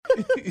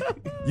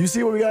You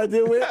see what we got to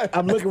deal with?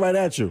 I'm looking right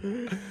at you.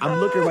 You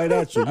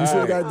see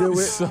what we got to deal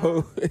with?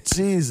 So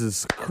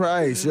Jesus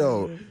Christ,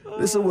 yo.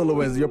 This is Willow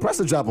Wednesday. Yo, press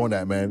the drop on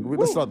that, man.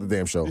 Let's start the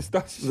damn show.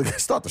 Start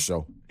the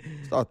show.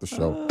 Start the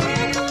show.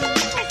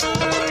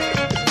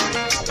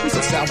 He's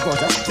a South Coast.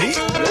 That's deep.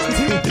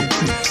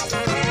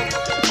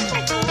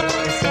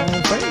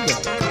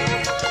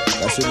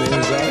 That's your name,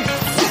 guys?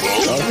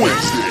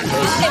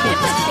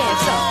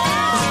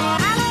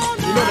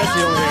 you know that's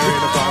the only area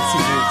in the box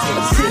he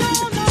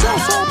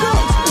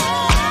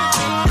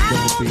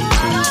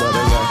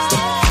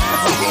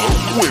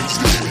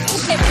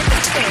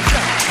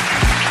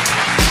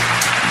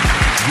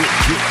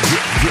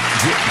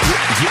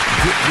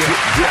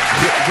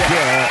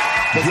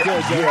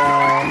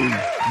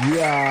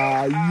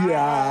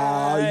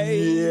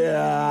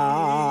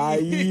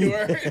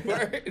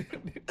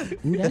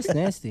Ooh, that's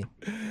nasty.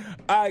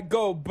 I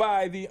go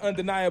by the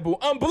undeniable,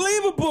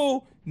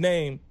 unbelievable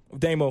name of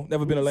Damo.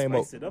 Never been a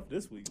lame-o. Spice it up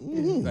this week.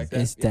 Like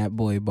that. It's that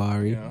boy,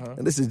 Bari.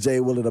 And this is Jay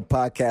Willer, the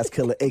podcast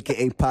killer,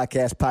 a.k.a.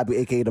 Podcast Poppy,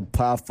 a.k.a. the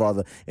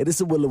Podfather. And this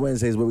is Willow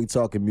Wednesdays where we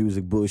talking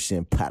music, bullshit,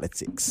 and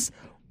politics.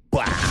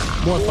 Wow.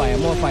 More fire.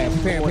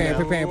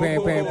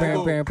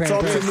 Prepare.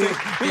 Talk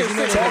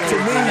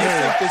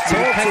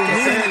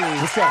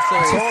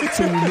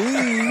to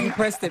me. You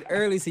pressed it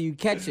early so you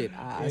catch it.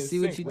 I see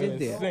what you did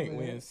there.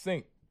 We in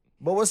sync.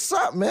 But what's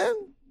up, man?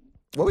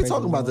 What we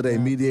talking about today?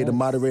 Mediator,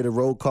 moderator,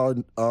 roll call,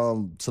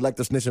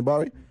 selector, snitching,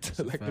 Bari?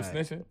 Selective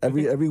snitching.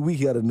 Every week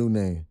he had a new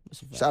name.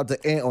 Shout out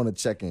to Ant on the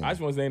check-in. I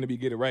just want his name to be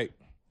Get It Right.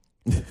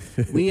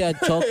 We are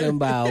talking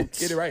about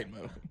Get it right,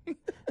 man.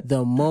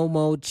 the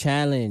Momo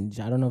Challenge.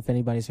 I don't know if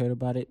anybody's heard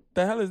about it.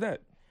 The hell is that?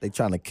 They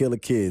trying to kill the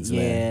kids, man.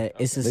 Yeah,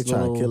 it's They this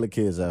trying to little kill the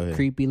kids out here.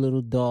 creepy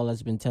little doll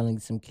that's been telling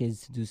some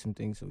kids to do some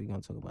things, so we're going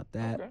to talk about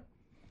that.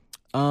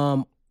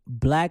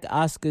 Black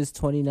Oscars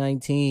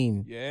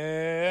 2019.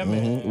 Yeah,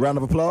 man. Round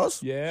of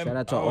applause. Yeah. Shout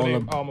out to all all my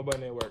of- my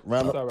button didn't work.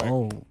 Round It's of- all right.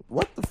 Oh,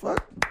 What the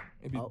fuck?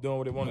 It be doing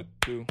what it wanted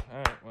to do. All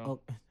right, well.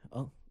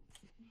 oh.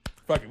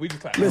 Fuck it. We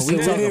just clap. Listen, we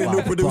we talking need a new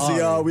about producer, Bari.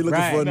 y'all. We looking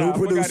Right. for a new Nah, fuck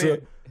outta producer.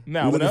 here.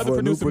 Nah, We when the looking other for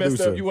a new producer messed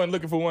producer. up, you wasn't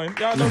looking for one.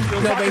 Y'all know.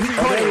 No, but he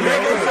caught it.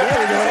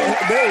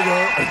 There you go.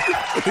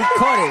 He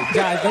caught it.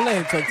 Josh, don't let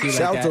him talk to you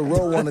Shout like out to that.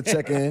 Ro on the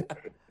check-in.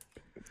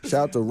 Shout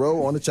out to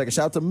Ro on the check-in.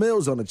 Shout out to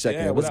Mills on the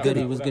check-in. Yeah, What's what good?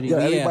 up? What's good? Yeah,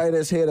 everybody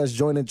that's here that's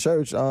joining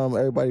church,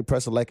 everybody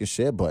press the like and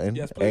share button.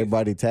 Yes, please.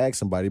 Everybody tag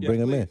somebody, Yes, bring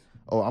them in. please.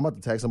 Oh, I'm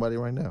about to tag somebody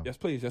right now. Yes,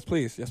 please. Yes,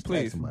 please. Yes,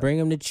 please. Somebody. Bring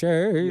him to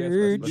church.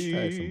 Let's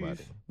tag somebody.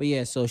 But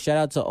yeah, so shout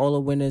out to all the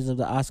winners of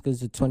the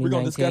Oscars of 2019. We're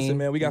going to discuss it,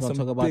 man. We got We're some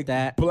gonna talk about big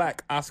that.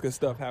 black Oscar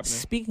stuff happening.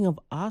 Speaking of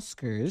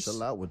Oscars,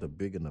 Chill out with the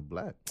big and the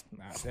black.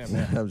 Nah, damn,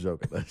 man. I'm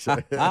joking.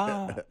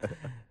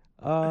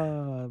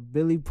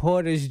 Billy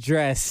Porter's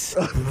dress.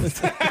 Great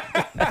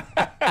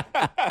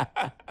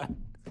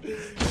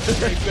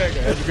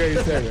segment. That's a great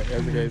segment.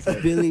 That's a great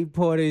segment. Billy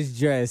Porter's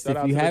dress. Shout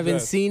out If you to the haven't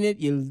dress. seen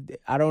it,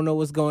 I don't know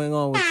what's going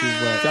on with you,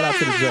 but Shout out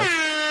to the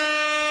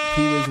dress.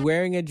 he was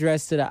wearing a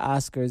dress to the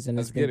Oscars and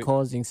Let's it's been get it.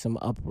 causing some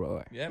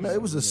uproar. Yeah, No, man.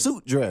 it was a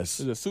suit dress.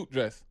 It was a suit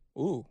dress.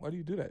 Ooh, why do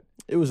you do that?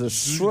 It was a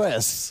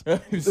stress.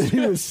 He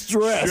was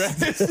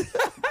stressed.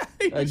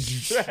 A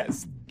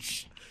dress.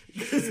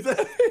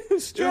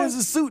 It was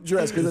a suit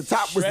dress because the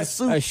top was the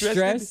suit. A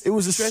stress? It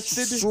was a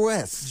Stressed?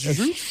 stress.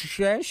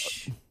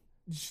 Stress?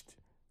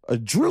 A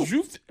droop.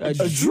 A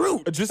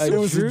droop. A dress. It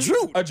was a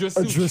droop. A dress.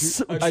 A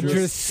dress. A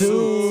dress.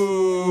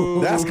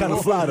 That's kind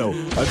of fly though.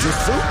 A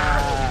dress.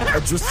 A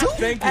dress.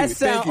 Thank you. That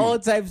sound Thank you. all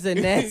types of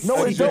nasty.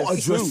 No, it don't. A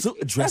Dress dress. suit.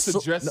 A dress. That's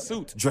a dress no,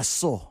 suit.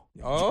 Dress. Oh,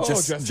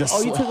 dress.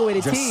 Oh, you took away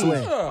the Dress T. suit.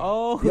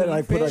 Oh, Yeah,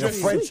 like put like a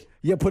fancy. French.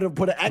 Yeah, put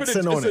an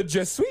accent on It's a it.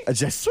 dress suite. A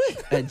dress suite.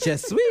 A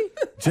just sweet.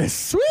 Dress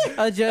suite.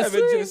 A just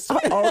Have a dress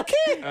sweet. suite.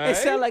 Okay. It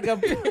sound like a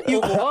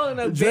you calling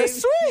a baby.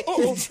 Dress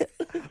suite.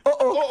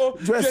 Oh.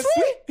 Dress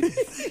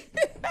suite.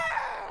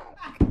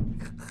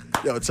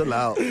 Yo, chill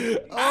out. Chill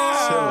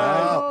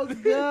out. Oh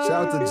God.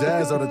 Shout out to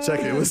Jazz on the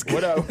check-in. What's good?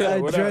 What up? What A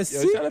up? What up? dress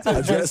Yo, suit. shout out to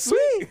A dress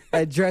suite.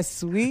 A dress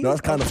sweet. No,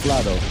 that's kind of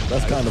fly though.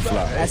 That's kind of fly.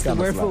 That's the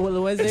kinda word fly. for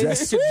Willow Wednesday.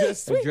 Dress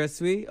suite. A dress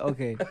sweet.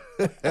 Okay.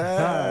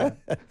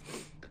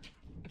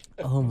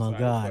 Oh my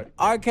God.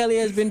 R. Kelly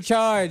has been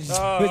charged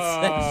with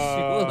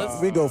sexual.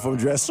 We go from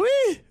dress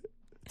suite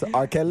to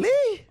R. Kelly.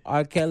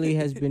 R. Kelly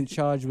has been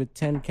charged with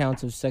 10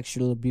 counts of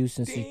sexual abuse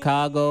in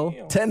Chicago.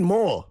 10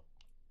 more.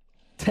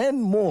 10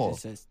 more.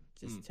 Just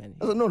 10.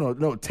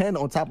 No. 10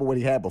 on top of what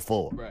he had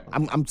before. Right.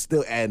 I'm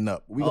still adding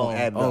up. We gonna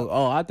add it up.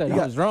 I thought I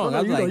was wrong. No,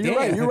 I was like, you're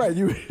damn. right.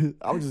 You're right.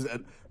 I was just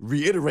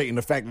reiterating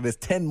the fact that there's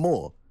 10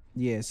 more.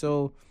 Yeah,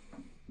 so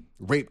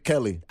Rape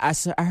Kelly. I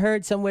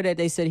heard somewhere that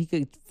they said he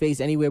could face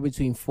anywhere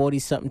between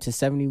 40-something to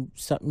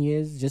 70-something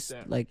years. Just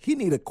Damn. like, He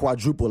need a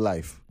quadruple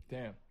life.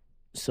 Damn.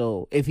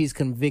 so if he's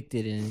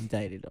convicted and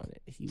indicted on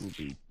it, he will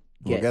be.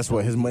 Well, guess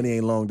what? His money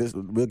ain't long.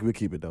 We'll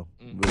keep it though.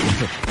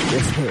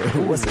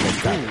 What's the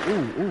next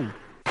topic?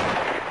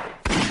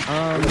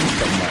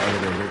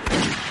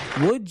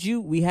 Would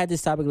you? We had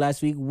this topic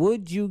last week.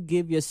 Would you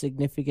give your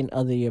significant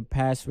other your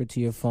password to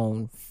your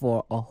phone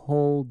for a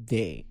whole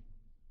day?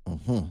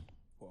 For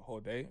a whole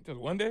day? Just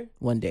one day?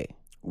 One day.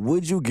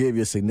 Would you give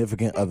your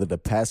significant other the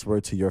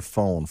password to your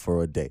phone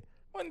for a day?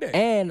 One day.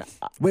 And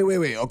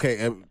Wait.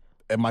 Okay,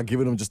 am I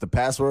giving them just the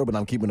password, but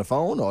I'm keeping the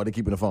phone, or are they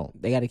keeping the phone?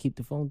 they got to keep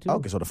the phone too.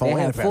 Okay, so the phone they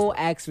and have the full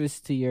password. access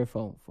to your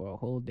phone for a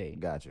whole day.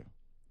 Got you.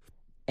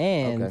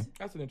 And Okay.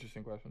 That's an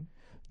interesting question.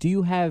 do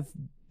you have?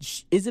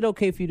 Is it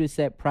okay for you to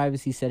set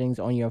privacy settings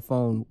on your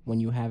phone when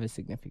you have a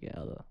significant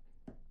other?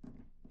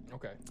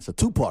 Okay. It's a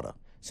two-parter.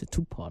 It's a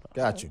two-parter.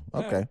 Got you.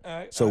 Okay. All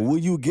right, So all right. will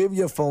you give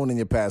your phone and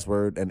your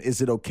password, and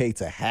is it okay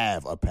to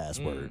have a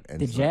password? And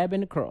The jab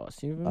and the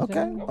cross. You know what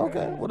I'm saying?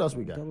 Okay. What else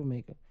we got? Double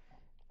maker.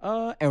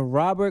 And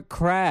Robert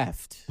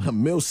Kraft.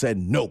 Mill said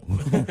no.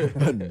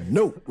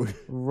 No.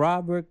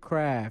 Robert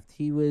Kraft.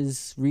 He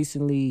was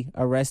recently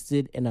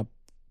arrested in a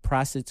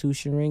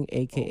prostitution ring,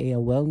 aka a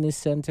wellness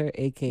center,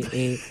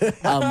 aka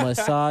a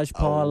massage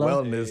parlor.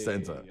 Wellness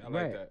center. I like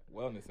Right. that.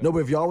 Wellness center. No, but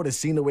if y'all would have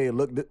seen the way it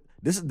looked,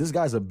 this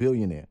guy's a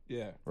billionaire,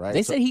 Yeah. right?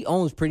 They So- said he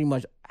owns pretty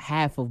much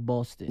half of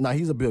Boston. Nah,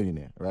 he's a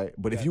billionaire, right?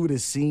 But if you would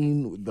have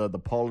seen the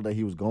parlor that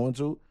he was going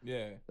to,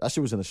 Yeah. that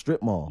shit was in a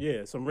strip mall.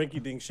 Yeah, some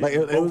rinky-dink shit. Like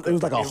it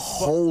was like a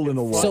hole in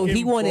the wall. So he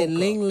fucking wanted broke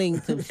Ling up.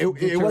 Ling to.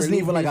 it wasn't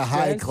even like a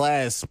high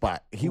class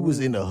spot. He was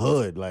in the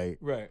hood, like.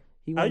 Right.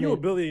 How you a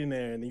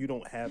billionaire and you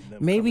don't have them?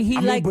 Maybe he I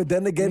mean, like. but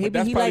then again, maybe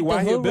that's he probably like why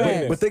the he a hood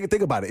billionaire. rats. but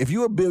think about it. If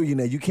you're a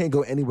billionaire, you can't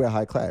go anywhere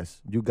high class.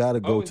 You gotta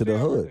go Oh, to the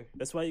it's hood. JR.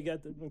 That's why you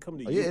got to come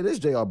to you. Yeah, it is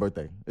JR's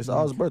birthday. It's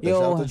ours birthday.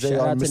 Yo, shout out to JR,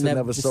 shout out to Mr. Never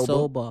Never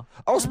Sober.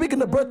 Oh,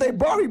 speaking of birthday,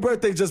 Bari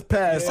birthday just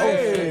passed.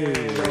 Hey,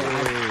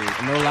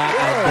 No lie,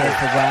 I dead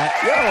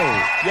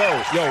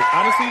forgot. Yo.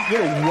 Honestly,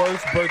 you're the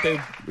worst birthday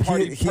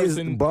party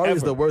person Bari is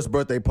ever. the worst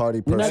birthday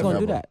party person We're not gonna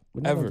ever. do that.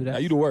 We're not Ever. gonna do Now,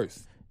 that. you the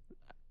worst.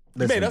 You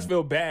Listen, made us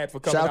feel bad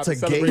for coming shout out out to to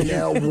celebrate.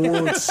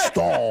 Gaynell Ward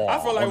Star I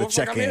feel like on the what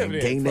the fuck I'm check-in.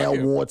 here then? Fuck Gaynell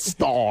you. Ward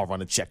Star on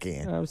the check-in.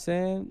 You know what I'm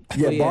saying?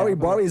 Yeah, But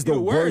Bari is the You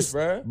the worst,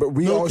 worst. bruh. But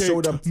we all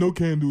showed up. No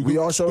candles. We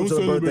all showed up to the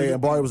Don't birthday, celebrate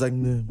and Bari was like,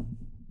 "No,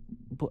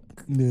 but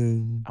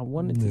no, I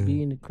wanted to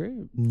be in the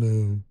crib.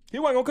 no." He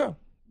wasn't gonna come.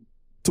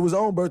 To his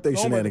own birthday His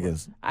own birthday.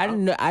 shenanigans. I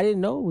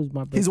didn't know it was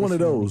my birthday. He's one of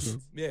those.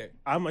 Yeah.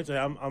 I'm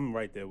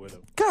right there with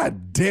him.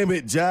 God damn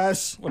it,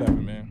 Josh! Whatever,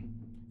 man.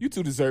 You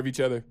two deserve each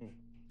other.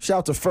 Shout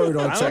out to Ferd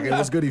on check-in.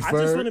 What's good, I just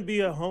Ferd? want to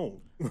be at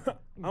home. I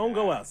don't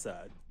go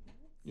outside.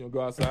 You don't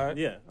go outside?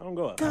 Yeah, I don't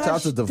go outside. Shout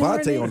out to darn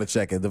Devontae it. on the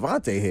check-in.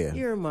 Devontae here.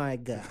 You're my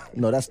guy.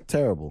 No, that's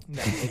terrible.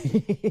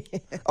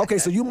 Okay,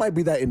 so you might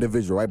be that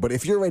individual, right? But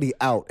if you're already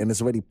out and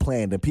it's already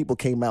planned and people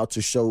came out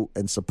to show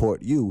and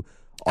support you,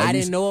 I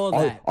didn't know all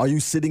that. Are you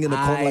sitting in the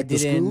corner I like the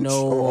didn't Scrooge?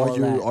 know Or all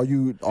that. are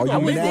you I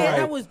was now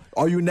there. I was-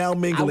 are you now I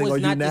mingling? was Are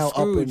you not now the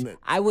Scrooge. up and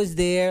I was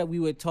there.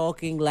 We were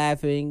talking,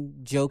 laughing,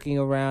 joking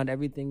around.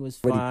 Everything was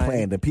already fine.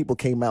 planned and people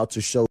came out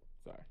to show?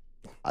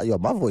 Sorry. Yo,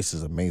 my voice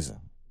is amazing.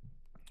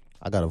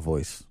 I got a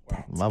voice.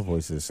 My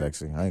voice is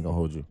sexy. I ain't gonna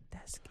hold you.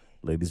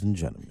 Ladies and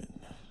gentlemen.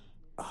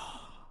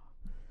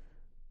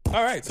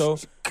 All right, so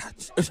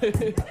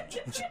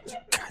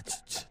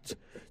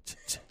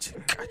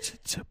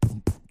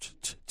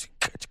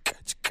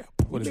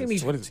what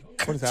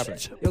is happening?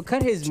 Yo,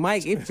 cut his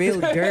mic. It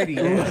feels dirty.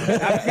 Man.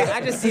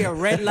 I just see a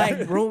red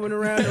light roaming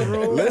around the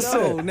room.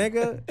 Listen. No,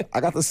 nigga.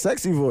 I got the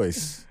sexy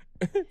voice.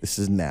 This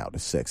is now the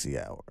sexy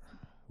hour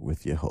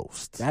with your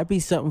host. That'd be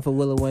something for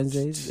Willow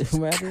Wednesdays.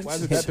 Imagine. Why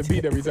is it that the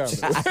beat every time?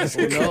 I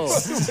don't know.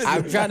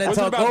 I'm trying to What's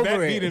talk about that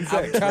over beat it. and I'm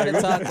sex? trying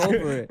to talk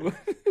over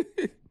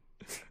it.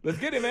 Let's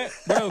get it, man.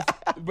 What else?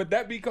 But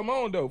that beat come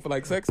on though for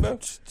like sex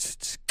stuff.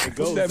 It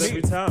goes that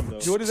every mean? time,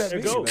 though. What does that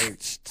It mean? goes.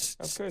 Like,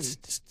 that's crazy.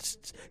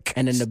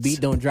 And then the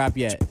beat don't drop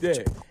yet.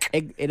 Yeah,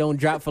 It don't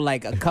drop for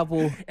like a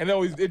couple. and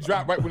it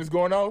drop right when it's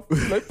going off.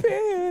 Like,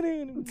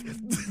 And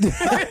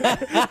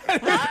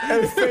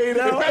fade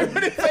out. right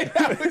when it fade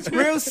out.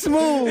 Real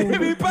smooth.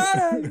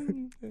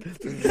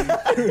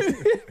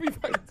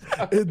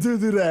 It do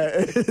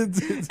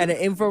that. And the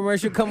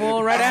infomercial come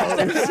on right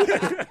after.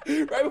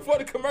 Right before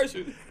the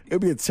commercial.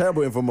 It'd be a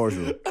terrible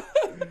infomercial.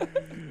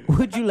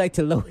 Would you like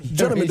to lower your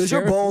Gentlemen, does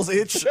your insurance? balls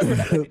itch?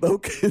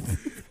 Okay.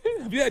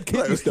 Have you had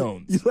kidney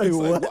stones? You like It's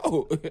what?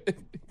 whoa.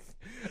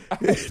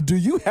 Do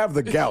you have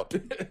the gout?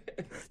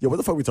 Yo, what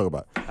the fuck we talking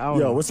about? don't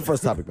Yo, know. what's the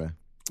first topic, man?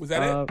 Was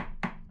that it?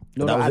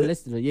 No, That was I it?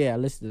 listed it. Yeah, I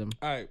listed them.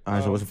 All right. All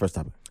right, so what's the first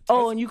topic?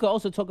 Oh, and you could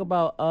also talk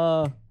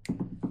about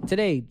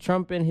today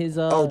Trump and his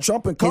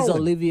Trump and his Cohen.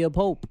 Olivia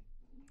Pope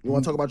You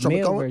want to talk about Trump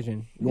and male Cohen?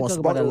 version. You We want can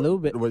to talk about it a little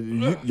bit.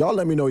 Y'all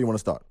let me know you want to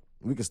start.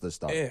 We can still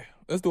start. Yeah,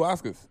 let's do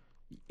Oscars.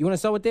 You want to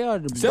start with there? Or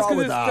the, Just Start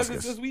with because the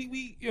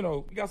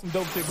Oscars. we got some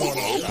dope shit going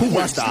on. Who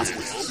watched the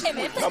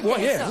Oscars? Number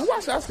one, yeah. Who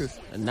watched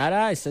Oscars? not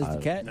I, says the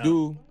cat.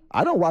 Do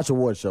I don't watch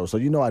award shows, so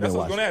you know I that's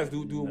didn't what I was watch.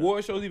 gonna ask. Do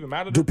award shows even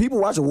matter? Do people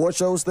watch award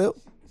shows still?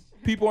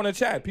 People on the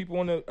chat, people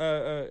on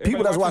the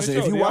People that's watching.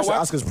 If you watch the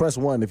Oscars, Oscars, press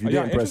 1. If you are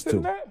y'all didn't, press interested 2.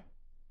 in that?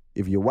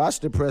 If you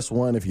watched it, press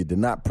 1. If you did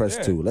not, press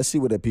Yeah. 2. Let's see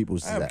what the people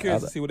say. I'm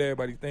curious to see what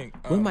everybody think.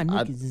 Where my I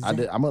niggas is did,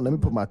 at? I'm gonna let me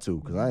put my 2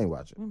 because I ain't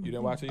watch it. You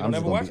didn't watch it. You I'm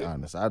don't just never gonna watch be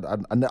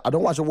it. honest. I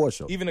don't watch award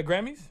shows. Even the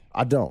Grammys?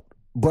 I don't.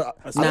 But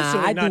Especially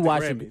Nah, I not do the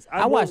watch Grammys. it.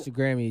 I watch the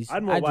Grammys.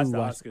 I'd more I watch do the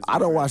watch. Oscars. I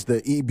don't watch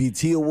the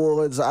EBT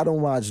awards. I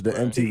don't watch the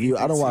MTV.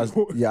 I don't watch.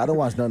 awards. Yeah, I don't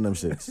watch none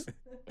of them shits.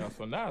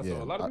 So now,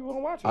 so a lot of people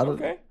don't watch it. I don't-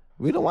 Okay.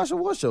 We don't watch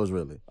award shows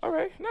really. All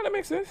right. No, that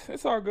makes sense.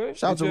 It's all good.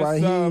 Shout out It's to just,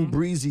 Raheem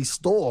Breezy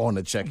Store on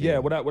the check-in. Yeah,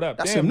 what up, what up?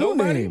 That's Damn, a new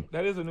nobody? name.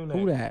 That is a new name.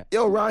 Who that?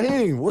 Yo,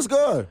 Raheem, what's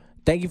good?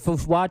 Thank you for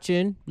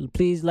watching.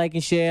 Please like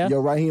and share. Yo,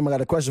 Raheem, I got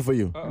a question for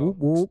you. Whoop,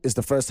 whoop. It's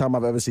the first time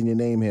I've ever seen your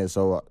name here,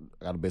 so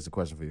I got a basic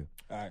question for you.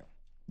 All right.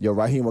 Yo,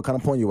 Raheem, what kind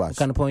of porn you watch? What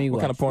kind of porn you What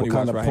watch? kind of porn What you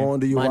kind watch, of Raheem? porn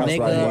do you My watch, nigga,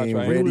 Raheem? you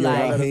Radio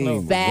like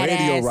Raheem. fat Radio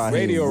ass- Raheem.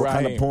 Radio What kind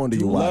of Raheem. porn do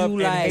you Do watch? you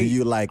like- Do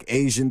you like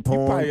Asian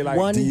porn? probably like-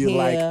 One do you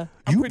like? hair,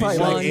 I'm You pretty probably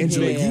sure like one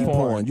Angela hair. Yee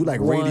porn. You like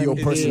radio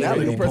One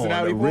personality hair. porn.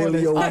 Personality porn.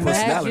 Radio Imagine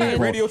personality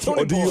porn. radio Or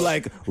tuning do you porn.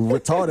 like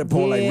retarded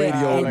porn, like Yeah, radio?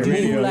 and Like do you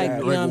radio? like, you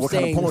know what I'm what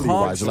kind of saying, porn do you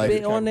hog watch? Like,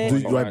 spit on it? do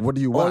you, like, what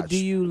do you watch? Or do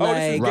you Oh,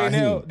 this is like Gaynell.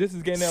 Raheem. This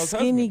is Gaynell's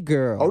skinny husband.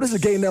 girl? Oh, this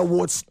is Gaynell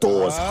Ward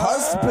Store's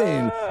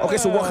husband. Okay,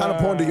 so what kind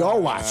of porn do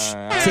y'all watch?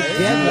 Do you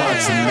Together.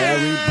 watch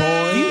married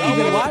porn? Do you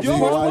even watch- watch y'all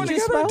porn watch with your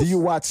together? spouse? Do you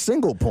watch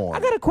single porn? I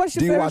got a question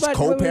Do you for watch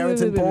everybody. Wait,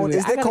 co-parenting porn?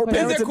 Is I there got a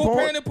question. Is there co-parenting porn?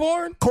 co-parenting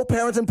porn?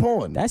 Co-parenting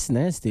porn. That's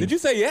nasty. Did you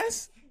say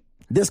yes?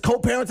 There's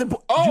co-parenting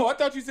porn. Oh, I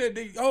thought you said.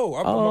 Oh,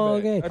 my bad.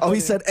 okay. I Oh, thought he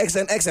you- said X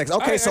and XX. Okay,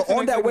 Alright, so X and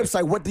on that XX.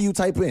 website, what do you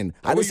type in?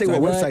 I What didn't say you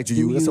what type in? website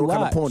you What use. do So you what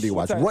kind of watch? porn do you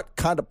watch? What type? What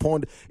kind of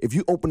porn? If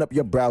you open up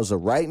your browser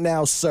right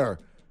now, sir,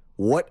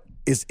 what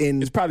is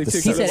in It's probably the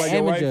chicks He that said look like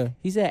your wife. amateur.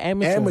 He said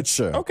amateur.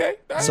 amateur? Okay.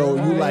 So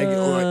you like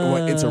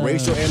what,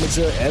 interracial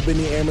amateur,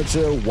 ebony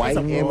amateur, white That's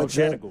a broad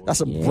amateur? category.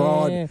 That's a Yeah.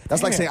 broad.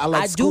 That's like saying I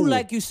like I school. do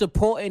like you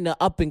supporting the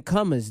up and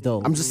comers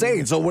though. I'm just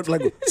saying. So what?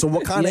 Like, so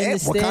what kind You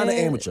of what kind of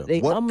understand? amateur?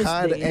 They What almost-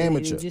 kind of they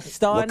amateur? just What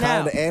starting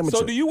kind of out. amateur?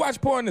 So do you watch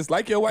porn that's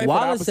like your wife or the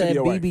Wallace opposite of said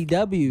your wife?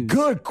 BBWs.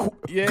 Good,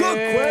 Yeah.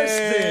 good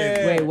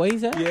question. Wait, what he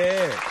said?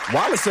 Yeah.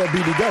 Wallace said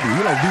BBW.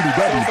 You like So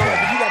BBW if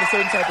porn? you got a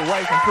certain type of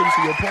wife, I'm pretty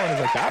sure your porn is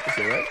like the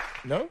opposite, right?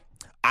 No?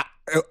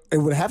 It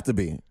would have to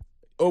be.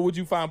 Or would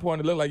you find porn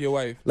that look like your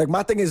wife? Like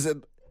my thing is that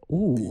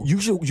Ooh. you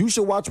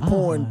should watch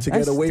porn to get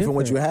that's away from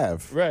what you different.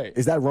 have. Right.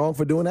 Is that wrong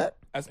for doing that?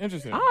 That's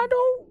interesting. I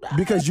don't.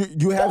 Because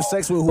you have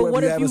sex with But whoever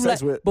what you if having you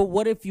sex like? with. But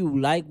what if you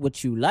like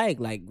what you like?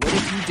 Like, what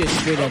if you just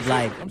straight up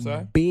like I'm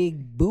sorry.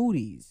 big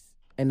booties,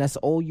 and that's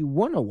all you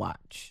want to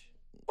watch?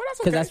 Well, that's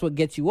Because okay. that's what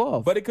gets you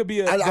off. But it could be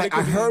a. but I it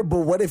could be- heard, but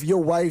what if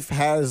your wife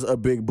has a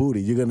big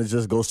booty? You're gonna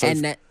just go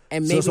search.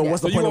 and maybe so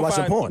what's the So you point of gonna watching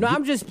find- porn? no,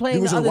 I'm just You playing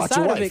the just other watch your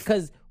side of it. wife.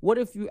 Because what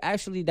if you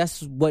actually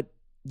that's what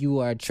you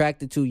are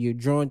attracted to, you're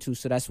drawn to,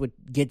 so that's what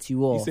gets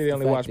you off. You say they the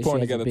only fact watch that porn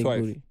she has a together big twice.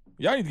 booty.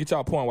 Y'all need to get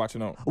y'all porn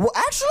watching on. Well,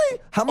 actually,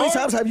 how many Oh.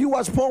 times have you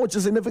watched porn with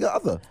your significant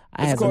other?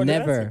 I have called-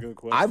 That's a never. good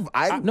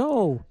question.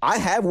 No. I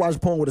have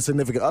watched porn with a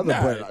significant other,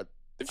 Nah, but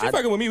if she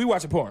fucking with me, we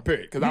watching porn.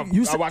 Period. Because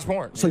I said- watch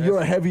porn. So Yeah, you're a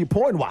that's- heavy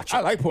porn watcher.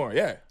 I like porn.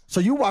 Yeah. So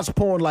you watch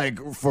porn like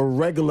for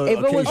regular If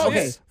it was occasions. Oh,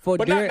 okay yeah. for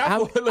But during not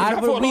how- for- out not of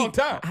for the a long week,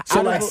 time. So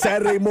out like of-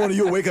 Saturday morning,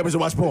 you wake up and you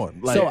watch porn.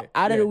 Like so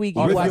out of the week,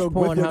 you With watch your-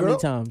 porn with your how many girl?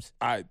 times?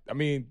 I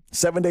mean,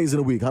 7 days in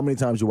a week. How many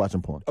times you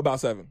watching porn? about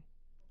 7.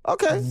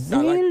 Okay.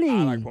 Really?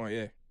 I like porn.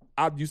 Yeah.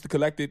 I used to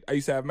collect it. I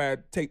used to have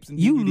mad tapes and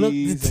You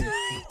DVDs. looked-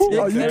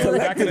 Oh, you back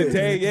collected in the it.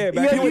 day, yeah. Back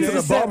Yeah, in You the went day.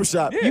 to the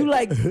barbershop. You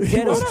like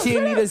ghetto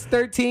cheerleaders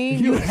 13?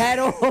 You had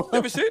on.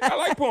 Never shit. I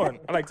like porn.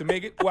 I like to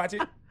make it, watch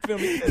it, film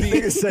it.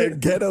 Nigga said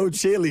ghetto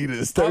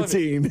cheerleaders, All of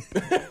it. 13.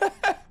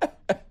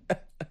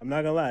 I'm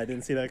not gonna lie, I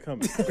didn't see that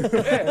coming.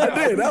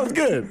 I did. That was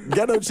good.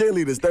 Ghetto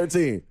cheerleaders,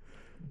 13.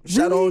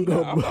 Shot on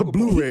I'm a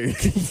Blu-ray. I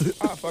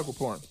fuck with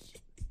porn.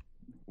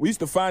 We used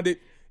to find it.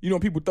 You know,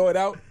 when people throw it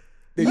out.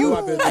 They throw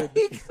out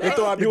they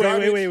throw out the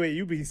garbage. Wait.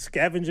 You be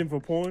scavenging for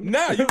porn?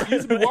 Nah, you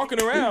used to be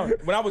walking around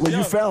when I was When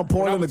young. you found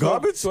porn When I in the was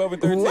 12 garbage? 12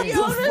 and 13. What the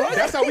fuck?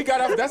 That's how we got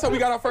our. That's how we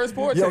got our first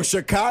porn. Yo, tape.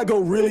 Chicago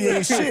really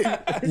ain't shit.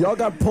 Y'all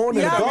got porn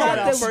in the Y'all We got got our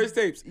garbage. them- first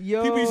tapes.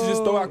 Yo. People used to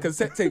just throw out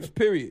cassette tapes.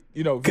 Period.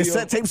 You know, video,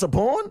 Cassette tapes of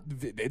porn?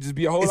 They just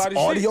be a whole It's lot of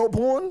audio shit.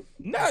 porn?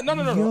 No.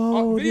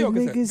 Yo, Video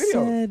the cassette. nigga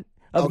Video. said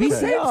a Okay.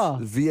 VCR.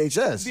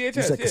 VHS. You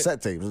VHS, said yeah.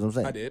 cassette tapes. That's what I'm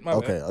saying. I did, my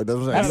Okay, bad. that's what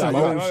I'm saying. That's You got- some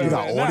old you shit.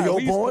 got Nah, audio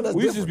we used- porn? That's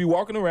we used to just different. be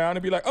walking around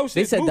and be like, oh shit,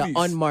 They said movies. the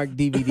unmarked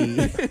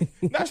DVD.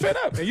 Not straight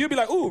up. And you'd be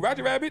like, ooh,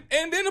 Roger Rabbit,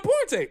 and then the porn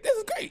tape. This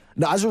is great.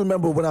 No, I just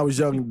remember when I was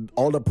young,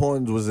 all the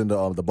porn was in the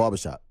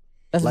barbershop.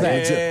 That's Like,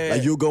 fact. legit,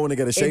 like you go in to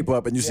get a shape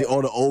up and you see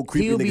all the old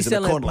creepy He would be niggas in the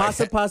selling corner.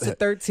 Pasta like, Pasta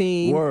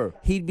 13. Word.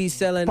 He'd be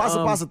selling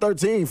Pasta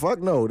 13, fuck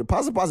no. The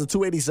Pasta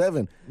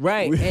 287.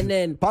 Right, and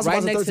then Pasta right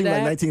Pasta next to 13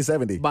 that, like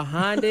 1970.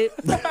 behind it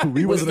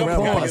We was wasn't the around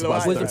porn. Pasta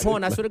Pasta Was the 13.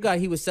 porn? I swear to God,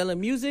 he was selling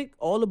music,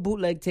 all the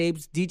bootleg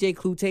tapes, DJ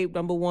Clue tape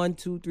number 1,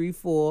 2, 3,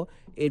 4.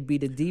 It'd be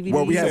the DVD.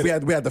 Well, we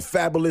had the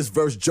Fabulous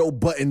versus Joe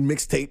Button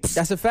mixtapes.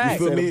 That's a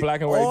fact. You feel The me? black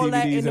and white All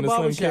that DVDs in the and the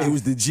slim barbershop. case. It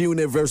was the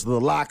G-Unit versus the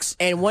Locks.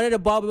 And one of the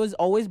barbers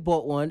always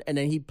bought one, and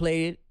then he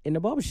played it in the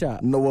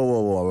barbershop. No,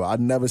 whoa. I've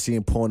never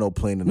seen porno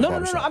playing in the No.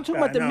 barbershop. I'm talking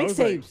about the Nah, it was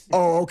like- mixtapes.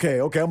 Oh, okay.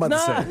 I'm about to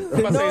say. I'm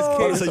about to say it's No.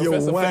 kids. So So you're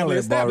it's a family wildin',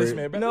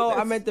 establishment. Barry. No,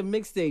 I meant the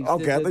mixtapes.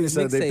 Okay, I thought you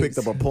said they picked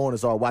up a porn and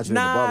started watching it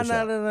in the Nah,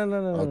 barbershop.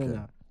 no. Okay.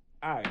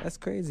 All right. That's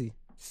crazy.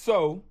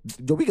 So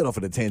Yo, we get off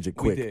of the tangent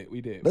quick.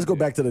 we did. Let's go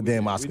back to the We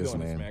damn did. We Oscars, doing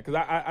this, man. Because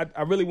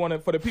I really want to,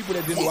 for the people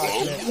that didn't watch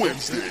it.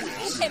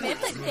 Hey man,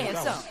 put your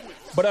hands up.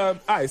 But all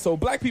right, so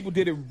black people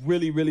did it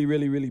really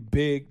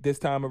big this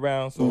time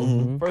around.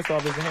 So first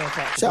off, is a hand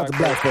clap. for Shout out to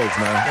black folks,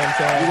 man. You know what I'm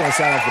saying? We want to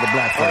shout out for the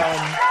black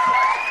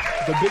folks.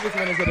 the biggest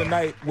winners of the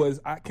night was,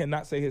 I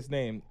cannot say his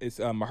name. It's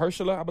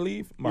Mahershala, I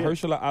believe.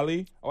 Mahershala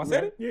Ali. Oh, I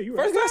said it? Yeah, you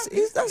First right.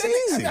 time? That's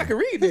easy. I can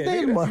read His that.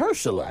 name nigga.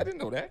 Mahershala. I didn't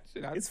know that.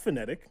 Shit, It's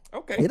phonetic.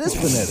 okay. It is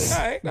phonetic.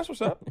 All right, that's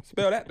what's up.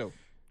 Spell that, though.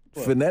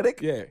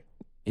 Phonetic? Yeah.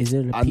 Is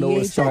it a I know it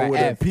PH or starts a with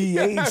a F?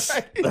 PH.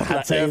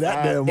 I tell you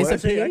that damn It's a much.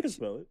 Actually, I PH? can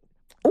spell it.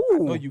 Ooh,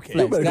 No, you can't.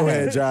 You better Go go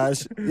ahead. ahead,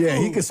 Josh. Yeah,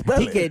 he can spell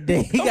He it. got Don't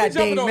Dave be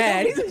jumping on-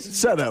 mad.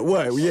 Shut up.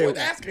 What? I Yeah. was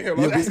asking him.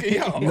 I was asking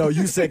y'all. No,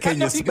 you said, can I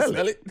know you he can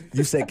spell it?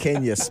 You said,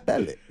 can you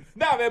spell it?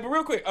 Nah, man, but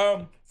real quick.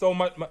 So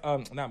fuck it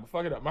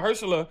up.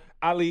 Mahershala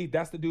Ali,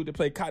 that's the dude that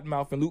played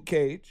Cottonmouth in Luke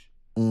Cage.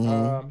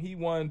 He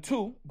won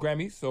 2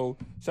 Grammys, so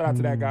shout out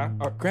to that guy.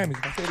 Grammys,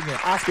 I say it again.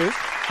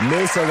 Oscars.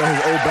 Mill said that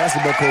his old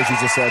basketball coach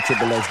used to sell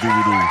Triple X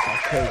DVDs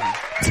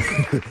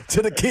That's crazy.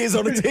 to the kids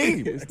on the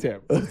team. It's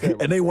terrible. It's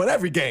terrible. And they won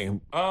every game.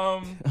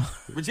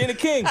 Regina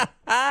King.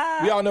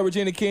 We all know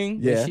Regina King.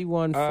 Yeah. She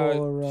won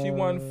for. She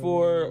won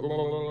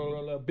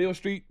for Bill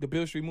Street, the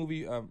Bill Street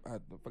movie. I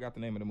forgot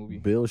the name of the movie.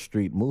 Bill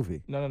Street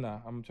movie. No.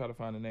 I'm trying to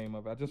find the name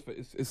of it.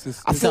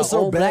 It's I feel a so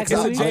old bad. black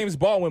 'cause It's movie? a James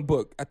Baldwin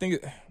book. I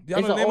think y'all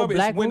It's know the an name old of it.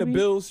 black It's When the movie?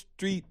 Bill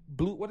Street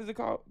Blue. What is it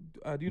called?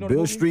 Do you know the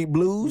Bill movie? Street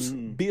Blues?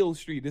 Bill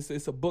Street.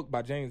 It's a book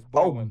by James Oh,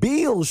 Baldwin.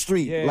 Beale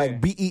Street. Yeah. Like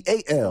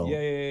Beal.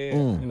 Yeah.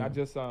 And I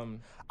just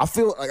I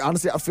feel like,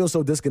 honestly, I feel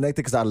so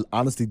disconnected because I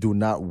honestly do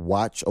not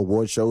watch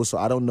award shows, so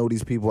I don't know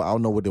these people. I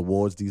don't know what the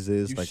awards these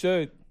is. you Like,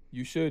 should.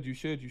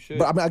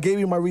 but I mean, I gave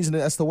you my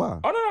reasoning as to why.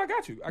 Oh no, I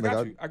got you.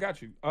 I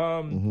got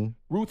you.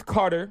 Ruth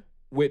Carter,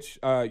 which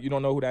you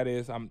don't know who that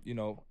is.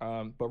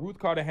 But Ruth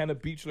Carter, Hannah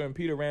Beachler, and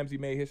Peter Ramsey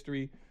made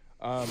history.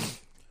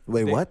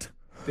 Wait, what?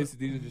 These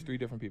are just 3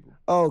 different people.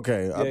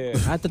 Okay.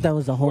 Yeah. I thought that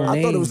was the whole Word. name.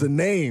 I thought it was a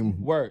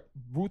name. Word.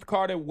 Ruth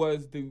Carter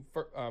was the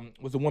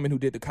woman who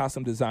did the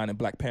costume design in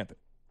Black Panther.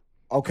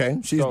 Okay,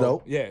 she's So,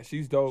 dope. Yeah,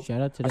 she's dope.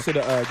 Shout out to I the- should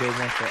have gave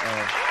one for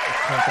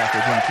contact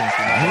with Jim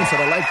King. He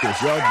said, I like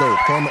this. Y'all dope.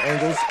 Camera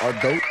angles are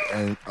dope,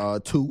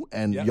 and 2,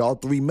 and Yep. y'all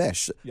 3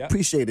 mesh. Yep.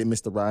 Appreciate it,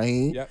 Mr.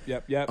 Raheem.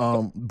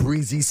 Yep.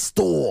 Breezy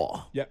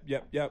Store. Yep.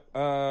 Who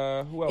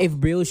else? If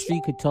Bill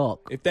Street could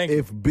talk. Thank you.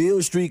 If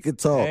Bill Street could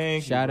talk.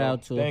 Thank you, Shout bro.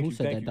 out to- thank who you,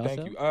 said thank that, you,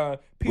 thank Dawson? you.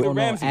 Peter Well,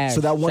 no, Ramsey. Ash.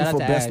 So that won Shout out for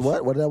to best Ash.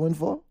 what? What did that win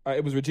for?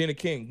 It was Regina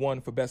King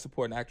won for best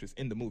supporting actress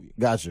in the movie.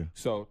 Got you.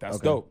 So that's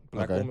Okay. dope.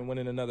 Black Okay. woman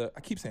winning another.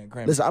 I keep saying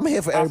Grammy. Listen, I'm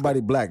here for everybody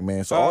black,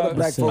 man. So all the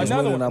black folks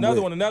another winning, one, I'm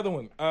another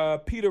with. one.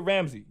 Peter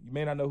Ramsey. You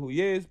may not know who he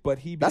is, but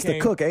he That's became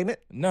the cook, ain't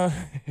it? No,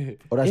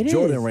 Or that's It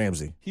Jordan is.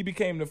 Ramsey. he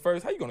became the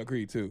first. How you gonna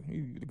agree too?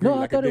 You agree No, I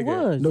like thought a it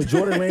dickhead. was. No,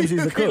 Jordan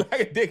Ramsey's the Agree cook.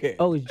 like a dickhead.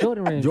 Oh, it's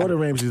Jordan Ramsey. Jordan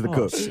Ramsey's the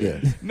cook.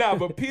 Yeah. Nah,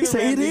 but Peter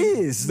said it Ramsey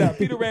is. Nah,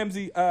 Peter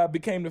Ramsey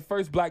became the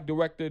first black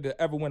director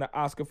to ever win an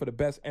Oscar for the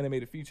best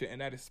animated feature, and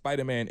that is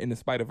Spider-Man in the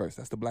Spider-Verse.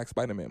 That's the Black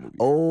Spider-Man movie.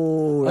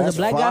 Oh, Was that's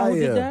the black fire. guy who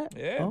did that?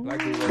 Yeah, Oh. black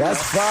dude.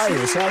 That's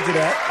fire. Shout out to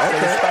that. So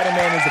Okay.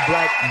 Spider-Man is the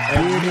black.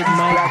 Bearded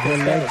Mike the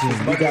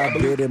Legend. We got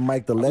Bearded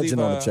Mike the believe,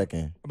 Legend on the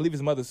check-in. I believe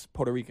his mother's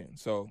Puerto Rican.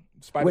 So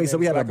Spider-Man Wait, so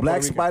we is had a and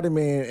black Puerto Rican.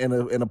 Spider-Man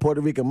and a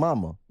Puerto Rican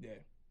mama. Yeah,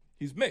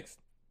 he's mixed.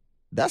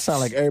 That sounds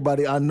like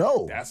everybody I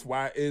know. That's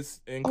why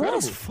it's Oh, incredible.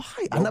 that's fire.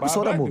 I Go never buy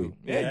saw a that black movie. dude.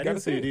 Yeah, I you didn't gotta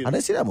see see it it. either. I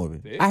didn't see that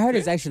movie. I heard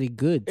it's actually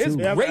good too. It's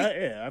Yeah, great.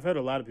 I've heard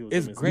a lot of people.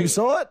 It's say great. You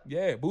saw it?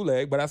 Yeah,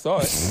 bootleg, but I saw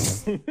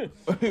it.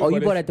 Oh,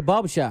 you bought it at the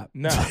barbershop.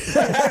 Nah.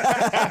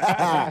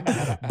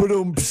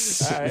 Boom.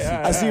 psh. All right,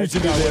 I see what you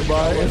did there, You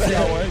got one, boy. you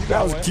got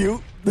That was one.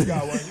 cute.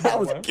 got one, you That got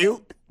was one.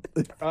 cute.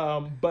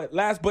 But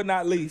last but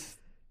not least,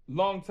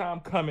 long time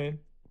coming,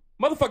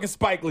 motherfucking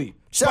Spike Lee.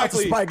 Shout out to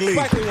Spike Lee.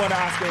 Spike Lee won an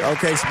Oscar.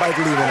 Okay, Spike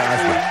Lee won an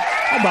Oscar.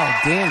 How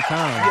about damn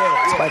time?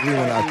 Yeah, Spike Lee won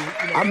an Spike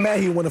Oscar. Lee, you know. I'm mad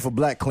he won it for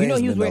Black You know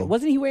Klansman, he was wearing. though.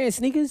 Wasn't he wearing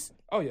sneakers?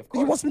 Oh yeah, of He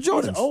course. wants some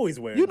Jordans. always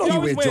wearing You know He he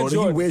always wears wears Jordan.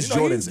 He Jordans. wears You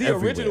know, Jordans he's the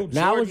everywhere. original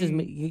Now I was just.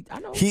 Jordan. I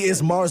know. He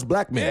is Mars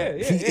Black Man.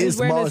 Yeah, he yeah, He was is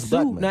wearing a Mars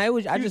Black suit. Man.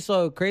 No, I just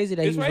saw crazy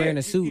that he It's was right wearing here.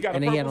 a suit got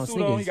and then he had purple on suit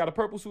on. He sneakers. got a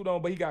purple suit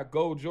on, but he got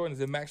gold Jordans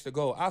that match the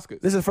gold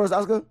Oscars. This is his first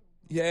Oscar?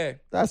 Yeah,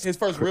 That's his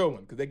first real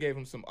one because they gave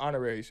him some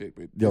honorary shit.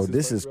 But Yo, his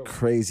this first is real one.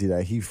 crazy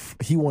that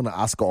he won an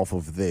Oscar off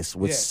of this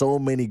with Yeah. so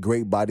many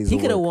great bodies He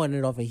of could have work. won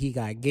it off of He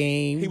Got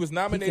Game. He was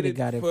nominated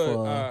got it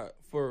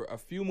for a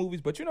few movies,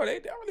 but you know they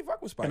don't really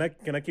fuck with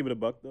Spike. Can I keep it a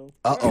buck though?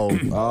 Uh-oh.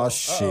 Oh,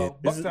 shit. Uh-oh.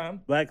 This Buck is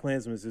time. Black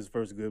Klansman is his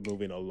first good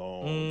movie in a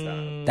long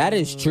time. That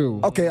is true.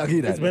 Okay, I'll give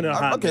you that. It's been a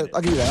hot Okay, minute.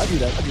 I'll give you that. I'll give you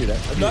that. I'll give you that.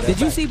 I'll give you that.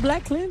 Did you see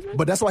Black Klansman?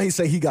 But that's why he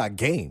said he got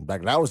game.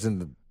 Like, that was in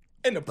the...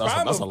 In the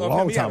prime That's a of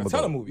long him, he had time a ton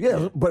ago. of movies.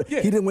 Yeah, but he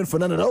didn't win for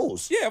none of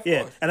those. Yeah, of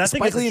Yeah, course. and I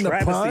think Spike it's Lee a in the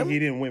travesty prime? he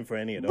didn't win for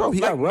any of those. Bro, he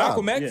got Like robbed.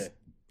 Malcolm X, Yeah.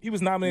 he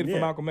was nominated for Yeah.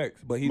 Malcolm X,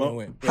 but he didn't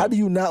win How do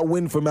you not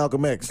win for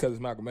Malcolm X? because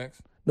it's Malcolm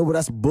X. No, but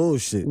that's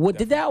bullshit. What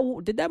did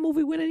that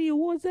movie win any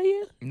awards that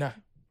year? Nah.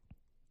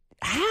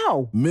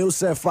 How? Mill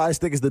said Fire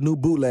Stick is the new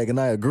bootleg, and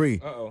I agree.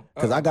 Uh-oh.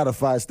 Because I got a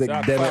Fire Stick, Shout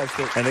out damn Fire it,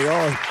 Stick. and they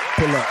all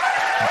pull up.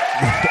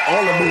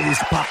 All the movies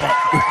pop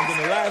up. And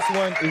then the last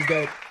one is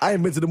that I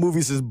ain't been to the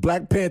movies since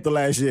Black Panther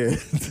last year.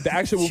 the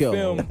actual Sure.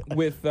 film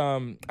with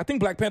I think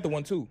Black Panther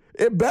won too.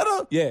 It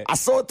better? Yeah. I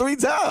saw it 3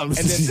 times.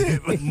 And then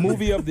Shit.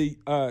 movie of the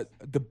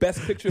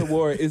Best Picture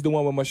award is the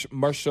one with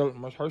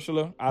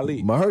Mahershala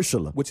Ali,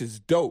 Mahershala. which is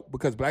dope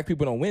because black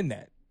people don't win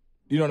that.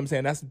 You know what I'm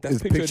saying? That's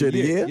It's picture of the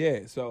year. year?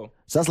 Yeah. So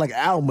So that's like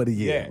album of the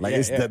year. Yeah, like yeah,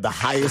 it's yeah. the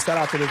highest. shout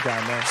out to this guy,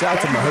 man. Shout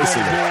out to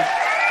Mahershala.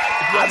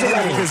 I just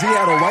like it because he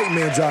had a white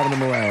man driving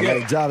him around, Yeah.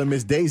 like driving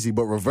Miss Daisy,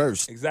 but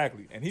reversed.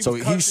 Exactly. And So was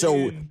he country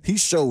showed and- he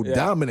showed Yeah.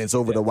 dominance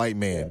over the white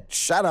man.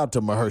 Shout out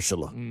to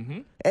Mahershala.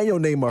 And your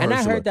name Mahershala. And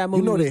I heard that movie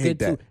you know was they hate good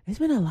that. too. There's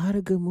been a lot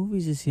of good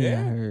movies this year. I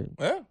Yeah. heard,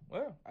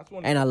 Well, that's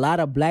one. and a lot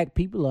of black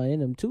people are in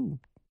them too.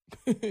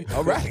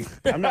 All right.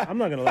 I'm not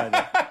gonna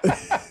lie.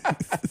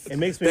 It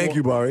makes me. Thank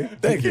you, Bari.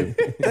 Thank you.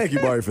 Thank you,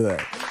 Bari, for that.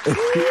 Bro,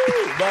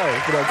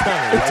 for that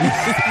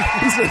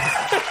comment.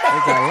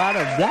 There's a lot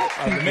of black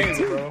That was people.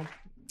 amazing, bro.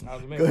 That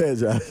was amazing. Go ahead,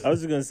 John. I was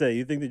just gonna say,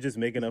 you think they're just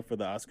making up for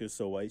the Oscars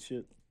so white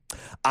shit?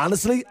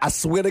 Honestly, I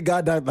swear to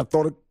God that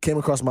thought it came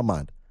across my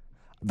mind.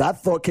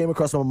 That thought came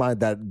across my mind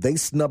that they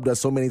snubbed us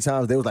so many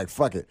times. They was like,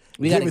 "Fuck it,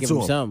 We gotta it give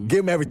to him something." Give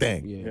him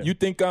everything." Yeah, You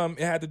think it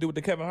had to do with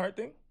the Kevin Hart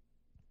thing?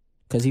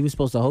 because he was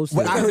supposed to host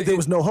But it. I heard there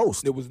was no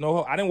host. There was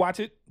no. I didn't watch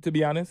it, to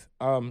be honest.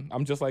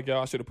 I'm just like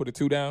y'all. I should have put a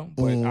 2 down,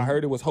 but I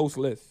heard it was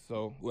hostless.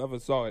 So whoever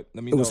saw it,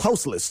 let me It know. was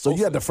hostless. So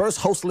you had the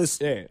first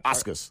hostless Yeah.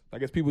 Oscars. I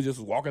guess people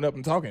just walking up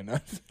and talking.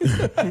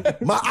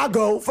 I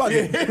go. Fuck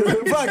it.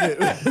 Fuck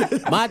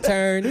it. My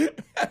turn.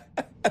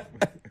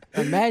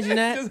 Imagine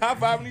that. just high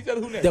fiving each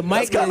other. Who next? The mic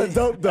That's kinda is-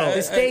 dope, though.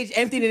 The stage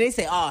empty, and they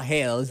say, "Oh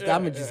hell,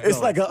 I'ma just." It's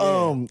go." like a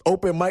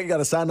open mic. You got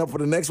to sign up for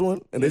the next one,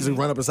 and they just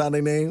run up and sign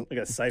their name. Like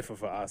a cipher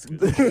for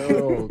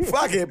Oscars.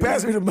 Fuck it.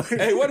 Pass me the mic.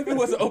 Hey, what if it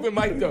was an open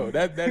mic though?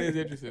 That is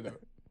interesting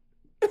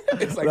though.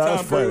 It's like That Tom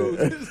was funny.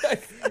 Cruise.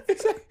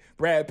 It's like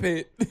Brad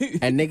Pitt.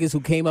 and niggas who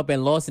came up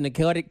and lost in the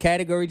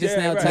category just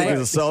Yeah, now, right, type,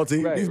 Niggas are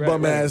salty. Right, These right,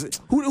 bum right. ass.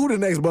 Who the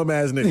next bum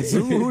ass niggas?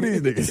 Who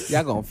these niggas?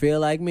 y'all gonna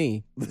feel like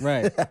me,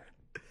 right?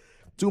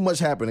 Too much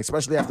happened,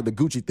 especially after the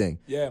Gucci thing.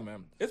 Yeah,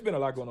 man. It's been a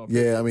lot going on.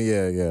 Yeah, I mean,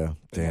 yeah.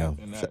 Damn.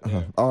 And that,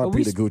 yeah. R.I.P.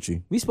 we to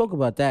Gucci. We spoke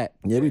about that.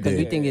 Yeah, we Because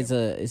we did. think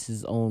it's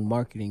his own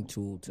marketing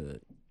tool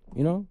to,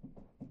 you know.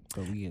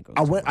 But we can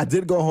go. I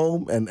did go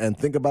home and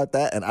think about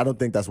that, and I don't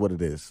think that's what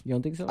it is. You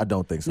don't think so? I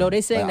don't think so. No,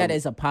 they're saying Like, that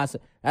it's a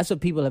possible. That's what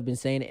people have been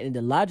saying, and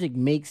the logic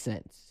makes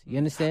sense. You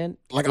understand?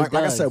 Like It I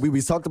does. said, we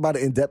talked about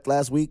it in depth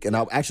last week, and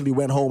I actually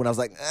went home and I was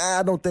like,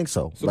 I don't think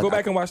so. So Like, go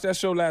back and watch that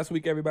show last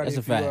week, everybody. That's a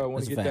if fact. you want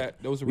That's to a get fact.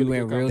 that. That was a We really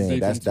went good real conversation.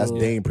 Damn, that's into it.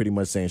 Dane pretty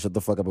much saying, shut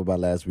the fuck up about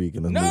last week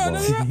and let's No,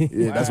 move no, on. no.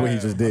 Yeah, that's what he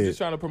just I'm did. just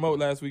trying to promote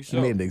last week's He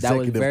show. made an That was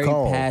executive very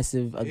call.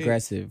 passive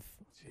aggressive.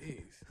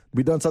 Jeez.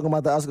 We done talking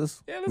about the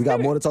Oscars? Yeah, let's we got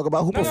get more it. to talk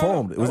about? Who No, no, no.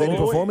 performed? Was there any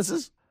Oh, wait.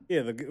 performances?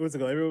 Yeah, what's it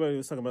called? Everybody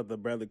was talking about the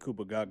Bradley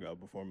Cooper Gaga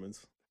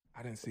performance.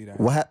 I didn't see that.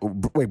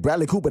 Wait,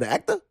 Bradley Cooper, the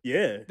actor?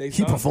 Yeah. They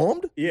He sung?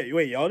 performed? Yeah,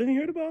 wait, y'all didn't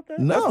hear about that?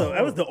 No.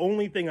 That was the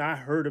only thing I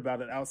heard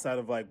about it outside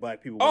of like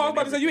black people. Oh, I was winning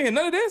about to say you everything.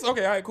 ain't hear none of this.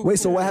 Okay, all right, cool. Wait,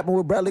 so cool. what happened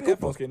with Bradley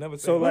Cooper? Okay, never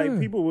So said. like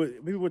people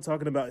were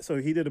talking about. So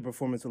he did a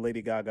performance with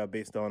Lady Gaga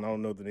based on I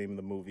don't know the name of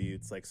the movie.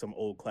 It's like some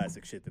old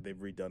classic shit that they've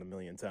redone a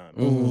million times.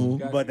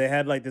 Gotcha. But they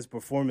had like this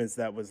performance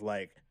that was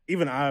like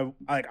even I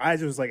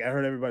just like I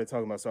heard everybody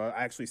talking about. So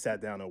I actually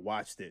sat down and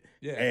watched it.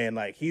 Yeah. And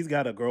like he's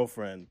got a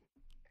girlfriend.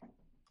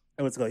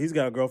 What's it called? He's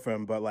got a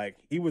girlfriend, but like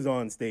he was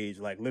on stage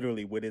like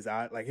literally with his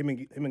eye, like him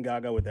and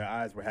Gaga with their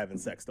eyes were having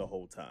sex the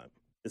whole time.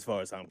 As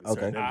far as I'm concerned,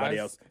 Okay. everybody Eyes?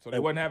 else. So they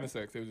like, wasn't having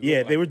sex. They was just yeah,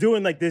 like, they were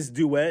doing like this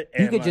duet.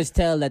 You and, could like, just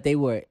tell that they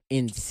were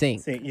in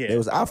sync. sing- yeah, It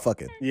was eye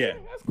fucking. yeah,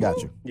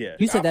 Got you. yeah.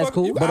 You said that's fuck-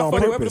 cool. You, But I on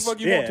fuck it whatever the purpose. fuck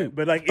you want Yeah, to.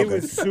 but like it Okay.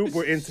 was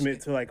super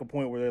intimate to like a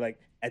point where they're like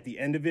at the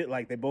end of it,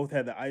 like they both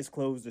had the eyes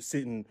closed, they're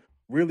sitting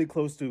really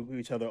close to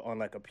each other on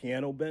like a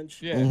piano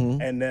bench. Yeah.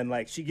 And then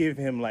like she gave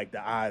him like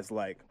the eyes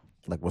like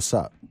Like, what's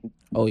up?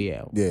 Oh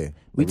yeah. Yeah.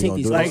 We What take gonna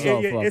these do? like- like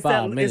Close off for it's 5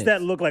 that minutes. it's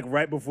that look like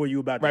right before you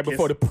about to Right kiss.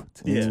 before the.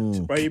 yeah,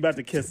 Mm. right you about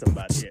to kiss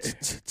somebody. Yeah.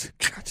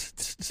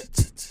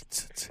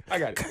 I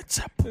got it.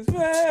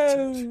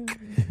 Well,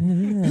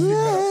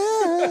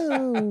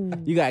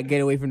 You gotta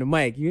get away from the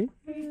mic. You.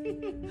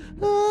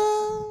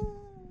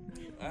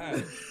 all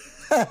right.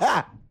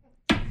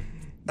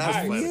 That's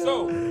All right, funny.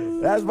 so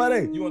That's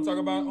funny. you want to talk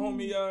about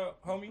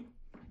homie,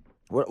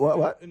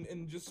 What?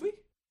 and just sweet?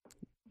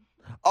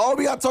 Oh,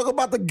 we got to talk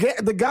about the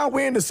guy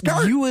wearing the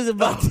skirt. You was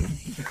about to.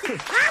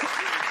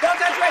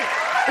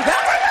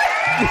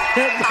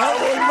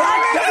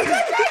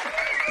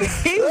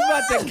 He was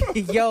about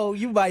to. Yo,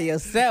 you by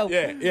yourself.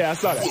 Yeah, I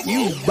saw that.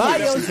 You by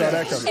Saw yourself.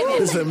 that coming.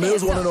 Listen,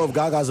 Mills want to know if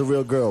Gaga's a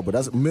real girl, but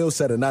that's Mills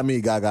said it, not me,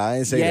 Gaga. I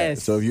ain't say Yes.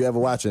 that. So if you ever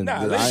watching,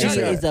 Nah, I let's ain't She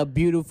say is that. a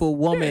beautiful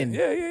woman.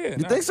 Yeah. You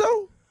think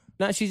so?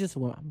 No, she's just a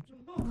woman.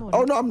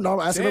 Oh no, I'm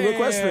asking a real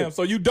question.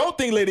 So you don't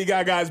think Lady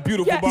Gaga is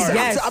beautiful, Yes. Barbara?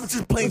 Yes. I'm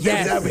just playing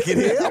Yes. devil's advocate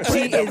here. I'm She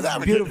playing devil's is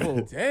advocate.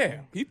 beautiful. Damn,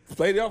 he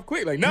played it off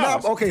quick. Like, No, nah.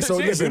 okay, so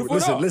she ain't listen. beautiful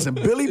at all.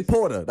 Billy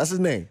Porter, that's his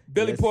name.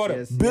 Billy Porter.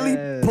 yes.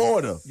 Billy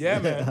Porter Yeah,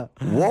 man.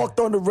 walked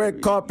on the red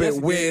carpet Yes,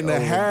 he wearing did. a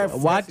half.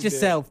 Watch he did.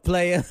 yourself,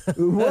 player.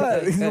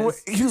 What?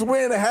 Yes. He was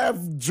wearing a half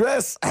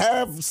dress,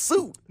 half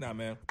suit, Nah,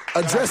 man.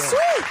 a dress suit.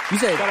 You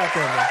said Shout out to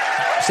him, man.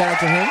 shout out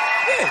to him.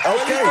 Yeah,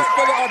 Okay.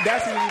 For the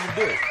audacity to even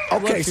do it.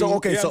 Okay, so You know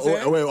what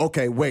I'm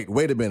saying?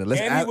 wait a minute.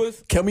 Let's And he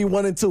was- can we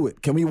one into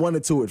it? Can we one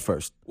into it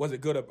first? Was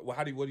it good? Well,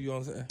 what do you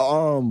want to say?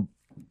 Um,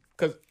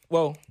 Because,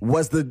 well,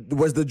 was the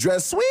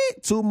dress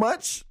sweet too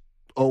much,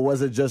 or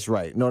was it just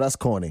right? No, that's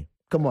corny.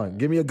 Come on,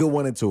 give me a good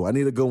 1 and 2. I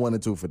need a good 1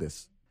 and 2 for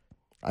this.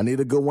 I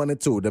need a good 1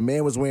 and 2. The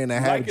man was wearing a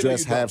half Like it or dress,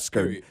 you don't, half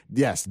skirt. period.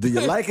 Yes. Do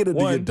you like it or do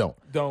you One,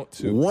 don't? Don't.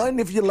 Two. 1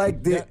 if you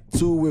liked it,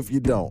 2 if you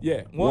don't.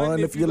 Yeah. One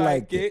if you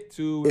like it.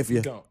 2 if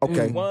you don't.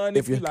 Okay. One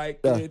if you like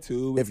it.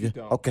 2 if you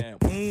don't. Okay.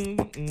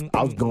 Damn.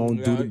 I was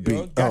gonna do the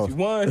beat. Got you.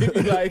 1 if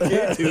you like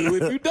it. 2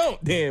 if you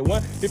don't. Then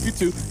 1 if you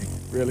 2.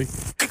 Really?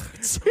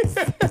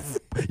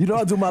 You know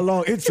I do my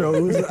long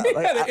intros.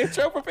 The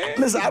intro prepared?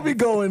 Listen, I be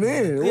going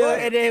in. Yo, What?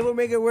 and then what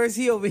make it worse?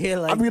 He over here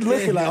like I be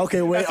looking like,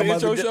 okay, wait, That's the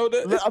intro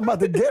shoulder? I'm about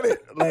to get it.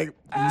 Like,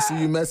 you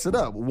see, you mess it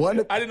up.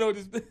 I didn't know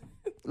this.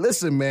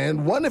 Listen,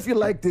 man. 1 if you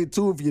liked it,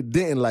 2 if you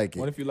didn't like it.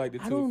 1 if you liked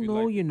it. 2 I don't if you know,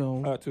 liked you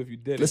know. it. 2 if you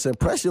did it. Listen,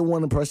 pressure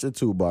 1 and pressure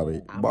 2,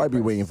 Barbie. Barbie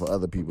waiting for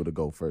other people to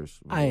go first.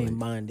 I ain't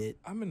minded.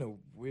 I'm in a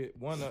weird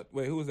one.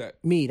 Wait, who was that?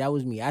 Me, that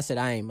was me. I said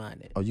I ain't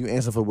minded. Oh, you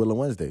answer for Willow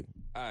Wednesday.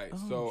 All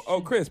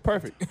right. Chris,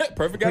 perfect.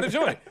 Perfect got a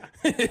joint.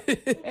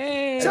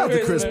 Hey, Shout out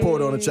to Chris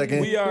Porter on the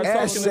check-in. We are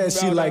Ash talking said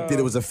she about, liked it.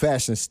 It was a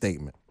fashion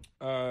statement.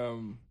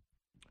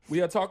 We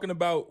are talking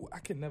about. I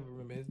can never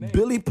remember his name.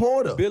 Billy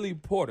Porter. Billy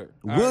Porter.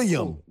 All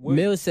William. Cool.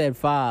 Mills said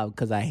 5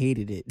 because I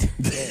hated it.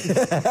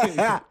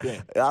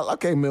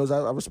 Okay, Mills,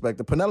 I respect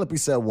it. Penelope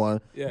said 1.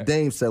 Yeah.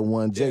 Dame said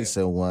 1. Jay Yeah.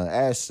 said 1.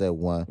 Ash said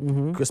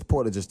 1. Chris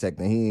Porter just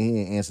texted. He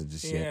ain't answered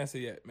just He yet. ain't answer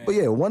yet, man. But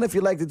yeah, 1 if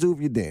you liked it, 2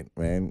 if you didn't,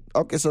 man.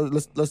 Okay, so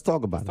let's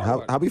talk about it.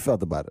 How we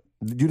felt about it?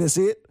 You didn't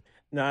see it?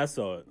 No, I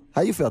saw it.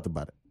 How you felt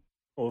about it?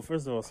 Well,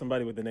 first of all,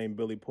 somebody with the name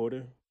Billy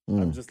Porter. Mm.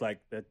 I'm just like,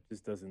 that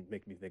just doesn't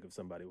make me think of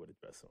somebody with a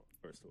dress on,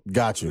 first of all.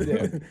 Got you.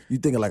 You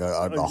thinking like a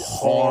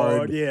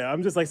hard Yeah,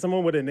 I'm just like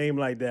someone with a name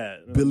like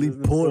that. Billy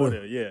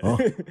Porter. Yeah.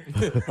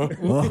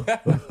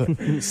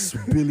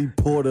 Billy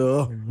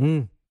Porter.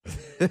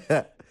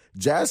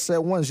 Jazz said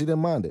 1. She didn't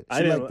mind it.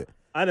 She liked it.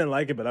 I didn't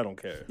like it, but I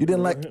don't care. You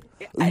didn't like it?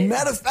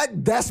 Matter of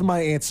fact, that's my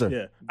answer.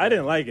 Yeah, I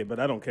didn't like it, but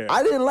I don't care.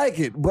 I didn't like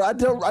it, but I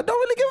don't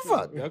really give a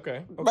fuck.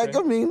 Okay. Like, I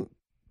mean,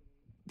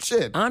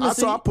 shit.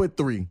 Honestly- I put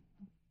 3.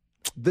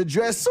 The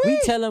dress we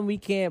sweet. tell him we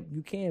can't.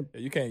 You can't.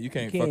 You can't fuck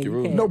can't, your you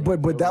rules. can't. No,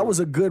 but that was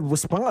a good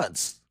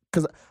response.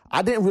 Because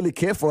I didn't really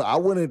care for it. I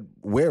wouldn't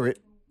wear it.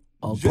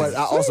 Okay. But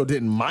I also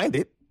didn't mind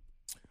it.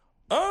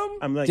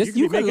 I'm like, Just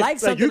you could can be like making,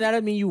 something that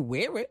doesn't mean you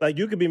wear it. like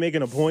you could be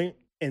making a point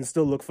and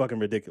still look fucking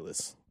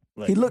ridiculous.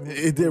 Like,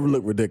 It did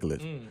look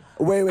ridiculous.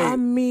 Wait. I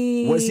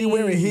mean, Was he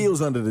wearing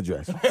heels under the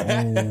dress? I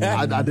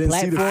didn't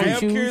see the Platform I am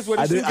feet. curious what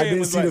I the shoe didn't, I game didn't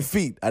was see like. the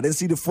feet. I didn't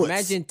see the foot.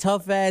 Imagine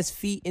tough ass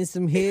feet in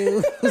some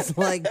heels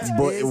like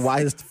But this.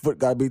 why his foot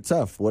gotta be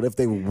tough? What if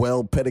they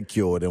well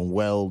pedicured and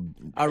well?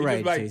 All He right,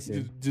 just like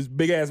Jason. just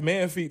big ass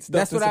man feet stuffed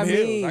That's in what some I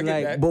heels. mean, I get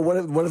like- that. But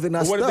what if they're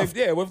not What if stuffed?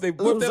 they? Yeah. What if what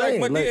they're I'm like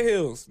saying, Madea like-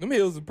 heels? Them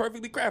heels are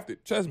perfectly crafted.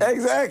 Trust me.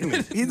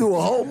 Exactly. He do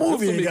a whole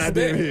movie in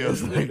goddamn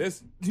heels.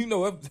 That's, you know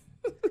what?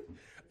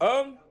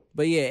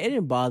 But yeah, it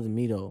didn't bother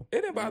me though.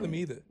 It didn't bother me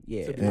either.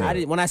 Yeah, I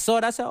didn't. When I saw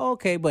it, I said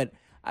okay. But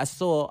I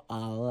saw a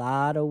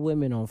lot of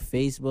women on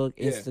Facebook,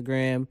 Yeah.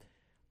 Instagram,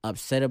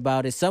 upset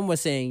about it. Some were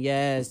saying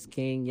yes,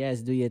 King,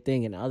 yes, do your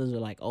thing, and others were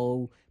like,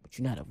 oh, but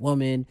you're not a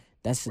woman.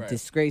 That's a Right.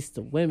 disgrace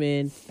to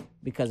women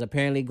because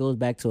apparently it goes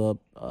back to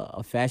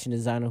a fashion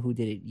designer who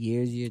did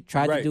it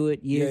tried to Right. do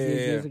it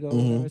years ago.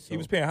 whatever, so. He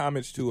was paying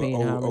homage to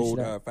Paying an homage old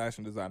to that.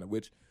 fashion designer,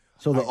 which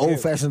So the I old get.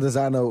 fashioned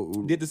designer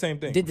did the same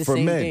thing. Did the for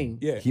same men. thing.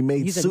 Yeah. He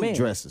made He's a suit man.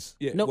 dresses.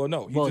 Yeah, No, well,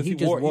 no. he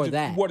just wore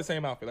that. He wore the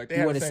same outfit. Like they He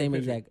had wore the the same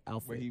same picture exact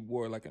outfit. where he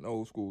wore like an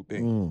old school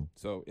thing.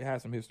 So it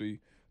has some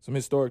history, some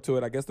historic to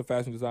it. I guess the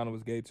fashion designer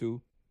was gay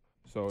too.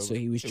 So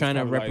He was trying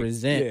to kinda like-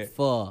 represent yeah,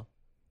 for.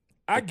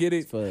 I get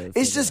it.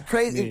 It's just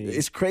crazy. community.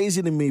 It's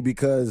crazy to me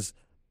because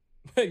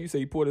You say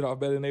he poured it off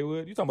better than they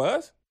would. You talking about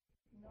us?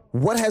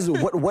 what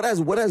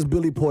has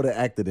Billy Porter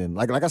acted in?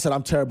 Like I said,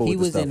 I'm terrible He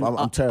with this was stuff. in.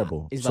 I'm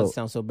terrible. It's about to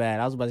sound so bad.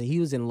 I was about to say he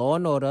was in Law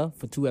and Order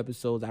for 2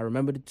 episodes. I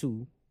remember the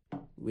 2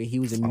 where he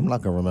was in. I'm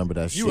not gonna remember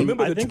that shit. You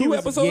remember I the think 2 he was-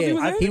 episodes he Yeah,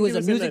 was in? he was a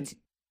was in music. that-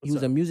 He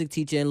was a music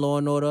teacher in Law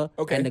and Order.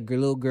 Okay. And the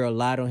little girl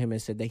lied on him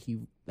and said that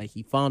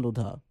he fondled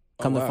her.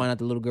 Come to wow. find out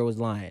the little girl was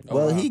lying.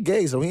 Well, wow. he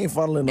gay, so he ain't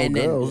fondling no and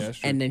then girls. Yeah, that's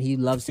true. and then he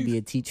loves to be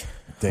a teacher.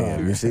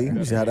 Damn, you see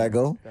how that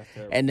go?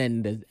 And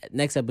then the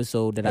next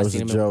episode that I was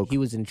seen a him, in, joke. he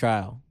was in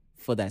trial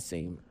for that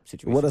same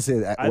situation. What I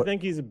said? I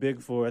think he's a big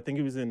four. I think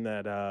he was in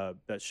that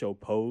show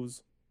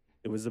Pose.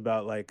 It was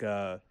about like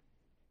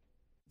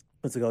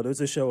what's it called? It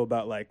was a show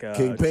about like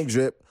King Pink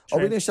Drip. Oh,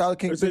 we didn't shout out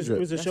King It Pink Drip.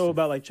 was a show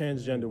about like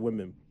transgender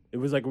women. It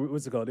was like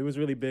what's it called? It was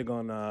really big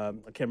on I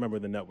can't remember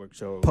the network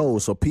show.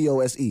 Pose, so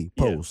POSE.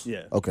 Pose.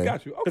 yeah. Okay.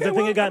 Got you. Okay, Because I think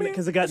well, it got I mean,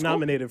 because it got that's cool.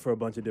 nominated for a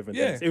bunch of different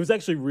Yeah. things. It was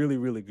actually really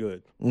really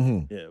good.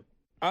 Mm-hmm. Yeah.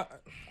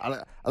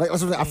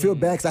 I feel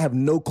bad because I have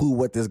no clue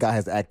what this guy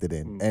has acted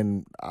in,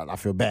 and I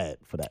feel bad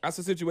for that. That's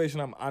a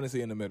situation I'm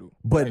honestly in the middle.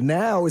 But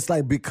now it's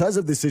like because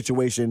of this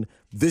situation,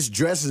 this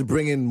dress is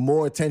bringing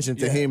more attention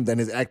to Yeah. him than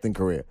his acting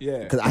career. Yeah.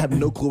 Because I have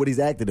no clue what he's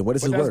acted in. What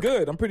is But his that's work?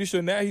 good. I'm pretty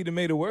sure now he done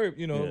made a word,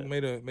 you know,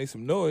 Yeah. made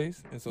some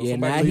noise. And so yeah,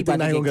 somebody now he you think about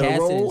now he to gonna get get a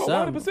casted in role?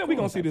 something. 100% we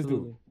gonna see this dude.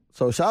 Absolutely.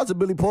 So shout out to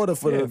Billy Porter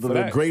for Yeah, the for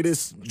that.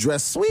 greatest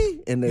dress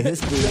suite in the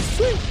history.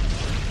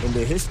 in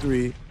the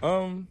history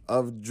Um,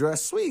 of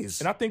dress suites.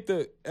 and I think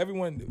that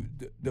everyone,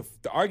 the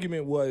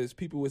argument was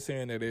people were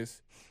saying that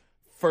it's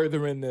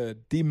furthering the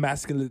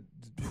demasculine.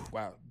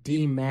 Wow,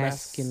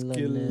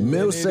 Demasculinity.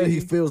 Mills said he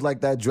feels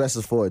like that dress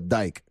is for a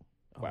dyke.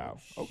 Wow.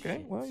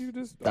 Okay. Well, you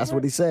just. That's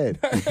what he said.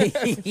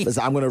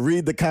 Listen, I'm going to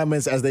read the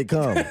comments as they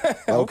come.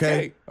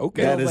 Okay.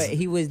 Okay. That No, is- but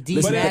he was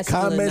Listen, the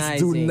comments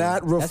do demasculinizing.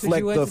 not That's what reflect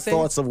you wanted the to say?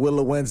 thoughts of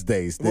Willow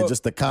Wednesdays. They're Well,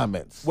 just the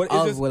comments. What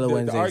Of is Willow the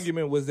Wednesdays.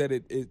 argument was that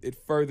it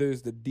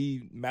furthers the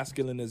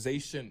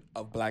demasculinization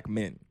of black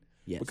men.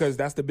 Yes. Because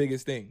that's the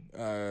biggest thing.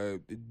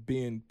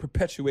 Being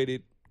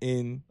perpetuated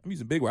in, I'm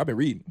using big word. I've been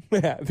reading.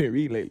 I've been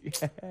reading lately.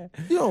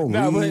 You don't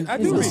Nah, read. but I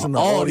You do listen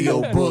read. to Audio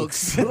audio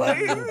books. Like,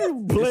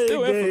 you play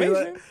still games,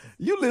 information. like,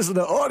 you listen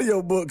to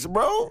audio books,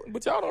 bro.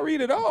 But y'all don't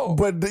read at all.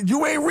 But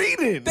you ain't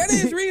reading. that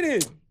is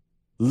reading.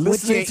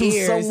 Listening your to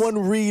ears. someone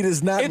read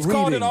is not It's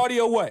reading. called an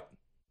audio what?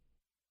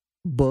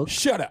 book.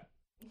 Shut up.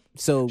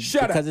 So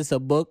Shut because up. it's a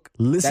book,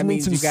 that Listening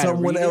means to you gotta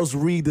someone read it? else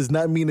read does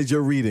not mean that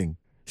you're reading.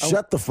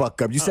 Shut the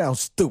fuck up. You sound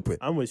stupid.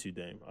 I'm with you,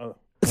 Dame. Oh.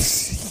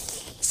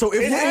 So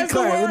if you're in has the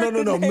class,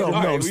 word no, in it. All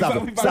right, we stop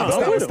about- we it. about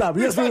Stop to it. go. Stop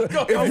it. Yes,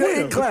 if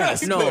you're in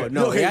class. No, okay,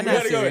 y'all you not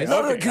gotta go. serious.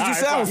 No, because you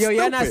sound Yo, stupid.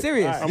 y'all not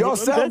serious. All right, Y'all I'm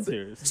sound dead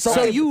serious.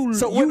 So you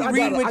I read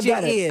got it, with I your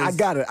got it, ears.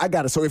 I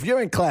got it. So if you're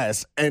in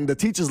class and the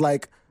teacher's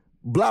like,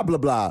 blah, blah,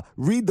 blah,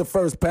 read the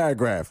first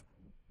paragraph.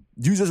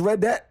 You just read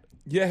that?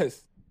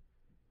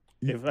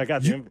 If I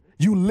got the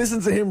You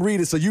listened to him read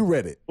it, so you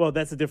read it. well,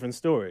 that's a different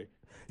story.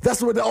 That's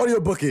what the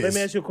audiobook is. Let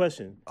me ask you a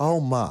question. Oh,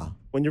 my.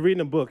 When you're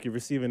reading a book, you're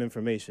receiving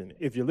information.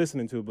 If you're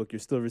listening to a book, you're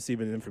still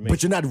receiving information.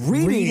 But you're not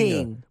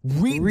reading.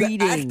 Reading.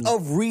 The act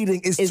of reading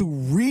is to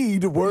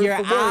read word Your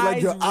for word.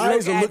 Like your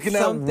eyes are looking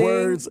at something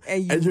words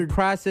and you you're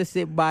process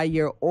it by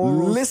your oral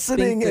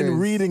listening and sphincters.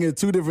 reading are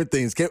two different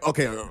things.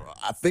 Okay,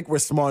 I think we're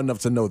smart enough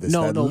to know this.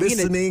 No, that no, we in a-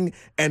 listening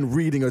and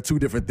reading are two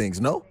different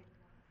things. No,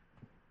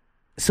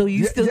 So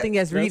you Yeah, still yeah, think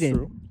that's That's reading?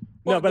 true.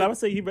 No, but I would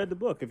say he read the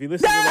book. If he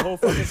listened to the whole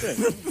fucking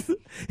thing.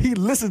 he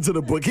listened to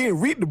the book. He didn't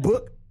read the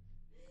book.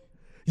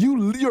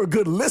 You're a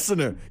good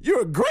listener.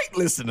 You're a great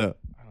listener.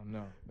 I don't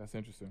know. That's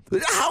interesting.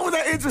 How is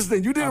that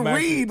interesting? You didn't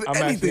read I'm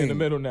actually anything, in the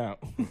middle now.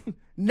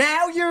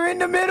 Now you're in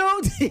the middle,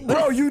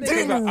 bro. You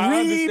didn't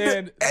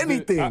read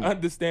anything. I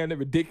understand the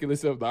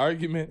ridiculous of the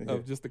argument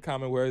of just the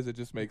common words that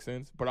just make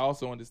sense, but I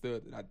also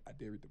understood that I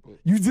did read the book.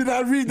 You did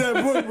not read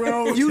that book,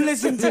 bro. You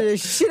listened to the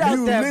shit out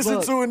You that listened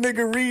book. to a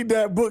nigga read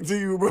that book to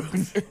you, bro.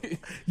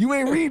 You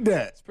ain't read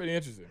that. It's pretty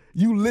interesting.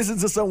 You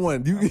listened to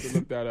someone. I have to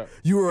look that up.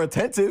 You were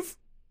attentive.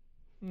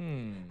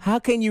 How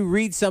can you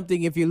read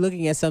something if you're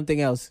looking at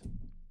something else?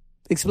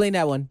 Explain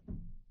that one.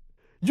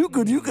 You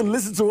could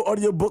listen to an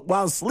audiobook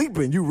while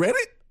sleeping. You read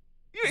it?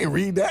 You didn't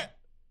read that.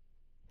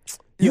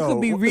 You could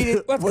be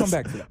reading. Let's come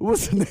back to that.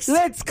 What's the next?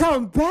 Let's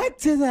come back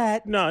to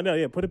that. No,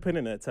 yeah, put a pin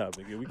in that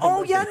topic. We come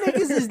Oh, back y'all to that.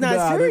 niggas is not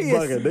Nah,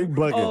 serious. They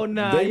bugging. Oh,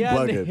 nah, They y'all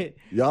bugging. niggas.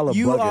 Y'all are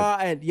You bugging. are,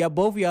 and yeah,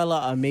 both of y'all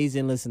are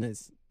amazing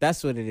listeners.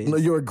 That's what it is. No,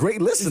 you're a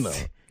great listener.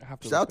 I have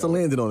to Shout out to look that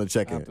up. Landon on the I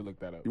check-in. have to look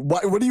that up.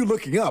 What are you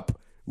looking up?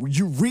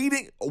 You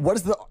reading? What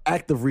is the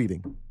act of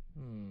reading?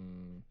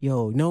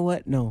 Yo, know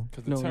what? No.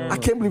 the No, term- no. I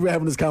can't believe we're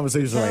having this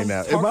conversation right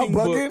now. Am I Talking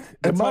bugging? book,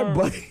 the Am I term-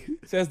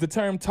 bugging? Says the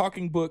term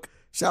talking book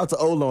Shout out to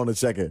Ola on the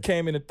check-in.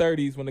 came in the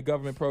 30s when the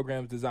government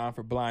programs designed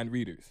for blind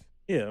readers.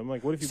 Yeah, I'm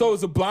like, what if you... So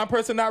is a blind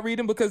person not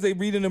reading because they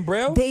reading in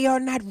Braille? They are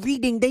not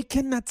reading. They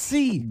cannot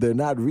see. They're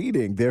not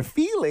reading. They're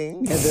feeling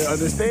and they're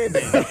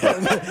understanding.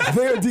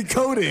 They're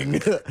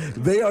decoding.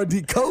 They are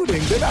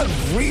decoding. They're not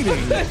reading.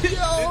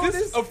 Is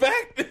this a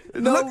fact?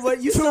 No,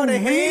 but you to saw the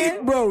read,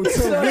 hand, bro. To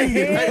saw the read.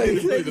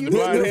 hand. Like, The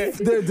blind hand.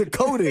 they're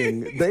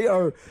decoding. They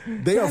are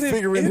That is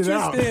figuring it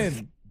out.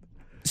 interesting.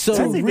 So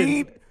To That's even,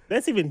 read.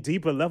 that's even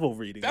deeper level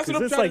reading. That's 'Cause what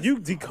I'm it's trying like to- you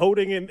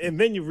decoding and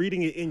then you're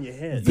reading it in your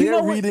head. They're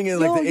know what? reading in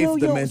like the Yo,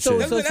 eighth yo,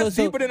 dimension. so- That's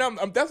deeper than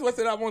that's what I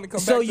said I want to come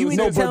So back you to. mean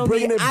No, to but tell me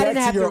bringing it I back didn't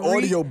to have your to read,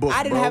 audiobook,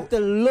 I didn't bro. have to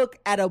look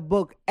at a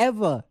book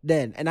ever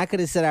then, and I could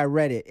have said I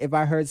read it if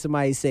I heard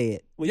somebody say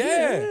it. Well,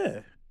 Yeah.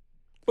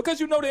 Because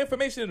you know the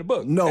information in the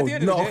book. No, At the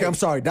end of the no, day, okay, I'm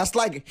sorry. That's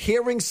like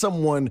hearing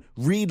someone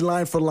read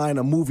line for line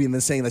a movie and then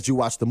saying that you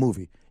watched the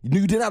movie.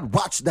 You did not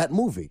watch that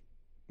movie.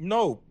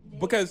 No,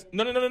 because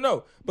no.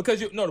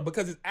 Because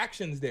because it's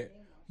actions there.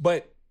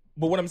 But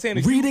what I'm saying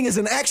is Reading is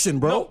an action,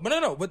 bro.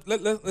 No. But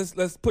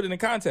let's put it in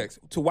context.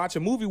 To watch a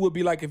movie would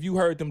be like if you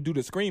heard them do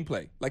the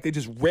screenplay, like they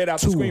just read out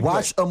the To screenplay.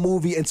 watch a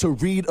movie and to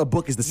read a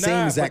book is the same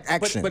Nah, exact but,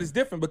 action. But it's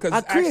different because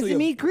it's Crazy, actually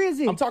me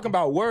crazy. I'm talking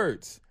about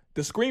words.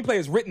 The screenplay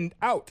is written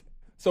out.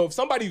 So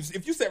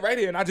if you sat right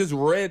here and I just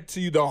read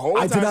to you the whole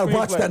I time did not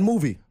watch screenplay- that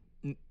movie.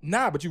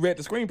 Nah, but you read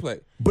the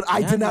screenplay. But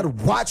I did not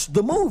watch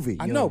the movie.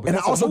 I know, but and I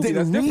that's a also movie,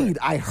 didn't that's read. different.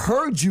 I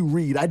heard you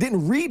read. I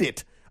didn't read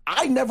it.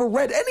 I never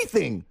read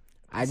anything.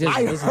 I just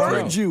I listened to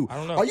heard it. you. I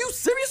don't know. Are you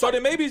serious? So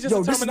then maybe it's just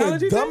Yo, a this is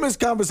terminology the thing? dumbest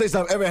conversation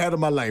I've ever had in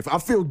my life. I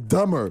feel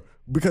dumber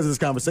because of this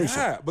conversation.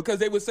 Yeah, because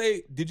they would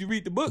say, "Did you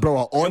read the book, Bro,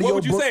 an And audio what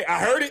would you book- say? I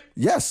heard it.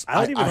 Yes,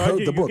 I don't even heard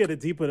argue. the You book. get a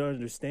deeper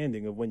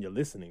understanding of when you're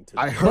listening to.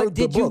 I it. heard But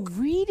did the you book.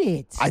 read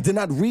it? I did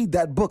not read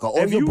that book. An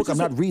If audio you book. I'm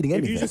just- not reading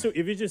anything.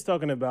 If you're just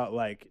talking about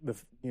like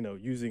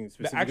using The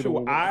specific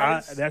actual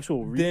eyes, the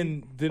actual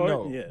reading then part,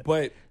 no. yeah.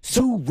 But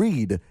To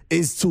read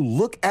is to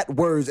look at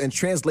words and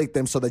translate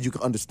them so that you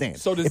can understand.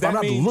 So does if I'm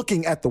that not mean-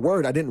 looking at the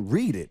word, I didn't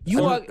read it.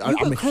 You I'm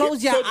can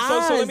close your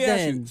eyes let me ask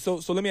then. you.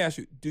 So let me ask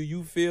you. Do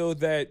you feel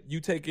that you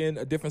take in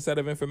a different set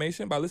of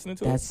information by listening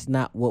to it? That's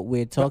not what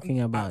we're talking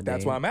about. That's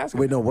Dave. why I'm asking.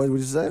 Wait, no, what did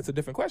you say? That's a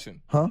different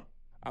question. Huh?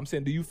 I'm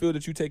saying, do you feel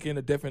that you take in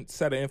a different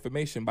set of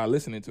information by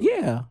listening to it?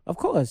 Yeah, of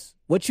course.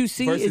 What you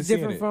see Versus is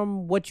different seeing it.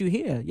 from what you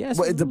hear. Yes.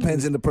 Well, it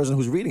depends on the person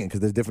who's reading it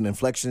because there's different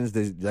inflections.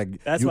 There's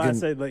like That's you why can, I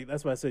said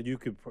that's why I said you're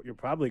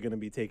probably going to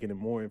be taking in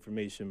more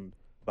information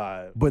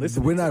by. But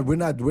listening we're to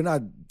not it. we're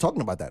not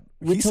talking about that.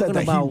 We're He said talking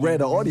that he about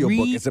read an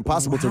audiobook. It's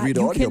impossible to read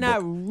an You audiobook.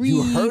 cannot read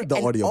You heard the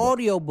an audiobook.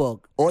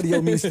 audiobook.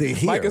 Audio means to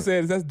hear. Micah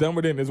says that's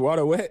dumber than is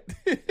water wet.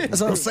 That's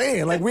what I'm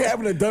saying. Like we're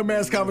having a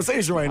dumbass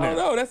conversation right I now. don't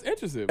know. That's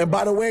interesting. And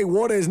by the way,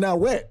 water is not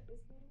wet.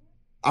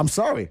 I'm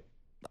sorry.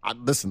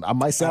 Listen, I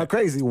might sound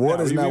crazy.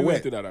 Water is we not went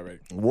wet. through that already.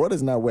 Water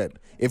is not wet.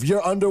 If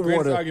you're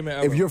underwater, argument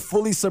if ever. you're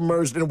fully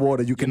submerged in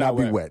water, you cannot not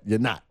be wet. wet. You're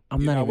not. I'm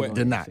You're not not even wet. going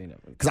You're to not. say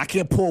that. Because I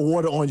can't pour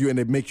water on you and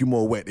it make you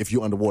more wet if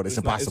you're underwater. It's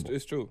impossible.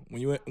 It's true.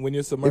 When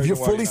you're submerged, If you're in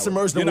water, fully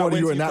submerged in water,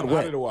 you are not Out of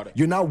wet. the water.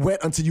 You're not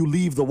wet until you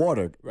leave the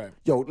water. Right.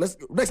 Yo,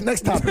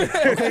 next topic.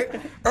 Okay.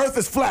 Earth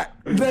is flat.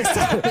 Next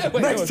topic.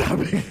 Wait, Next no,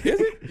 topic.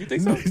 Is it? You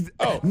think so?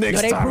 Oh, Next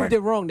No, they topic. proved it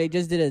wrong. They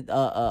just did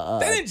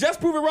they didn't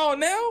just prove it wrong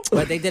now.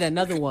 but they did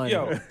another one.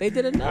 Yo. They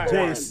did another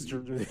one. Yo,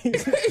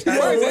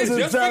 They listen,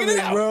 just figured it topic,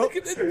 out. bro. Look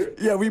at this.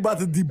 Yeah, we about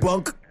to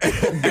debunk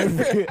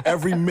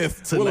every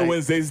myth tonight. Willow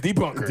Wednesday's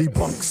debunker.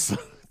 Debunks.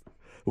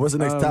 What's the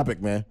next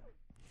topic, man?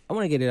 I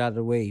want to get it out of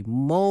the way.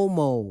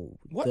 Momo.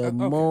 What? The Okay.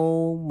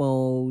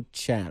 Momo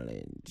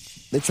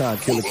challenge. They trying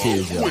to kill the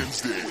kids, yo.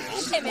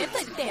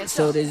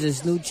 So there's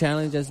this new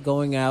challenge that's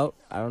going out.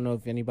 I don't know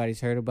if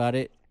anybody's heard about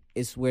it.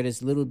 It's where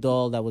this little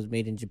doll that was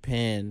made in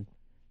Japan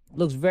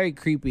looks very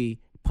creepy.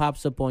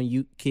 Pops up on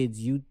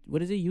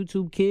what is it?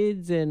 YouTube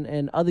Kids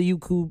and other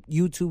YouTube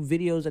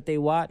videos that they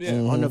watch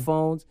on their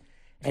phones.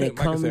 And it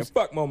Micah comes said,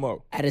 "Fuck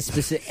Momo." at a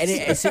specific.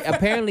 And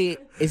apparently,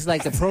 it's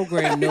like the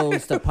program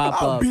knows to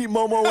pop I'll up. beat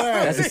Momo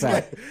ass. That's a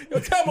fact. Yo,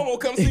 tell Momo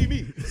come see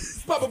me.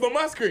 Pop up on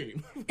my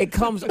screen. It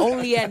comes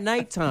only at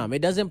nighttime.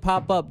 It doesn't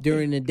pop up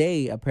during the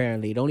day,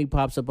 apparently. It only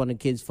pops up on the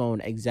kid's phone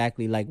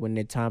exactly like when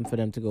it's time for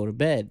them to go to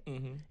bed.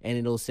 And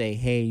it'll say,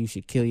 hey, you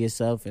should kill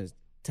yourself and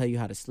tell you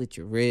how to slit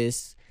your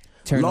wrists.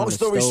 Turn on Long the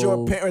story stove.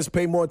 short, parents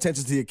pay more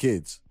attention to your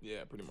kids.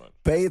 Yeah, pretty much.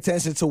 Pay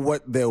attention to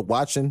what they're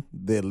watching,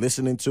 they're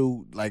listening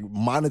to, like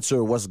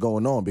monitor what's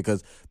going on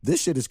because this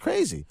shit is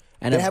crazy.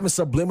 And they're I'm- having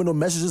subliminal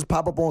messages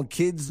pop up on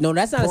kids. No,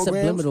 that's not programs. a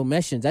subliminal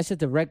message. That's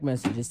just a direct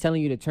message. It's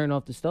telling you to turn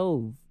off the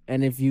stove.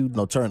 And if you...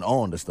 No, turn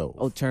on the stove.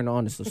 Oh, turn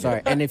on the stove.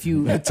 Sorry. And if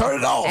you... Turn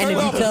it off. And Turn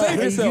it off.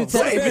 Save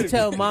yourself. if you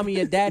tell mommy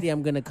or daddy,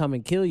 I'm going to come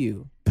and kill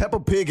you. Peppa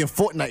Pig and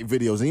Fortnite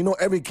videos. And you know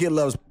every kid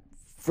loves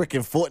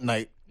freaking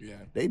Fortnite. Yeah.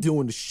 They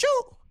doing the shoot.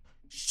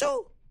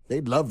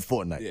 They love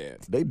Fortnite. Yeah.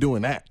 They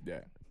doing that.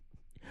 Yeah.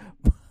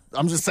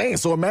 I'm just saying.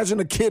 So imagine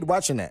a kid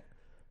watching that.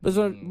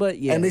 But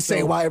yeah. And they say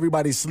so- while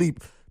everybody sleep,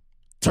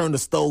 turn the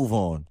stove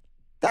on.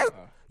 That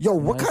yo,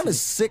 what kind of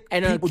sick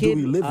And people a kid,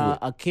 do we live with?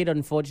 a kid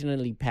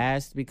unfortunately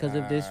passed because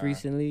of this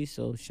recently.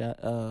 So And it's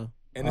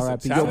a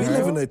R.I.P. Yo, challenge. we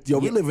live in a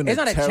we live in It's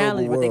a not a terrible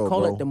challenge, world, but they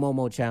call bro. it the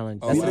Momo challenge.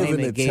 Oh, That's We the live name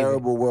in they a gave it.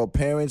 terrible world.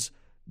 Parents,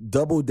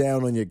 double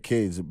down on your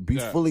kids. Be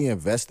Yeah. fully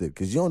invested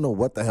because you don't know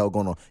what the hell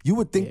going on. You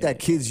would think that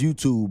kids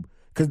YouTube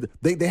because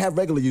they have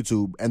regular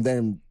YouTube and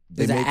then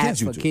they There's made an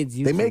kids app YouTube. for kids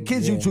They made YouTube,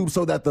 kids yeah. YouTube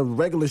so that the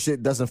regular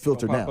shit doesn't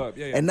filter pop down. up,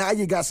 yeah. And now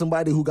you got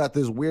somebody who got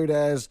this weird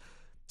ass,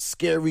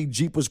 scary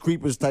Jeepers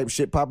Creepers type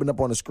shit popping up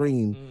on the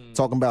screen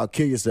talking about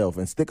kill yourself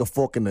and stick a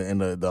fork in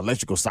the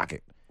electrical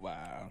socket.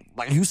 Wow.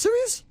 Like, you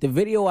serious? The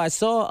video I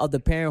saw of the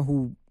parent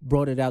who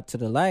brought it out to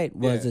the light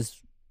was Yeah.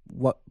 this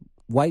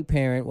white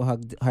parent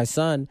with her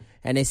son,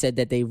 and they said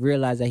that they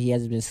realized that he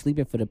hasn't been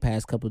sleeping for the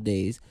past couple of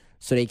days,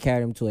 so they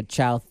carried him to a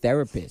child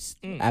therapist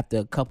after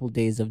a couple of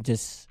days of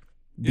just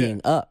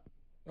being up.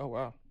 Oh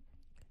wow.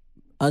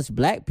 Us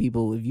black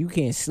people, if you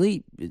can't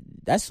sleep,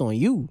 that's on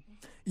you.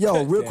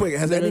 Yo, real quick,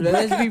 has any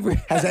Let's black be real.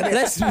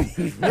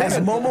 has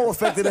Momo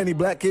affected any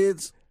black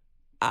kids?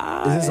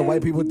 Is this a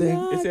white people thing?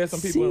 It said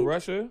some people in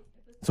Russia.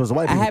 So it's a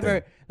white I people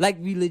haven't thing. like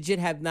we legit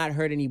have not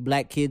heard any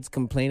black kids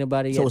complain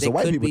about it yet. So it's They a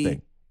white could people be-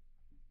 thing.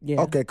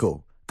 Yeah. Okay,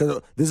 cool.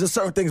 Because there's just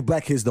certain things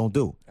black kids don't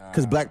do.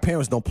 Because black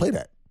parents don't play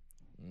that.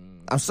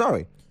 I'm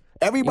sorry.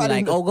 You're Everybody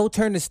like, oh, go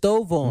turn the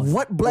stove on.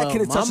 What black well,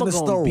 kid is touching mama the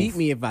gonna stove? beat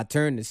me if I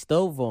turn the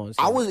stove on.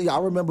 So. I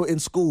remember in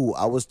school,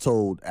 I was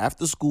told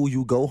after school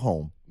you go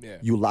home, Yeah.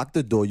 you lock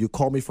the door, you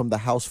call me from the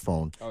house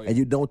phone, Oh, yeah. and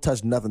you don't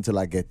touch nothing till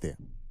I get there.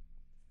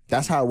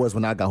 That's how it was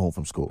when I got home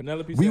from school.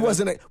 Penelope We said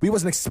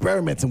wasn't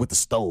experimenting with the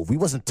stove. We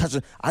wasn't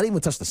touching. I didn't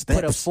even touch the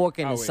steps. Put a fork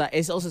in Oh, the wait. socket.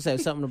 It's also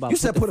said something about You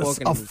said put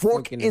a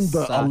fork in the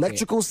socket.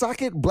 electrical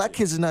socket. Black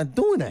kids are not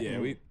doing that. Yeah,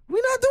 we We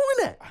We're not doing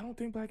that. I don't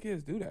think black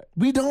kids do that.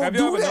 We don't Have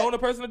do you ever that. known a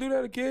person to do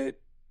that? A kid?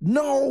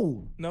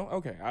 No. No.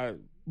 Okay.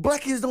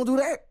 Black kids don't do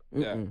that.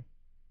 Yeah.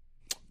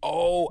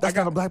 Oh, That's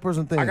not a black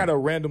person thing. I got a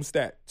random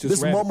stat. Just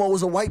This random. Momo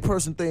was a white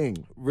person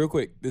thing. Real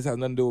quick. This has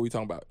nothing to do with what we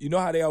talking about. You know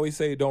how they always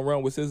say don't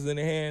run with scissors in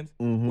their hands?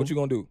 Mhm. What you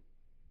gonna do?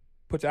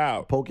 Put your eye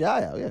out. Poke your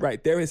eye out, yeah.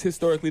 Right. There is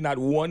historically not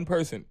one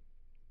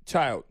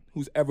child,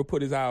 who's ever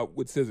put his eye out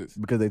with scissors.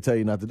 Because they tell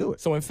you not to do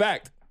it. So in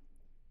fact,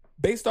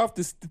 based off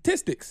the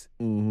statistics,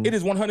 Mhm. it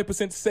is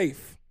 100%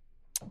 safe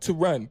to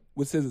run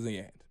with scissors in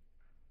your hand.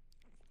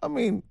 I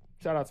mean,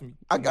 Shout out to me.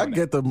 I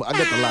get the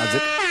logic.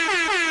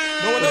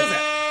 No one knows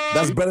that.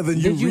 That's better than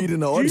you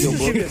reading the audio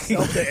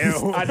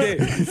book.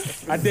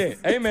 I did.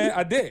 Hey man,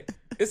 I did.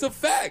 It's a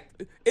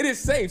fact. It is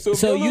safe. So, if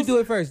So you you lose- do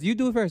it first. You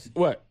do it first.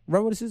 What?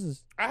 Run with the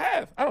scissors. I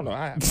have. I don't know.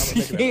 I have. I'm gonna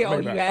make it up. Yeah, I'm oh, gonna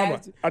make you it up.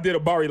 have to. I did a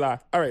Bari lie.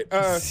 All right.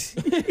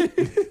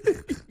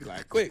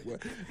 Like quick.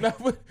 What? No,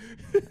 but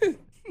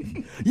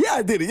Yeah,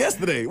 I did it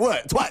yesterday.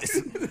 What?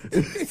 Twice.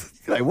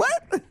 Like,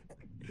 what?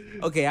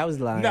 Okay, I was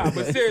lying. nah.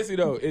 But seriously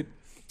though,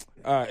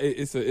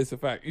 it's a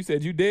fact. You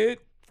said you did.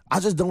 I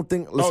just don't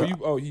think. Listen,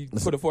 You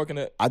put a fork in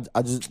it. I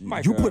just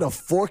My you God. put a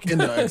fork in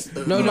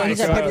the. No, My he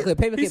said God.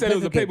 paperclip. He said it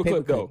was a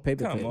paperclip, though.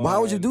 Come on. Why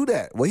would you do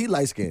that? Well, he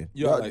light skinned.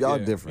 Y'all Y'all, like- y'all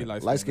yeah, different. he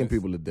light-skinned, Light skinned yes.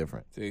 people are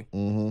different. See,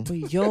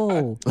 But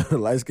yo,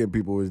 Light skinned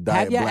people is dying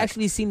have y'all black.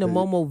 actually seen the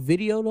Momo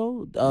video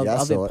though of, Yeah,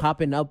 I of saw it it.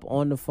 popping up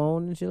on the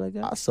phone and shit like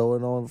that? I saw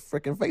it on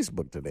freaking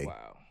Facebook today.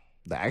 wow.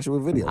 The actual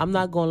video. I'm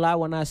not gonna lie.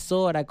 When I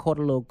saw it, I caught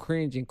a little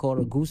cringe and caught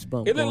a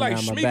goosebump. It looked going like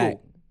down my Schmeagol. back.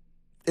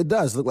 It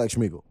does look like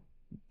Schmeagol,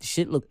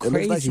 Shit look It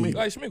looks crazy. like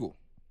Like Schmeagol.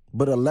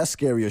 but a less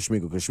scarier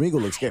Schmeagol because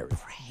Schmeagol looks scary.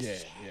 Yeah.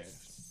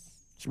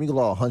 Schmeagol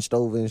all hunched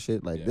over and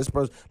shit. Like this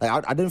person,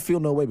 like I didn't feel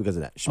no way because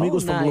of that.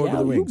 Schmeagol's from Lord of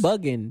the You Rings.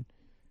 bugging.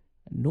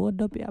 No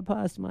W I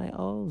passed my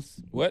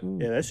O's. What?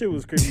 Yeah, that shit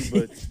was creepy.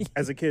 But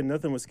as a kid,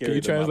 nothing was scarier. Can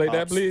you than my translate that,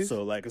 pops. please?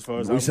 So, like, as far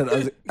as We I'm, said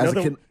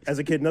as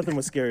a kid. nothing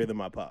was scarier than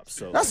my pops.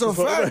 So That's a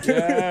fact.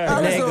 Yeah.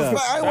 That's a Nigga.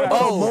 fact. I ain't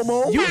want no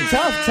Momo. You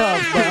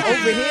tough, but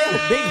over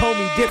here, big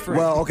homie different.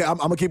 Well, okay, I'm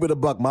gonna keep it a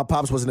buck. My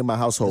pops wasn't in my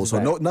household, so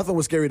nothing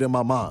was scarier than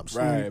my mom's.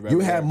 Right, You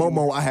right, had right.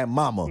 Momo, I had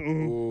Mama.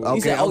 Okay,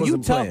 he said, I "Oh, you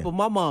wasn't tough, playing. but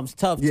my mom's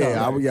tough." Yeah,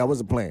 tough. I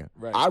wasn't playing.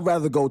 Right. I'd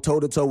rather go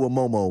toe to toe with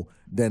Momo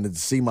than to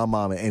see my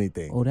mom in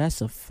anything. Oh,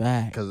 that's a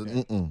fact. Because shout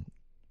out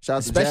to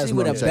Especially Jasmine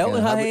with on a the belt check-in.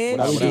 in her How we- hand?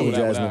 What we doing, Shit.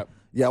 Jasmine?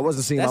 Yeah, I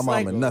wasn't seeing That's my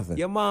mom like in nothing.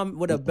 your mom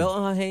with a belt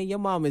in her hand. Your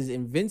mom is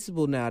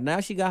invincible now. Now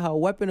she got her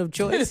weapon of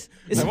choice.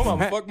 It's Like, my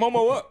mama fuck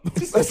Momo up.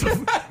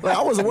 Like,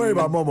 I wasn't worried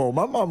about Momo.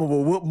 My mama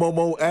will whoop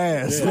Momo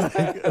ass.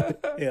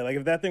 yeah, like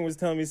if that thing was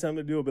telling me something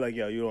to do, I'd be like,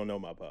 yo, you don't know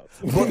my pops.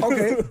 But,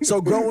 okay,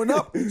 so growing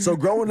up, so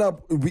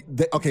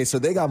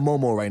they got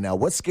Momo right now.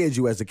 What scared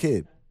you as a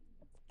kid?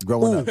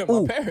 Growing up.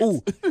 My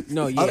parents.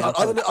 no, yeah.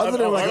 Other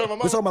than like, my we're mom.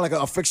 talking about like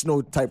a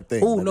fictional type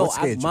thing. Oh Like, no, what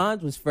scared you? mine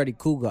was Freddy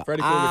Krueger.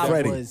 Freddy I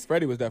Krueger. was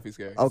Freddy was definitely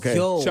scary. Okay.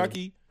 yo.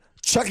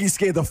 Chucky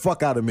scared the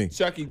fuck out of me.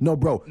 Chucky. No,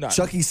 bro. Nah.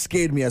 Chucky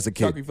scared me as a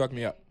kid. Chucky fucked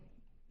me up.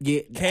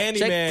 Yeah,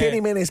 Candyman.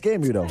 Candyman ain't scared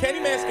me though.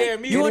 Candyman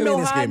scared me. You wanna Candyman know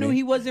didn't how I scare knew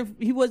me.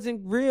 he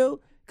wasn't real?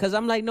 Cause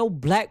I'm like, no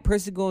black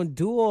person gonna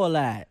do all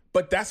that.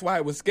 But that's why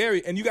it was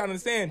scary. And you gotta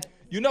understand.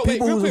 You know,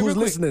 People wait, real quick, who's real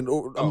quick. listening.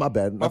 Oh, my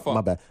bad. my fault.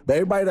 My bad. But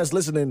everybody that's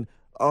listening,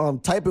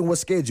 type in what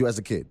scared you as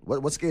a kid.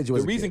 What scared you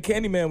as The a reason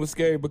kid? Candyman was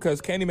scary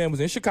because Candyman was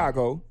in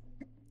Chicago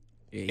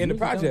in the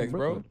projects,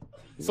 bro.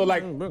 So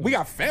like we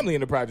got family in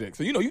the projects.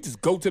 So you know, you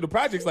just go to the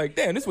projects like,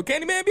 damn, this where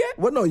Candyman be at?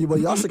 Well, no, but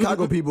y'all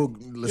Chicago people,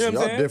 listen, what I'm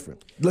y'all saying?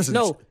 different. Listen,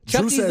 No, Drew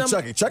Chucky's said number,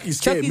 Chucky. Chucky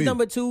scared Chucky's me.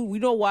 number 2. We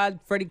know why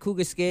Freddy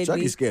Krueger scared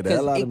Chucky me. scared the 'Cause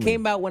hell out it of me.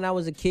 came out when I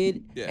was a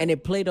kid, Yeah. and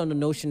it played on the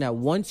notion that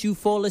once you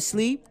fall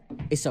asleep,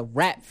 it's a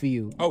wrap for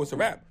you. Oh, it's a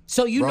wrap.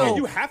 So you Bro. know,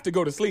 You have to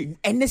go to sleep.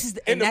 and this is In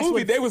and the that's movie,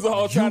 what, they was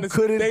all You trying to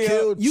couldn't stay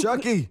kill up.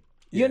 Chucky.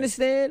 you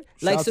understand?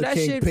 Shout out so to that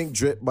King shit. Pink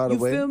Drip, by the you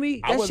way. feel me?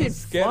 I That wasn't shit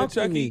scared of fucked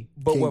with Chucky, me.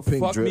 but King what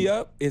Pink fucked me Drip.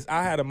 up is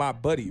I had my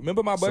buddy.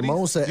 Remember my buddy?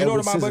 Simone said you know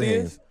Edward what my buddy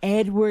Scissorhands. is?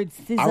 Edward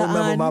Scissorhands. I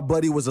remember my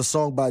buddy was a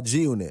song by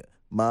G Unit.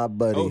 My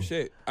buddy. Oh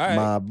shit! All right.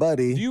 My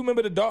buddy. Do you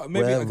remember the dog?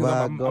 Maybe Wherever because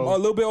I'm I go, a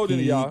little bit older than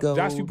he y'all. go,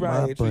 Josh, you my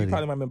probably age, so you buddy.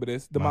 probably might remember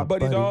this. The My My Buddy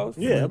buddy. dolls.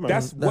 Yeah, I remember.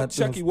 That's what Not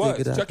Chucky gonna was.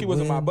 stick it out Chucky the was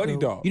a My Buddy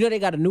window. doll. You know they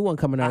got a new one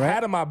coming out, I right?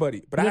 had a My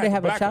Buddy, but you I know had they the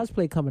have a black Child's one.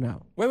 Play coming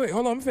out. Wait,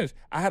 hold on, let me finish.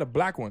 I had a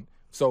black one,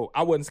 so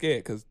I wasn't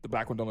scared because the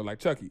black one don't look like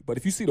Chucky. But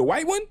if you see the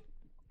white one,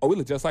 oh, it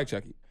look just like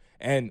Chucky.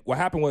 And what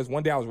happened was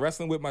one day I was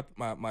wrestling with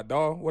my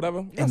doll,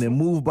 whatever. And then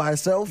move by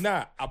itself?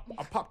 Nah, I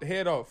popped the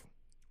head off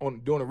on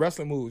doing the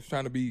wrestling moves,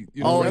 trying to be.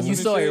 You know, Oh, and wrestling you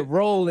saw shit. it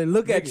roll and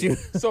look at you.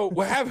 So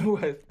what happened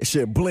was,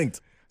 Shit blinked.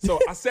 so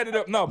I set it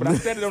up. No, but I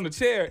set it on the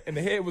chair, and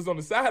the head was on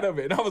the side of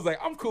it, and I was like,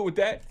 I'm cool with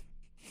that.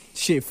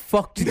 Shit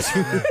fucked with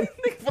you.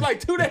 For like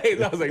 2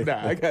 days, I was like,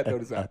 nah, I got to throw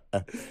this out.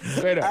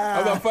 Straight up,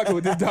 I'm not fucking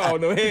with this doll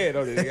with no head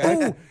on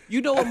it. Ooh,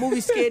 you know what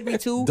movie scared me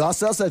too?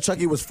 Darcel said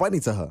Chucky was funny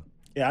to her.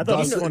 Yeah, I thought it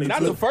was funny Not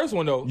too. the first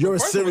one though. You're the a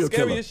first one serial was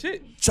scary killer. as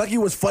shit. Chucky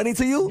was funny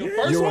to you?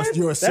 first You're one? a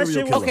That serial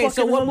shit was killer. Okay, so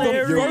fucking what movie?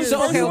 hilarious.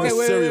 So okay, You're a wait.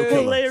 serial killer.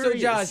 So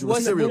Hilarious. Josh, You're a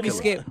what's the serial movie killer.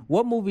 scared?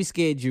 What movie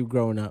scared you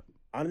growing up?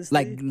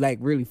 Honestly, Like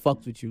really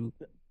fucked with you?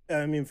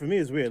 I mean, for me,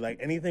 it's weird. Like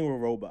anything with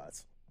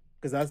robots.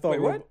 Because I thought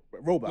Wait, what?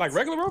 robots. Like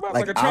regular robots?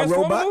 Like Like a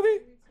Transformer iRobot? movie?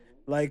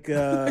 Like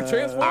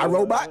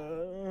Transformers?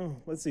 iRobot?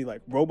 Let's see,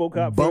 like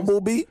RoboCop.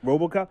 Bumblebee?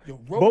 RoBocop. Yo,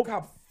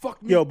 RoboCop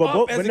fucked me Yo, up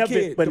but as a not,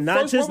 kid. but The not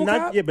first just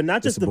RoboCop?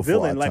 not just This the is before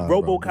villain, our like time,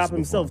 bro. This RoboCop is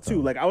himself before our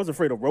too. Like I was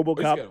afraid of RoboCop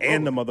scared of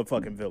and the RoboCop.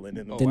 motherfucking villain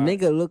in the The wow.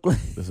 nigga look like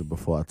This is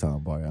before our time,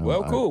 boy.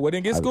 Well, cool. Well,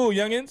 then get school,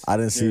 youngins. I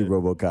didn't see Yeah.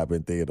 RoboCop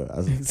in theater.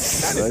 Not in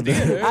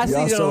theater. I Y'all seen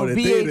it saw on it in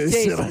theater and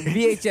shit VHS, like-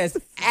 VHS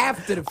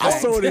after the I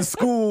fact. saw it in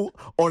school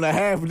on a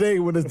half day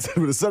when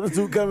the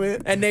substitute come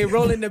in. And they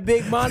roll in the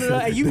big monitor,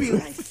 and you be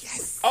like,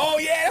 yes. Oh,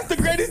 yeah, that's the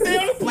greatest day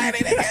on the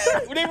planet.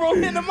 nigga. When they roll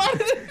in the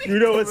monitor. You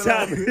know what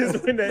time it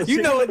is when that You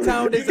shit know what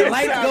time it is. The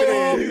lights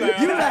go You off. like,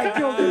 You like,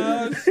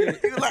 yo,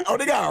 You're like, oh,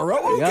 they got a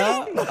RoboCop?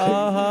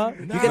 yeah,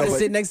 You got to but-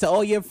 sit next to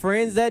all your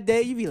friends that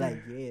day. You be like,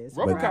 yes.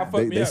 RoboCop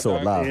fucked me They up, saw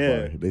dog. live,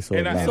 Yeah. boy. They saw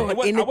And I, live. so In the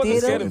I wasn't theater?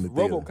 scared of In the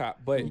theater. RoboCop,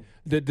 but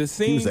the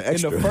scene was an in the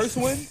extra. first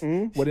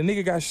one where the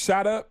nigga got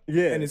shot up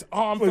Yeah. and his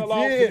arm But fell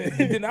off. yeah.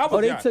 And then I was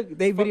Oh, they shot. took-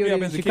 they Fucked me videoed up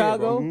it as in a kid, bro.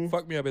 Chicago?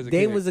 Fucked me up as a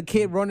Dame kid. was a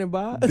kid running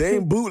by.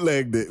 Dame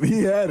bootlegged it.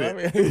 He had I,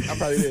 mean, it. I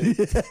probably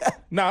did.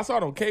 Nah, I saw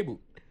it on cable.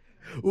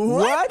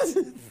 What?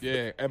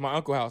 Yeah, at my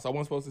uncle's house. I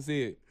wasn't supposed to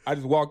see it. I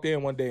just walked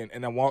in one day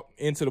and I walked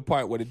into the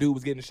part where the dude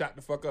was getting shot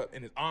the fuck up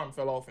and his arm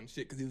fell off and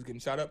shit because he was getting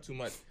shot up too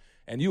much.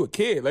 And you a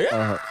kid. Like,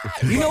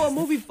 You know what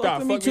movie fucked Nah,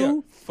 with me fuck me too?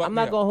 up. Fuck I'm me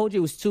not up. gonna hold you.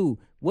 It was two.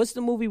 What's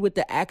the movie with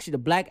the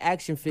black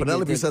action figure?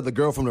 Penelope said the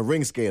girl from the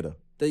ring skater.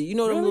 You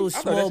know them Really? little I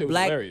thought that small shit was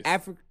black hilarious.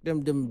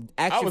 them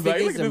action was like,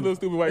 figures. look at this little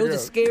stupid white it was girl. a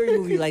scary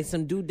movie. Like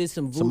some dude did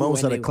some voodoo. Simone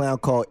said and a they- clown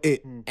called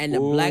It. And the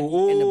Ooh, black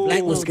ooh.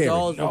 little scary.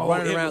 dolls were No,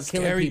 running it around was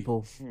killing scary.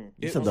 people.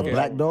 You said the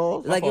black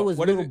dolls? Like it was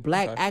What is little it?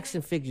 black Sorry.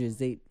 action figures.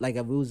 They like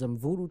it was some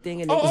voodoo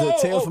thing. And Oh, they Was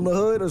was, it Tales from the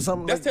Hood or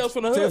something? That's like- Tales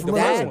from the Hood. Tales from the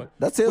the first Hood. one.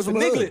 That's Tales With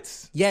from the the Hood.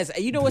 Nigglets. yes.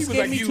 You know what He was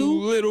scared like, me you too?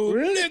 little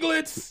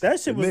nigglets. That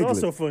shit was Niglet.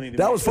 also funny to me.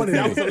 That was funny to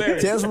That me. was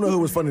hilarious. Tales from the Hood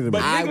was funny to me.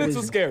 But Nigglets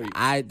was scary.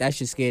 That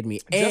shit scared me.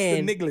 Just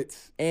And the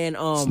nigglets. and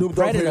Snoop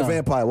Dogg played Predator. a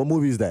vampire. What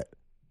movie is that?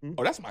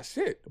 Oh, that's my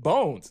shit.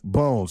 Bones.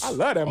 Bones. I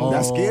love that movie.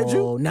 That scared you?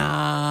 Oh,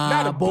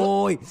 nah, the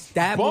boy.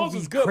 That Bones movie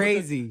was good. but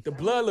crazy. The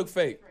blood looked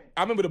fake.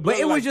 I remember the blood.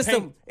 But it was like just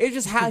paint. it's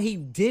just how he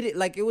did it.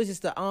 Like it was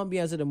just the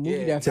ambiance of the movie.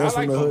 Yeah. That Tales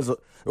I from like the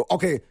Hood.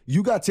 Okay,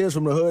 you got Tales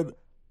from the Hood.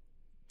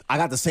 I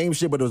got the same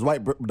shit, but it was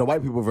the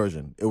white people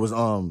version. It was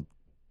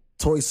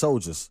Toy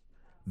Soldiers.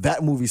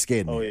 That movie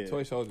scared me. Oh yeah.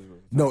 Toy Soldiers.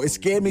 No, it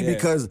scared me Yeah,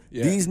 because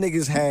yeah. these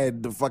niggas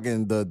had the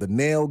fucking the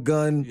nail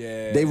gun.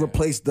 Yeah. They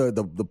replaced the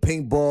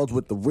paintballs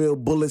with the real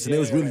bullets, and they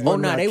was really Yeah. Oh,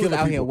 running nah, around they was killing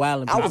out here people.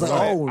 wilding I was people.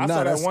 like, I oh, saw nah,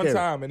 that that's one scary.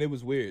 time and it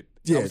was weird.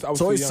 Yeah, I was Toy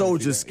too young to see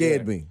Soldiers that.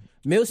 scared Yeah. me.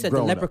 Mill said the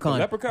Growing up. Leprechaun.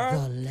 Leprechaun?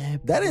 The Leprechaun.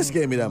 That didn't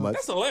scare me that much.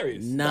 That's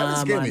hilarious. Nah,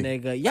 scared my me.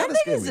 nigga. Y'all That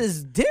scared niggas me.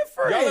 is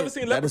different. Y'all ever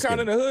seen That is Leprechaun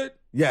in the Hood?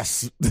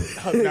 Yes. Now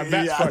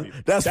that's funny.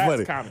 That's That's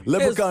funny. comedy.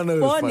 Leprechaun It's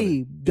is funny.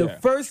 funny. The Yeah.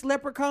 first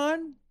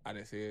Leprechaun, I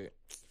didn't see it.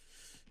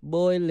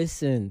 boy,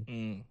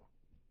 listen.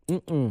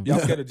 Mm-mm. Y'all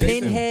scared of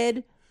Jason? Pinhead.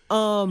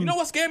 You know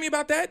what scared me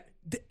about that?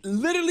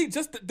 Literally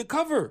just the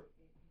cover.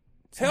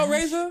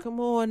 Hellraiser. Come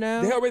on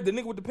now. The Hellraiser, the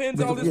nigga with the pins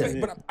and all this. Yeah. face.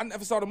 But I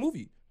never saw the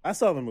movie. I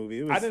saw the movie.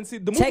 It was, I didn't see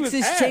the movie. Texas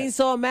was ass.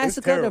 Chainsaw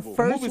Massacre, the terrible. The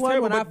first movie's one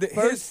terrible, when I but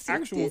first his seen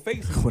actual it.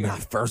 face. is When I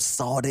scary. first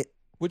saw it,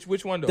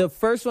 Which one though? The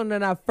first one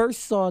when I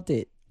first saw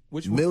it.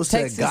 Which one? Mill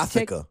said Texas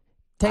Gothica.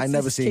 Texas I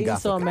never seen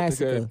Chainsaw Gothica.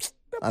 Massacre. That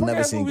I never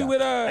punk-ass seen movie Gothica.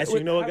 with Actually,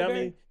 you know what got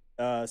Halle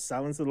me?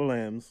 Silence of the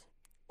Lambs.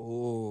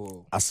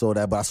 Oh, I saw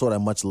that, but I saw that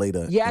much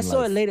later. Yeah, I in saw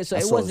life. it later, so I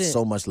it saw wasn't-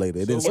 so much later.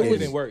 It didn't So scare it me.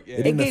 didn't work, yeah.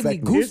 It didn't gave me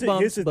affect me. goosebumps.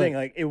 Here's the but- thing.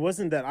 Like, it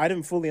wasn't that I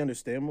didn't fully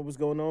understand what was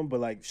going on, but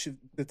like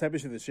the type of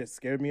shit that shit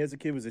scared me as a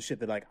kid was the shit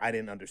that like I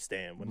didn't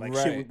understand. When like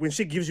Right. shit, when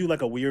shit gives you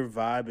like a weird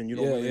vibe and you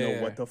don't Yeah, really yeah.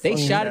 know what the fuck. They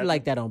is shot it happening.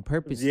 like that on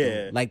purpose. Yeah.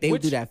 Yeah, like they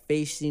would do Which- that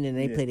face scene and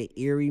they play the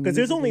eerie. Because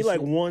there's music only and like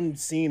shit. one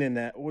scene in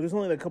that. Well, there's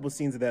only like a couple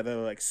scenes of that that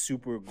are like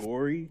super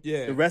gory.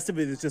 Yeah. The rest of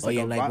it is just Oh like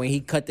yeah, a like vi- when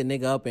he cut the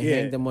nigga up and Yeah.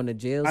 hanged him on the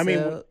jail I mean,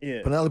 cell.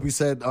 yeah. Penelope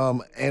said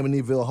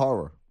Amityville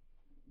Horror.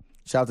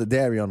 Shout out to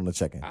Darion on the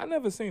check-in. I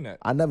never seen that.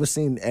 I never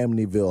seen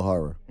Amityville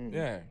Horror.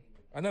 Yeah,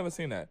 I never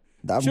seen that.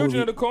 That Children movie-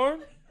 of the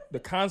Corn. The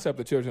concept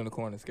of Children of the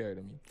Corn is scary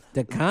to me.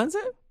 The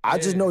concept? I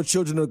just know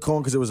Children of the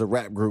Corn because it was a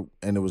rap group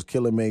and it was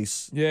Killer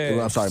Mace. Yeah.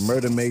 I'm sorry,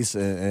 Murder Mace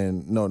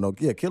and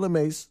Killer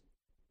Mace.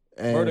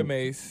 And Murder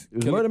Mace. It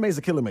was Murder Mace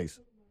or Killer Mace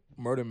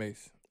Murder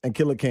Mace. and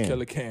Killer Cam.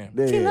 Killer Cam.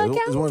 Yeah, Killer it was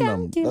Cam, one of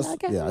them. Killer That's-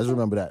 Cam, yeah, I just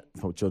remember that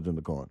from Children of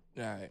the Corn.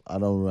 All right. I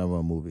don't remember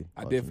a movie.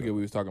 I did forget what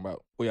we was talking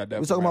about. Well, yeah, We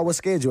was talking about what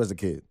scared you as a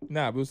kid,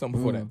 Nah, but it was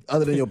something before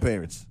other than your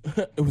parents.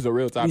 that. It was a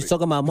real We topic.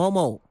 talking about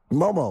Momo.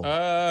 Momo.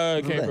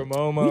 It came that? from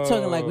Momo. We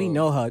talking like we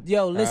know her.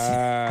 Yo, listen.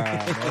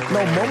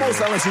 No, Momo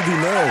sounds like she do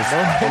nails.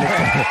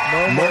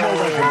 Momo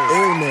like an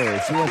ill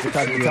nails. She went to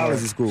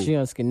cosmetology school. She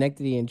on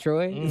Schenectady and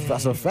Troy.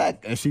 That's a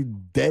fact, and she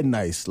dead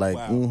nice. Like,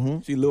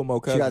 Wow. She Lil Mo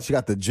she cousin.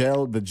 got the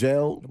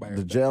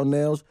heard gel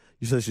nails.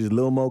 You said she's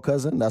Lil Mo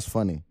cousin. That's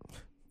funny.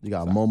 You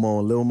got Momo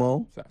and Lil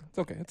Mo Sorry. It's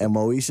okay. It's and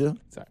Moesha.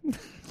 sorry.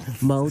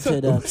 Mo to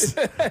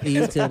the E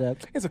to the.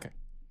 It's okay.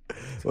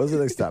 What's the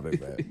next topic,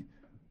 man?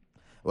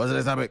 What's the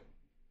next topic?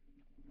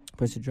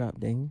 Press the drop,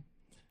 ding.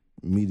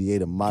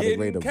 Mediator,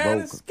 moderator, Getting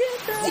kinda vocal.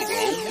 scared.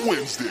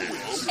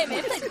 Hey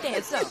man, play the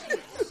damn song.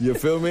 You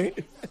feel me?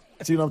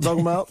 See what I'm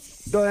talking about?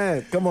 Go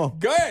ahead. Come on.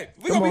 Go ahead.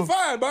 We gonna be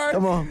fine, Barry.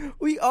 Come on.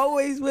 We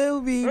always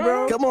will be,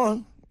 bro. Come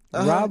on.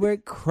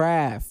 Robert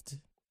Kraft.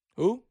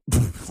 Who?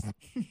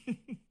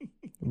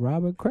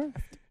 Robert Kraft.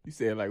 You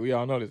said like we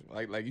all know this.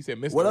 Like you said,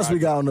 Mr. What else we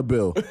got on the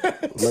bill? Go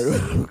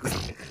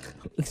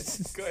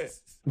ahead.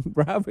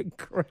 Robert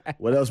Kraft.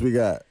 What else we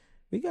got?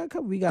 We got a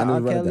couple. We got I R.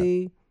 need to write it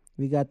Kelly.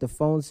 We got the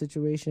phone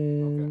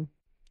situation.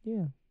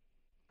 Yeah.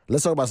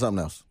 Let's talk about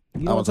something else.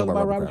 You don't want to talk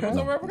about Robert Kraft?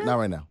 Talk about Robert Kraft? Not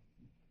right now.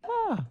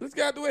 Let's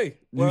get out the way.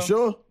 You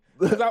sure?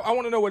 'Cause I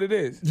want to know what it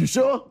is. You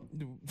sure?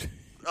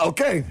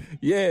 Okay.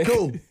 Yeah.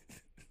 Cool.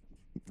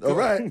 All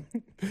right.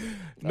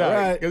 No, All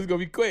right. it's gonna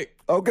be quick.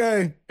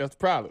 Okay. That's the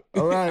problem.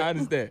 All right. I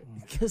understand.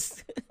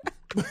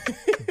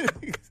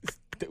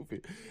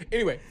 Stupid.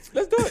 Anyway,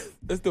 let's do it.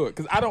 Let's do it.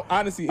 Because I don't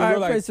honestly, in All real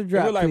right, life, play some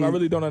drop, I please.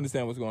 really don't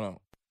understand what's going on.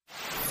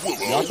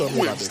 Y'all told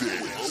me about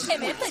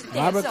this.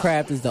 Robert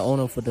Kraft is the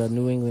owner for the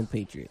New England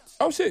Patriots.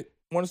 Oh shit!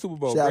 Won the Super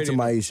Bowl. Shout out to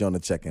Brady. Maisha on the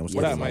check-in. What's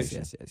What up, up,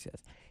 Maisha? Yes.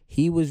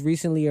 He was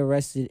recently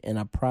arrested in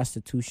a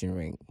prostitution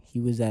ring. He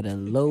was at a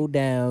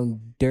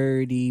low-down,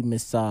 dirty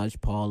massage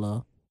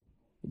parlor.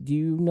 Do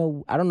you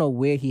know? I don't know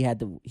where he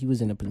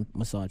was in a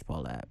massage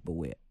parlor at, but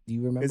where? Do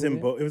you remember?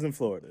 It was in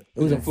Florida.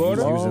 It was in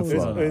Florida? It was in It was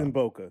Florida. in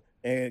Boca.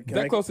 And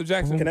That close to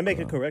Jackson. Can I make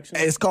a correction?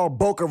 It's called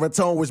Boca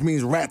Raton, which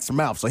means rat's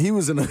mouth. So he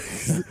was in a.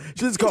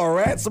 She's called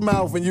rat's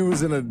mouth, and you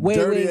was in a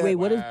dirty. Wait.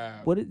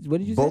 What did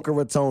you say? Boca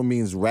Raton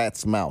means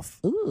rat's mouth.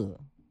 Ooh.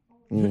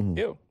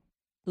 Ew.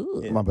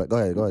 Ooh. My bad. Go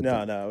ahead. No.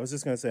 I was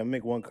just gonna say. I'll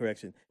make one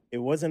correction. It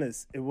wasn't.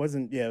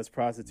 Yeah, it was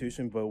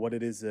prostitution, but what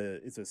it is,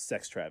 it's a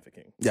sex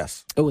trafficking.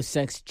 Yes. It was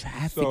sex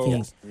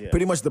trafficking. Yeah.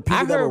 Pretty much the people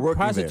I that were heard working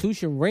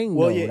prostitution ring.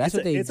 Well, though. yeah, That's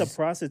what they. it's a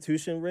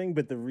prostitution ring,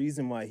 but the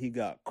reason why he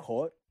got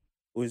caught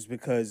was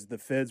because the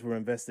feds were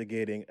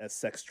investigating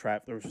sex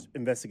traffickers.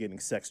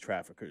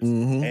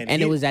 Mm-hmm. and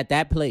he- it was at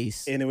that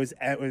place. and it was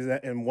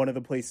in one of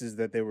the places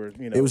that they were.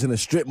 It was in a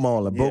strip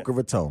mall in Boca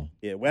Raton.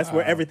 Yeah, that's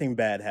where everything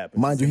bad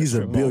happens. Mind you, he's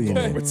a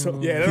billionaire. Yeah, that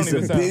don't He's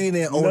even a sound.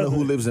 billionaire owner who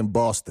Nothing. lives in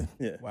Boston.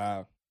 Yeah.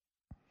 Wow.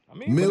 I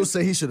mean, Mills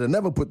said he should have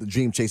never put the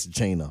Dream Chaser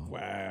chain on.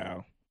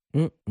 wow.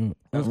 Mm-mm.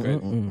 That's crazy.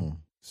 Mm-mm.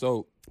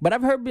 So, But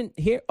I've heard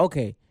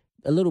okay,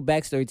 a little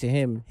backstory to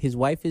him. His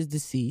wife is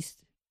deceased,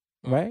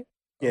 right?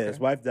 Yeah, Okay. his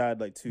wife died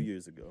like 2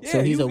 years ago. yeah,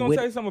 So he he's was a gonna wid-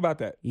 say something about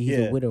that. He's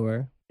Yeah. a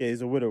widower. Yeah,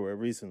 he's a widower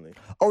recently.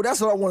 Oh,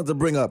 that's what I wanted to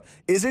bring up.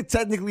 Is it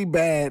technically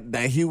bad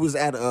that he was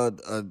at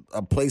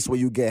a place where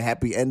you get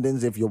happy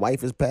endings if your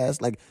wife is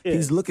passed? Like, Yeah.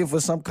 he's looking for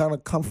some kind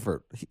of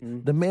comfort.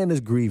 The man is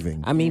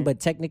grieving. I mean, but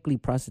technically,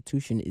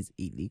 prostitution is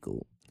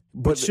illegal.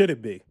 But Should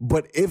it be?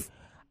 But if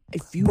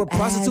you but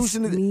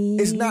prostitution ask is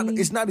me-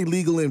 it's not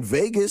illegal in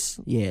Vegas.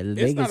 Yeah, It's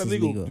Vegas not is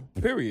illegal, legal.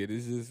 period.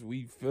 It's just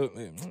we feel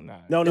nah.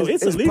 No,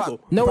 it's illegal.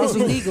 No, it's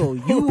Prostitution- illegal.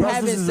 You haven't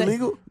Prostitution is said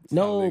illegal?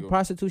 no. not legal.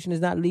 Prostitution is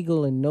not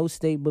legal in no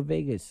state but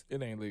Vegas.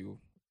 It ain't legal.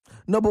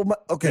 No,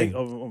 but okay.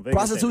 On Vegas,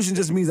 Prostitution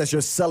just means that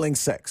you're selling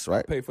sex,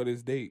 right? Pay for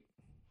this date.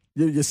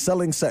 You're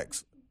selling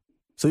sex.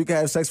 So you can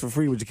have sex for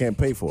free, but you can't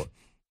pay for it.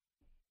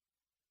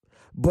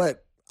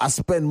 But I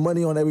spend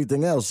money on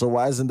everything else, so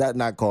why isn't that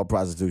not called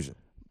prostitution?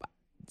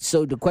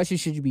 So the question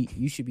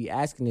you should be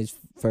asking is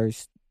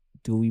first: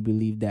 do we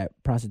believe that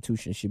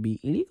prostitution should be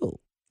illegal?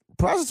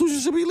 Prostitution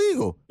should be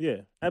legal. Yeah,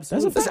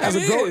 absolutely. That's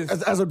a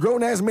fact. As a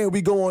grown ass man,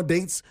 we go on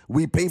dates.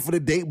 We pay for the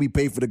date. We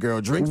pay for the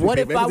girl drinks. What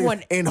we if pay for I everything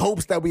want- in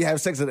hopes that we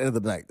have sex at the end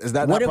of the night? Is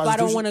that What not if I don't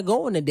prostitution? want to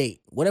go on a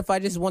date? What if I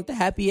just want the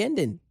happy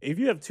ending? If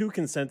you have two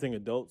consenting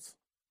adults,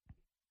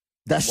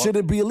 That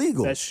shouldn't be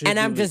illegal. that should And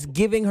be I'm legal. just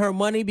giving her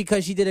money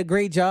because she did a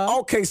great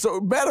job. Okay, so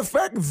matter of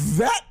fact,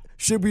 that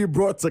should be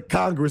brought to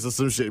Congress or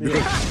some shit.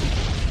 Because-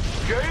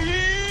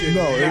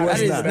 No, it That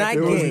was is not. not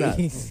It was gay. not.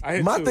 I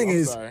hit My two. thing I'm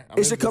is, sorry. I'm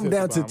it should come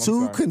down to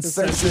two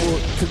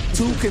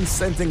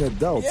consenting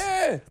adults.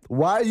 Yeah.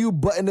 Why are you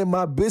butting in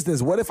my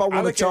business? What if I want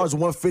to look at- charge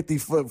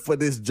 $150 for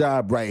this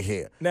job right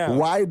here? Now-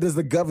 Why does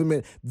the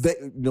government?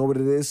 You know what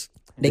it is?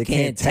 They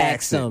can't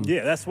tax them.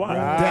 Yeah, that's why.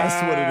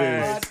 That's what it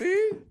is.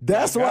 See?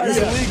 That's why it's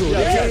Yeah. illegal. Yeah.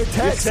 They can't You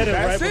tax said it it.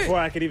 right That's it. before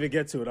I could even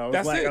get to it. I was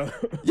That's like, it.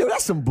 Yo,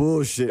 that's some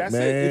bullshit, That's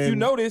man. it. If you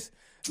notice,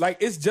 like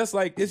it's just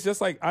like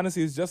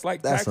honestly, it's just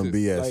like That's taxes. some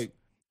BS. Like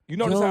you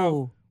notice Yo.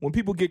 how when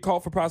people get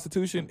caught for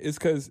prostitution, it's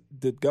because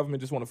the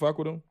government just want to fuck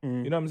with them.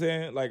 You know what I'm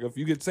saying? Like if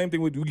you get same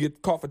thing with you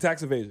get caught for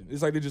tax evasion,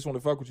 it's like they just want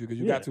to fuck with you because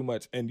you got too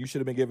much and you should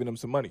have been giving them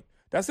some money.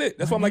 That's it.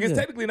 That's why I'm like it's nigga.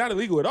 technically not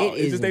illegal at all. It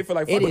It's just they isn't. feel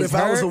like It fuck But with is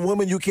if I was her- a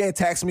woman, you can't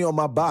tax me on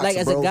my box, Like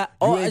as bro. a guy,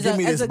 you or ain't as give a,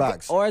 me as this a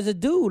box. or as a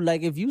dude,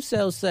 like if you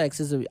sell sex,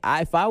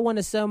 if I want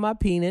to sell my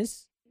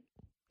penis,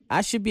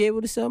 I should be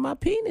able to sell my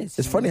penis.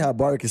 It's funny how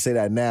Barry can say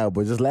that now,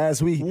 but just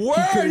last week, Word,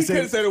 he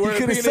couldn't say the word he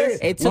couldn't penis. say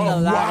It took a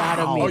lot out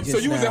of me. Oh, just so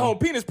you was at now. home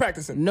penis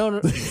practicing? No,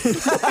 no.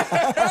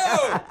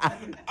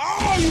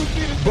 Oh, you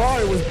penis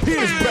Barry was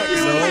penis in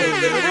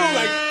practicing. the room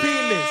like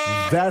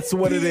penis. That's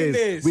what it Penis.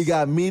 is. We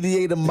got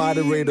mediator,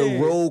 moderator,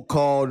 Penis. roll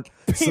call,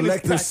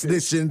 selective practice.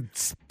 snitching,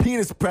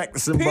 Penis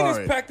practicing Penis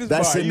Barry. practice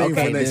That's Barry. your name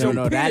Okay, for next no, week.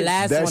 no, that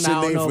last That's one your I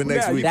don't name know. for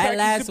next Yeah, you week. That practice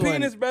last your one.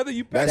 penis, brother.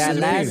 You That's practice That your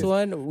your last penis.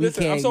 one, we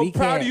Listen, can't. I'm so we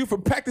proud can't. of you for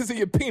practicing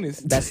your penis.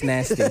 That's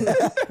nasty.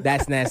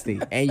 That's nasty.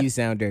 And you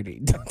sound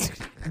dirty.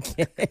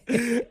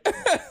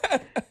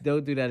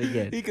 Don't do that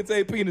again. He can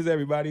say penis,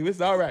 everybody. It's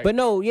all right. But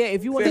no, yeah,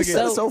 if you want to Say it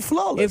again. sell, So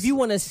flawless. if you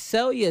want to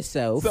sell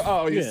yourself,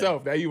 so,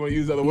 yourself. Now you want to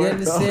use other you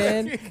words.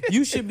 understand?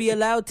 You should be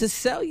allowed to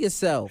sell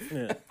yourself.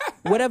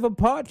 Whatever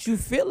parts you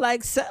feel like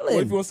What if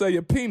selling, you want to sell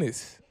your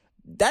penis?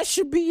 that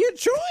should be your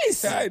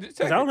choice. All right, just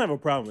check I don't it. have a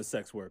problem with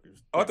sex workers.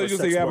 I thought you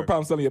said you have a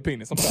problem selling your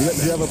penis. I'm sorry.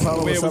 Do you have a problem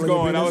The way with it was selling your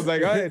going, I penis? was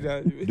like, go ahead,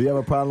 John. Do you have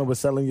a problem with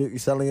selling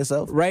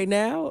yourself? Right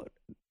now,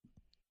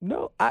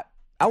 no,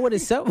 I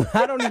wouldn't sell.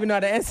 I don't even know how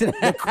to answer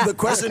that. The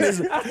question is,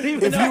 I don't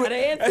even know how to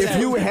answer if that.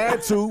 you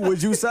had to,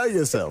 would you sell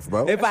yourself,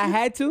 bro? If I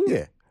had to,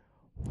 yeah.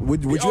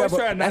 Would You you always have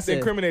try a, not that's to a-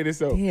 incriminate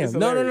yourself. damn, It's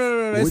no.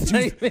 hilarious. That's would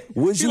not you even-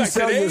 would She you like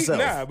sell today? yourself?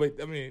 Nah, but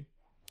I mean,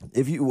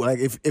 If you like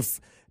if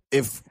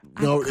you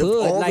know if could,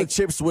 all the like-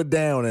 chips were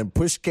down and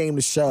push came to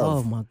Oh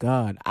shove, my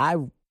God,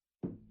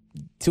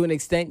 to an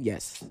extent,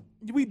 yes.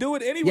 we do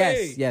it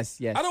anyway. Yes.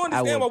 I don't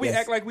understand would, why we yes.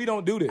 act like we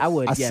don't do this. I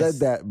would. I yes. said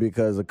that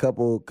because a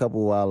couple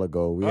while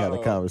ago we had a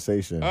Uh-oh.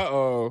 conversation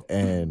Uh-oh.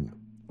 and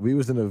we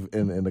was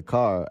in the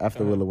car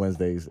after Willow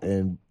Wednesdays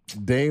and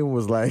Dame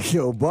was like,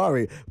 yo,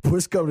 Barry,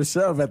 push come to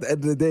shove, at the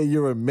end of the day,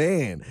 you're a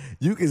man.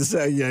 You can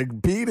sell your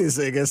penis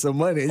and get some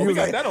money. And Oh, you we was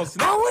got like, that on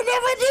Snap. I would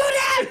never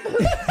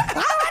do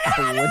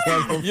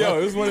that. Yo,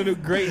 it was one of the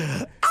great,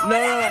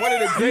 one of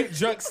the great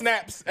junk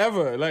snaps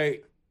ever.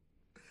 Like,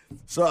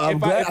 So I'm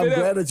If glad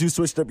it- that you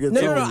switched up your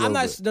No, tone. no, a I'm little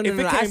not. bit. No, if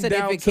it I came said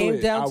down if it came to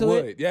it, down I to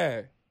would, it,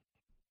 yeah.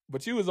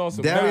 But you was on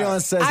some. Darion nah.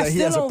 says I that he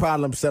still has a don't-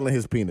 problem selling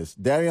his penis.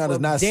 Darion is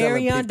not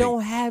selling Darion pee-pee.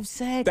 don't have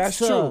sex. That's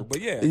true, but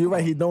yeah. You're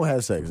right, he don't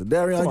have sex.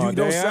 Darion, Come on, you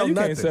don't Darion, sell you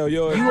nothing. can't sell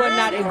yours. You are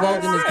not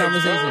involved in this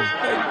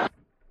conversation.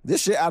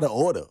 This shit out of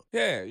order.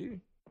 Yeah,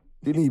 you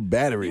You need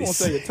batteries. won't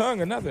sell your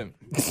tongue or nothing.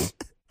 This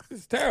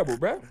is terrible,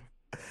 bro.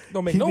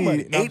 Don't make He no need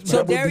money. No, 8 So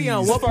double Darion,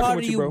 Ds. what Fucking part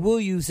with of you, you bro. will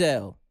you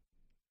sell?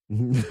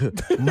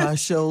 My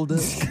shoulder.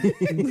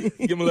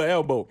 Give him a little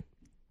elbow.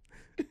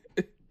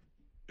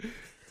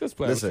 Just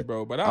play with Listen, you,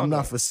 bro. But I don't I'm know.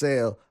 not for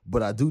sale,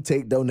 but I do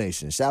take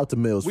donations. Shout out to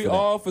Mills We for that.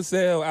 all for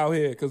sale out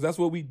here because that's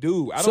what we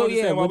do. I don't So,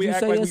 understand yeah, why would we you act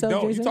sell like we yourself,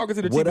 don't. Jason? You talking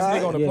to the Would cheapest I?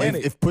 nigga on the Yeah.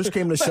 planet. If push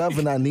came to shove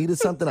and I needed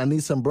something, I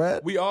need some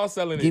bread. We all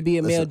selling it. You be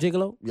a male Listen.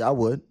 gigolo? Yeah, I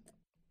would.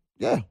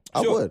 Yeah,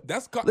 I Sure, would.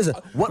 That's Listen,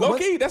 low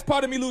key. That's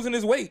part of me losing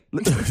his weight.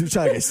 you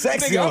trying to get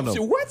sexy Nigga, on I'm them?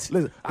 shit. What?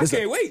 Listen, I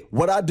can't wait.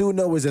 What I do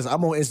know is this: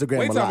 I'm on Instagram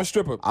Wait a till I'm lot. a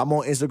stripper. I'm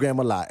on Instagram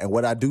a lot, and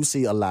what I do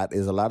see a lot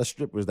is a lot of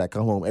strippers that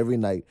come home every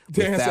night with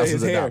Dan say his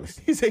thousands of hair.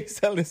 dollars. He say he's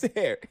selling his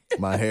hair.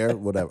 My hair,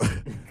 whatever.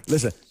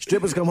 Listen,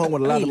 strippers come home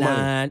with a lot He of money.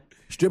 lying.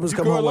 Strippers You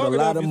come grow home with a long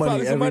lot enough, of you money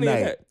probably some every money in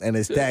night, that. and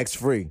it's tax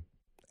free.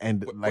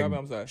 And like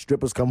I'm sorry.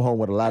 strippers come home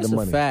with a lot That's of a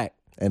money, fact.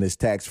 and it's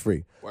tax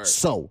free. Word.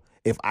 So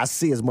if I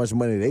see as much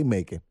money they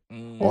making,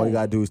 all you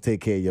gotta do is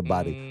take care of your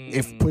body.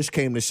 If push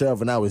came to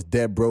shove and I was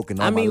dead broke and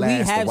on I mean, my we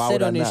last, have why said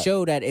would I on this not?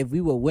 show that if we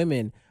were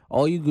women,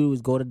 all you do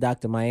is go to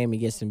Dr. Miami,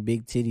 get some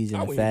big titties I and a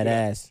wouldn't fat do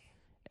that. ass,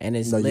 and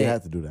it's No, lit. you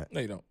have to do that. No,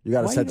 you don't. You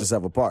gotta Why set you-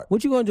 yourself apart.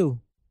 What you gonna do?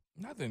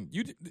 Nothing.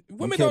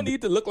 Women can't don't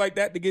need to look like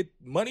that to get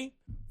money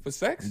for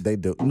sex. They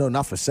do. No,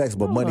 not for sex,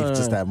 but money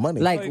just to have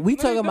money. Like, Like, we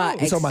no, talking you about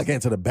don't. we talking about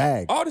getting to the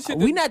bag. All the shit.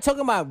 we not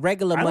talking about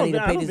regular money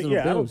to pay these little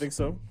I don't bills. think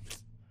so.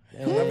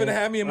 I'm gonna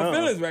have me in my Uh-uh.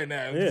 feelings right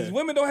now. Yeah. These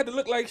women don't have to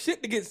look like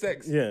shit to get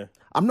sex. Yeah.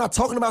 I'm not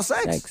talking about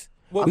sex. Sex.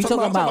 Well, We I'm talking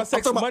talking about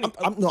sex for money.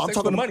 I'm Sex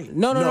talking for money.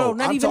 No, not I'm even talking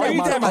that. We You talking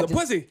talking about about the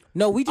pussy?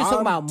 No, we just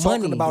talking I'm about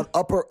talking money. about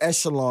upper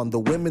echelon, the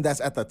women that's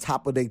at the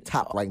top of their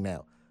top right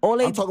now. All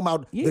they- I'm talking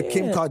about the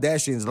Kim Yeah.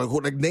 Kardashians.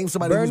 Like name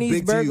somebody Bernice who's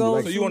big to you. Burgos.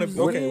 Like, So you want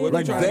to? Okay, what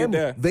like you trying to them,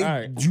 get there? All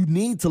right. you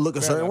need to look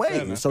a certain enough, fair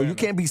way. enough, So fair you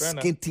can't be enough, fair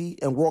enough. skinty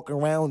and walking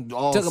around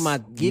all Talking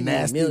about getting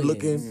nasty millions.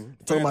 looking.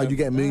 Mhm. Talking about you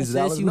get millions of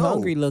Says dollars. you No.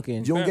 hungry looking.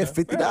 You don't Fair get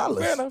enough,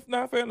 $50. Fair enough.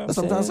 Nah, fair enough. That's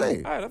what I'm trying to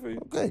say. All right, I feel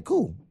you. Okay,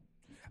 cool.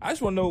 I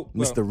just want to know,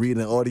 well, Mr.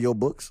 Reading audio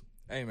books.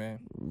 hey man,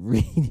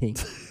 Reading.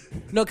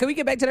 No, can we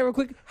get back to that real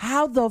quick?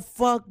 How the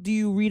fuck do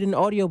you read an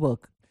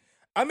audiobook?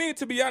 I mean,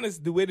 to be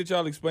honest, the way that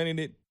y'all explaining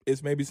it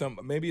is maybe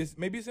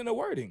it's in the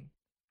wording.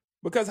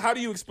 Because how do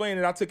you explain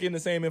it? I took in the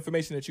same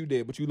information that you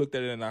did, but you looked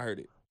at it and I heard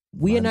it.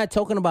 We are not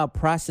talking about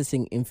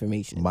processing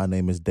information. My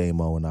name is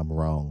Damo and I'm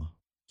wrong.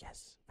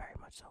 Yes, very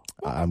much so.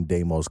 I'm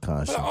Damo's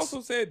conscience. But I also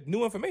said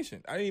new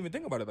information. I didn't even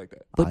think about it like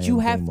that. But I you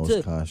am have Damo's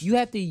to conscience. you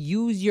have to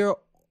use your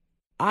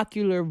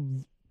ocular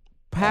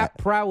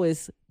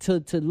prowess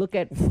to look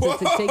at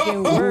to take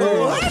in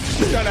words.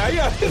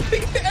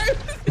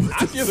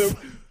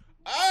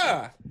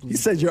 He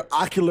said your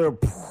ocular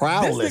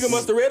prowess. This nigga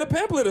must have read a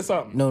pamphlet or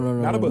something. No,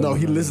 Not a book. No,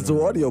 he listened to an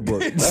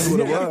audiobook. That's what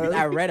it was.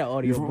 I read an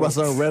audio My book.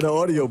 son read an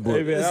audiobook.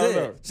 Hey, man, I That's don't it.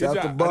 know. Good Shout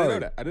out to job. I didn't Barry. know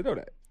that. I didn't know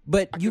that.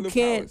 But you Ocular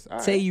can't prowess. All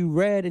say right. you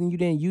read and you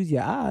didn't use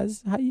your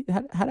eyes. How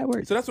that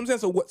works? So that's what I'm saying.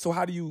 So what? So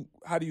how do you?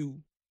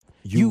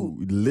 You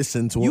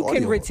listen to an You can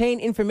audiobook. retain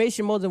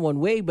information more than one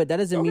way, but that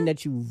doesn't mean Okay.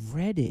 that you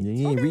read it.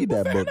 You ain't read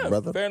that Fair book, enough.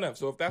 brother. Fair enough.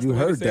 So if that's You the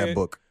way to heard say that it,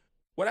 book.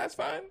 well, that's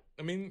fine.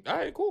 I mean, all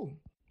right, cool.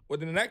 Well,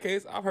 then in that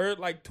case, I've heard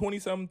like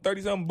 20-something,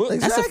 30-something books.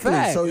 Exactly. That's a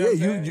fact. So You know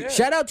yeah, what I'm saying?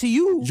 Shout out to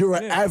you. you're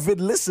an Yeah.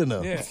 avid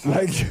listener. Yeah.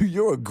 Like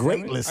you're a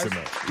great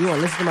listener. You want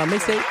to listen to my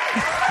mixtape?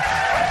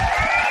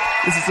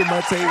 Listen to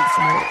my tapes,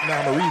 man. Now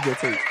I'm gonna read your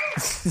tape.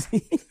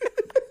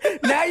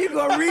 Now you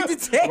gonna read the I'm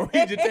tape. gonna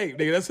read your tape,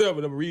 nigga. That's up,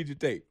 but I'm gonna read your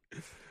tape.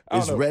 I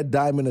don't Is know. Red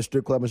Diamond a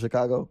strip club in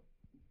Chicago?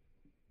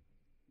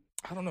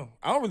 I don't know.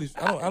 I don't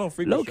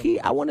frequent Low key,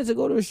 I wanted to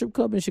go to a strip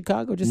club in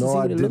Chicago just to see No,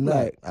 I what it did looked not.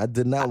 like. I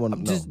did not want to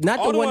know. Just not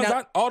all the the one ones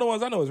that. all the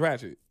ones I know is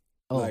ratchet.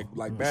 Like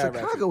bad ratchet.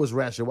 Chicago was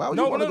ratchet. Why would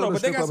you No, want to go to a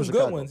but they strip got club some in good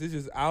Chicago? ones. It's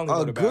just I don't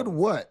know A good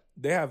what?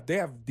 They have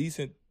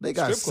decent. They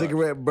got strip clubs.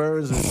 cigarette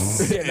burns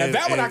and, Yeah, now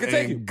that one I can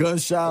take you.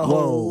 gunshot Whoa,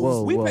 holes.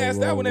 whoa. We passed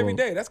that one every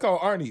day. That's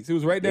called Arnie's. It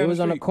was right down It was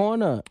the on the street.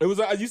 corner. It was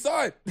you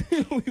saw it.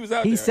 He was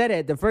out He there. said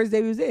it the first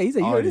day we was there. He said,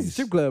 "You know, this is a Artie's.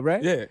 strip club,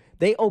 right? Yeah.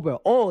 They open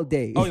all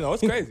day. Oh, you know,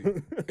 it's crazy.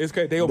 It's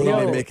crazy. They open They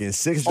all be day. making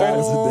 $6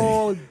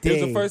 all a day. day. It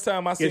was the first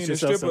time I seen Get a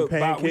yourself some stripper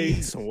buy weed.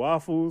 pancakes, some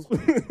waffles.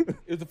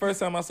 It was the first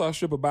time I saw a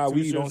stripper buy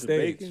weed on strips of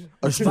stage. bacon.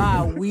 A strip-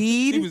 Buy She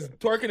weed. was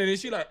twerking and then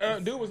she like,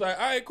 dude was like,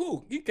 all right,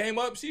 cool. He came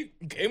up, she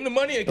gave him the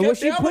money and And where kept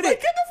she it. I was put like,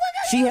 it, get the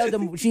fuck out she of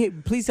held here. the. She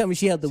please tell me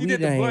she held the She weed did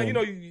in the her blunt,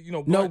 hand. you know.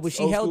 No, blunts, but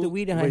she old held the school.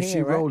 weed in her Wait, hand. she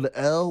right? rolled the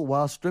L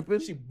while stripping?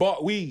 She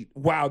bought weed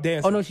while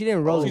dancing. Oh no, she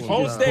didn't roll it. She's She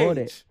on just bought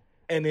it. stage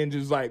and then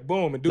just like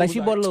boom and dude Like was she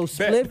bought a little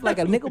bet. spliff, like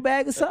a nickel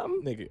bag or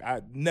something. Nigga,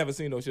 I never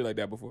seen no shit like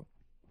that before.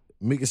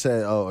 Mika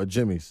said, "Oh,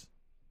 Jimmy's."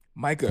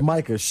 Micah.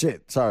 Micah,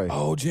 shit. Sorry.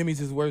 Oh, Jimmy's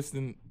is worse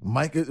than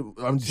Micah.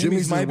 Jimmy's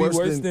Jimmy's might is be worse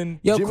worse than. than.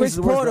 Yo, Jimmy's Chris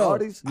is worse than Porter,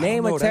 Artie's? name I don't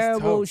a know, that's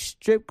terrible tough.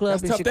 strip club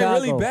That's in tough. Chicago.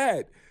 They're really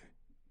bad.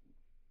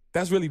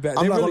 That's really bad.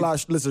 I'm They not really, gonna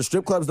lie. Listen,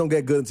 strip clubs don't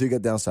get good until you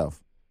get down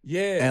south.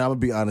 Yeah. And I'm gonna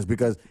be honest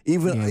because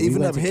even Yeah, we even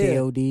went up to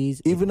here,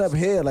 KODs. even up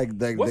here, like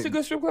What's they- the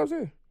good strip clubs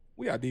here?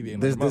 We are deviating.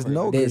 There's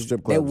no There, good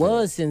strip clubs. there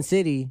was Sin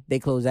City. They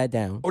closed that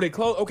down. Oh, they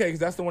closed. Okay, because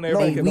that's the one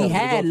everybody They, kept we wanting to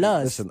had go to.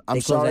 Lust. Listen, They I'm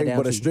closed that sorry, down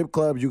but a too. strip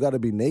club you got to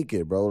be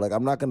naked, bro. Like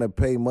I'm not gonna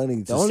pay money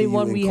to The only see you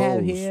one in we clothes.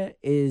 have here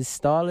is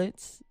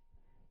Starlets.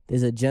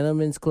 There's a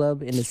gentleman's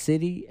club in the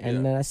city,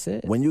 and that's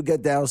it. When you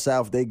get down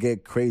south, they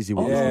get crazy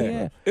with Oh, the Yeah. strip yeah.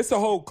 club. It's a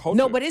whole culture.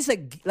 No, but it's a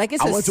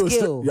I went to a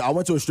skill. strip. Yeah, I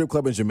went to a strip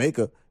club in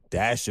Jamaica.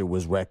 That shit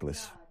was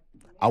reckless.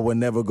 I would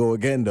never go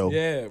again, though.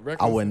 Yeah, reckless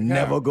I would as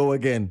never hell. go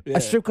again. Yeah.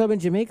 A strip club in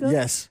Jamaica?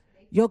 Yes.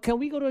 Yo, can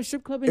we go to a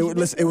strip club in It, Jamaica?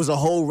 listen, it was a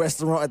whole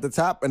restaurant at the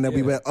top, and then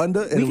we Yeah. went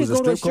under, and we it was could a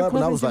go to a strip club,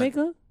 and I in was like,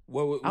 Jamaica.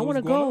 What I want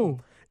to go.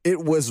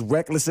 it was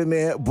reckless in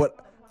there. But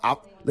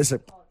listen,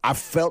 I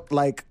felt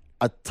like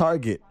a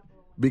target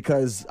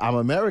because I'm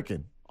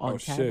American. On Oh,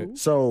 Taboo? shit.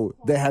 So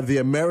they have the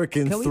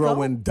Americans Can we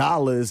throwing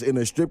dollars in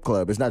a strip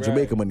club. It's not Right.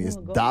 Jamaican money; it's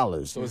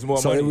dollars. So it's more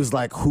So money. it was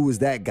like, who is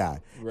that guy?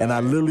 And I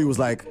Right. literally was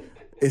like,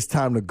 it's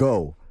time to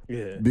go.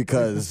 Yeah.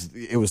 Because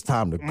it was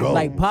time to go.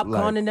 Like popcorn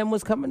Like, and them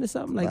was coming or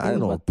something. Like I they didn't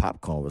know was what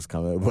popcorn was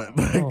coming, but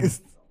like,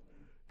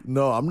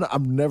 no, I'm not.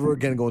 I'm never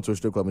again going to a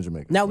strip club in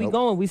Jamaica. Now we Nope.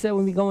 going. We said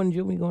when we going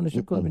to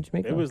strip club in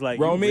Jamaica. It was like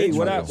Romy, you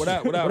what rich up? What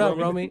up? What up? what up,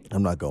 Romy?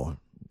 I'm not going.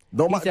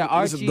 No, He said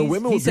Archie's. the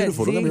women He were said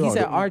beautiful. Don't get me he wrong.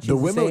 said The Archie's the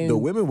women, same. the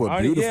women were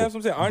Arnie- beautiful. yeah, that's what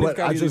I'm saying. Arnie's But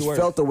gotta I be just the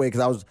worst. felt the way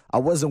because I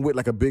wasn't with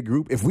like a big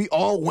group. If we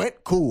all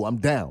went, cool, I'm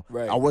down.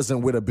 Right. I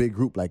wasn't with a big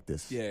group like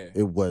this. Yeah.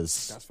 It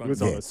was. That's It funny.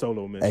 was on a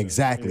solo mission.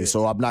 Exactly. Yeah.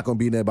 So I'm not gonna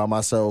be there by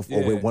myself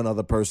or Yeah. with one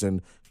other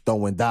person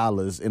throwing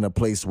dollars in a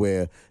place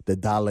where the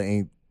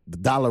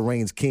dollar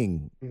reigns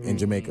king in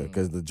Jamaica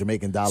because the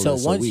Jamaican dollar So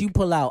is so once weak. you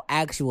pull out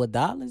actual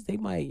dollars, they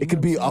might. It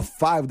could be a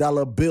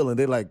 $5 bill and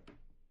they're like,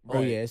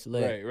 Oh yeah, it's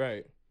lit. Right,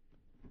 right.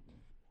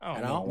 I And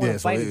don't I know. don't want to yeah, so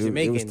fight a it was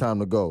Jamaican. time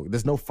to go.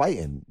 There's no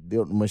fighting.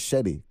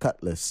 Machete,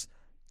 cutlass,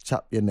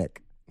 chop your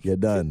neck. You're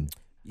done.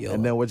 Yo.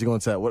 And then what you gonna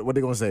tell? What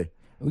they gonna say?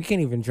 We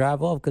can't even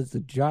drive off because the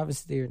driver's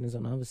steering is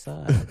on the other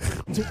side.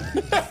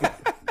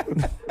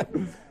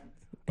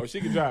 Oh, she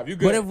can drive. You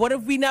good? what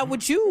if we not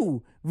with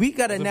you? We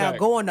gotta a now fact.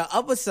 go on the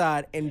other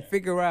side and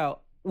figure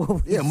out.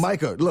 What we Yeah,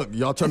 Micah. Look,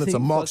 y'all turn into You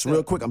marks fucked real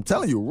up. quick. I'm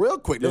telling you, real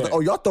quick. They're Yeah. like, oh,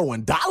 y'all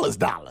throwing dollars.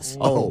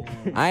 Oh,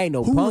 I ain't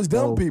no who punk is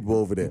them though. people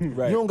over there?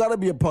 Right. You don't gotta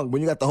be a punk.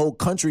 When you got the whole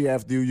country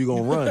after you, you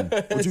gonna run.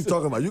 What you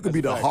talking about? You could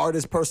be the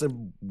hardest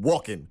person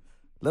walking.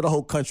 Let a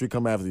whole country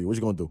come after you. What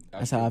you gonna do?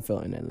 That's how I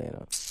felt in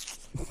Atlanta.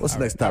 What's the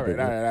next All topic?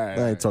 right, all right, all right,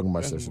 I all ain't talking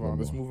about right. shit.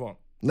 Let's move on.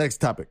 Next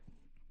topic.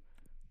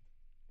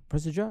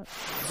 Press the drop.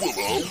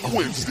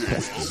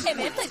 Hey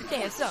man, play the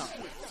damn song.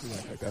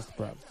 That's the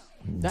problem.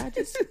 I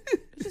just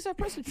I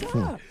press the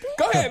drop.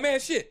 Go ahead, man.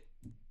 Shit.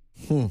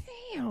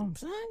 Damn,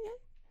 son.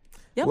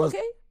 Y'all What's,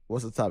 okay?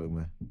 what's the topic,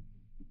 man?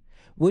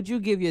 Would you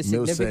give your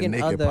Mill said significant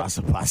naked other?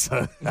 pasa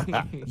pasa.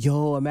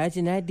 Yo,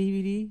 imagine that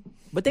DVD.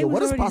 But they Yo, was what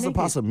does already pasa naked.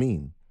 pasa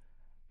mean?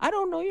 I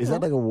don't know. You Is know.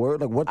 that like a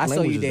word? Like what I saw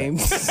language you, Dame.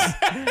 is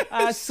that?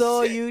 I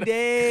saw you, Oh,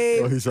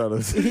 Dame. he's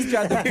trying to. He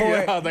tried to pour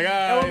it. I was like,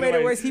 And what made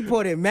it worse, he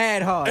poured it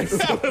mad hard. I was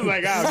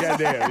like, oh,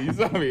 goddamn. You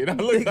saw me. And I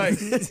looked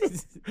like,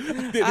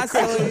 I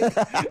saw you.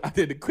 I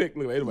did the quick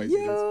look. Anyway, see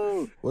this.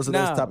 Yo. What's the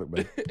Nah. next topic,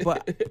 man?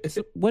 But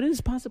so what does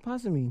pasa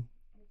pasa mean?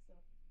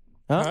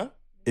 Huh? Huh?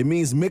 It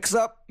means mix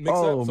up. Mix up.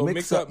 Oh, So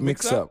mix up.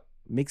 Mix up.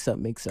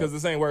 Because the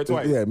same word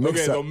twice. Yeah, mix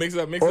okay, up. so mix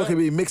up, mix Or up. it could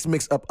be mix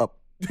up.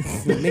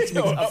 Mix,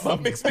 Yo,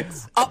 up, mix. up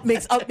mix. Up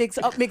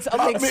mix.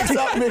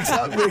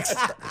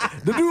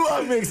 The new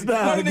up mix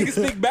now. None of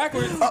niggas speak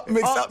backwards. Up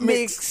mix. Up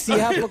mix. You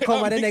have to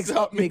come at the next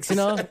up mix, you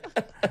know?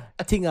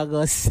 Thing I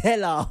go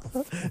sell off.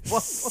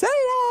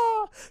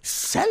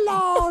 Sell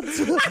out.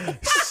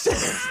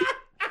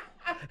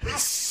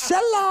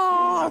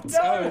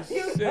 Oh,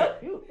 shit.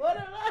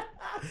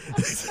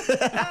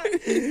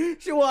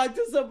 She walked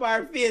to some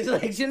bar fish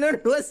like she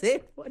never was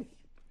it funny.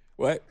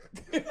 What?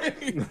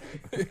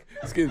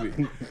 Excuse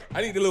me.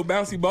 I need the little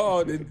bouncy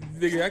ball.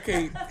 Nigga, I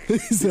can't. He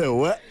said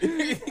what?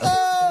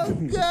 Oh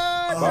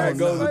God! All right,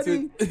 goes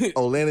into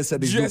Landon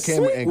said these new Just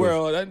camera Sweet angles.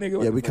 World. That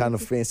nigga. Yeah, we kind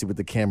of fancy with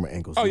the camera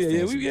angles. Oh We yeah,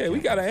 fancy. we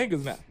got our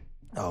angles now.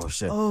 Oh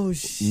shit. Oh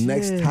shit!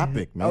 Next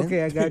topic, man.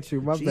 Okay, I got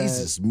you. My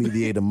Jesus,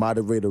 mediator,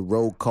 moderator,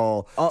 roll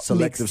call, Up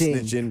selective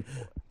mixing.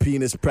 snitching,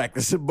 penis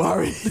practice,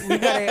 Bari.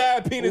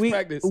 Penis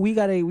practice. We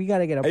gotta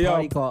get a Hey, yo.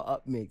 party called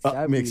Up Mix. Up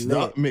That'd be mix, lit.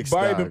 up mix.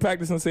 Barry been dog.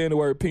 practicing saying the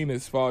word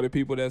penis for all the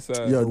people that's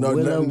Yo, no,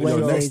 Willow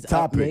Wednesdays next Up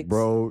topic, Mix.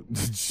 bro. The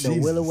Jesus.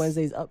 Willow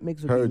Wednesdays Up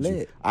Mix would Heard be you.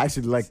 lit. I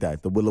actually like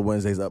that. The Willow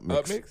Wednesdays up mix.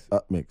 Up mix?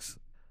 Up mix.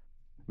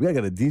 We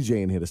gotta get a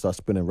DJ in here to start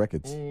spinning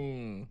records.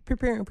 Mm.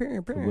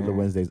 The Willow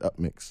Wednesdays up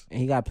mix.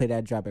 And he gotta play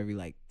that drop every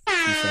like 2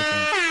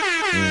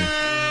 seconds.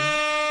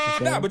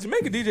 Nah, but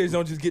Jamaica DJs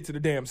don't just get to the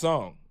damn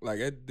song. Like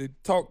they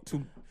talk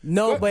to.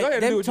 No, Go but ahead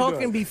and do them what you talking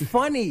doing. be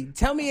funny.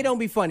 Tell me it don't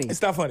be funny.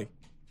 It's not funny.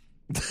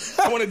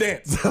 I want to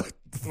dance. I'm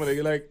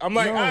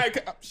like, No. all right,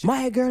 shit.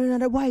 My girl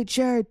in a white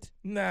shirt.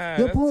 Nah.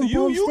 Your So boom you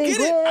boom get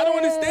stay it. I don't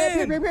red.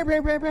 understand.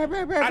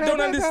 I don't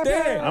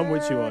understand. I'm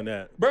with you on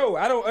that. Bro,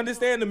 I don't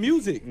understand the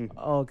music.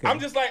 Okay. I'm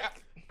just like,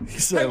 He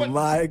said, what-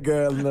 "My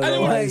girl in a didn't white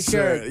wanna- White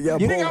shirt. shirt. Your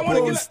You think I wanna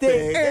boom get a-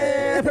 stink.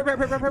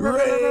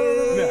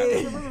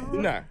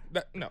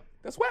 no,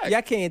 that's whack.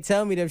 Y'all can't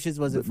tell me them shits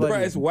wasn't Bro,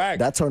 funny. it's whack.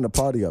 That turned the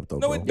party up though.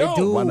 No, bro. it don't.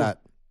 It do. Why not?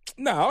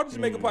 Nah, all the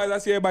Jamaican parties, I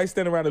see everybody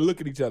standing around and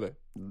look at each other.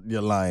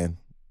 You're lying.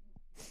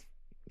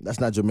 That's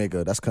not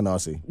Jamaica. That's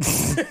Canarsie.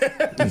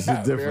 It's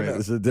a different. enough.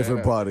 It's a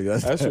different Fair party.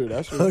 That's true.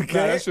 That's true. Okay.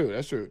 Nah, that's true.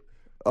 That's true.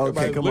 Okay,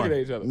 Everybody's come looking on.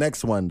 at each other.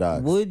 Next one,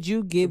 dog. Would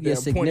you give your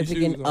Damn pointy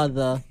significant shoes on.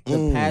 other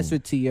the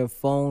password to your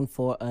phone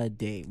for a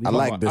day? I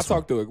like I this one.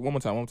 talked through it one more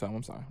time.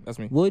 I'm sorry. That's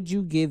me. Would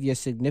you give your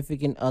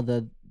significant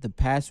other the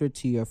password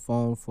to your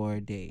phone for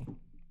a day?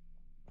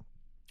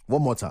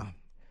 One more time.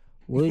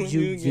 Would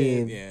you You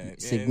give yeah.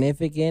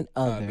 significant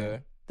other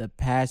Other. the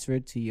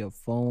password to your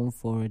phone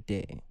for a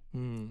day?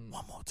 One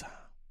more time.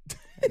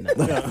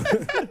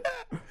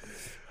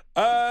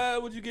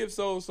 Would you give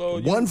so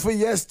you, One for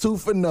yes, two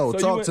for no. so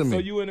Talk you to in, me.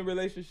 So you in a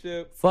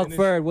relationship? Fuck and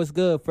Ferg, what's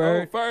good,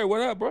 Ferg? Oh, Ferg,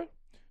 what up, bro?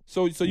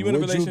 So you in a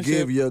Would you relationship?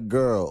 give your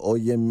girl or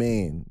your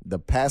man the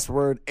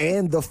password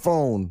and the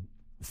phone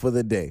for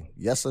the day?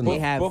 Yes or no? They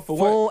have But for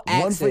full what?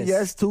 access. One for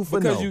yes, two for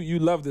because no. you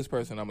love this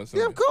person. I'm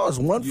assuming. Yeah, of course.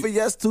 One for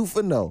yes, two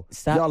for no.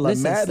 Stop. Y'all are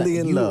Listen, madly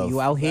stop. in love. You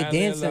out here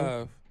Madly in dancing.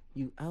 love.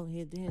 You out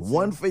here dancing.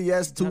 One for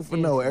yes, two Stop for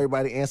no. dancing.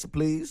 Everybody answer,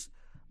 please.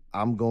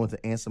 I'm going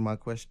to answer my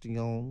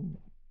question.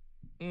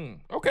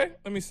 Okay,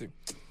 let me see.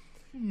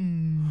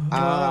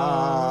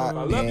 I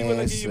love you when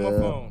I give you my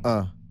phone.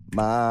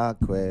 My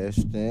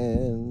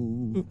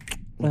question.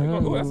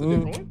 Oh, that's a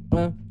different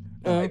one.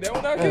 Like that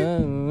one out here.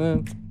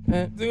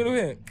 Sing it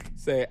again.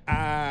 Say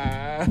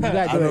I. gotta do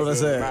I know what I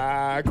said.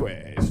 My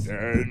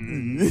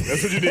question.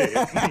 That's what you did.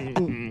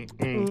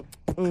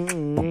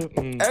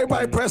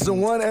 Everybody pressing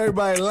one,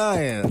 everybody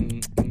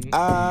lying.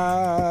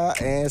 I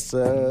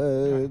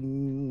answered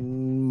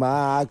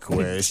my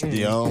question.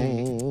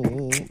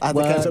 I have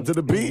to catch up to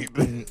the beat.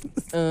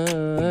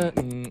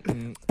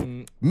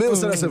 Mill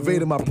said that's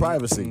invading my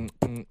privacy.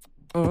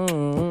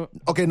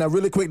 Okay, now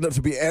really quick,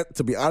 to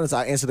be honest,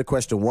 I answered the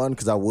question one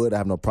because I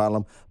have no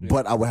problem,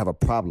 but I would have a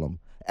problem.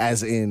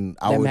 As in,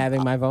 I Them would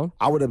having my phone?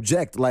 I would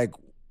object. Like,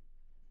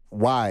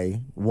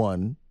 why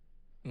one?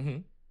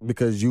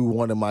 Because you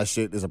wanted my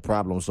shit is a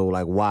problem. So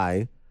like,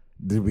 why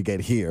did we get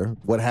here?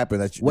 What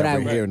happened that we're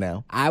here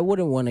now? I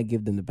wouldn't want to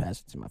give them the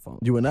password to my phone.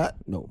 You were not?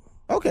 No.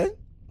 Okay.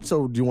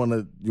 So do you want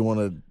to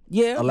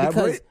Yeah,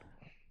 elaborate?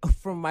 because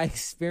from my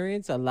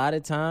experience, a lot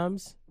of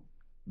times.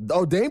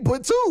 Oh, Dane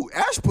put two.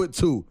 Ash put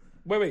two.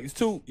 Wait, it's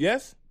two.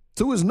 Yes.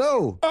 Two is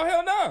no. Oh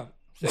hell no.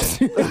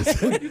 Shit.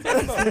 What you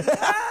talking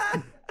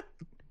about?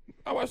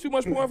 I watch too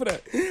much porn for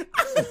that.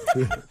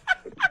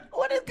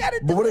 What it got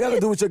to But what it got to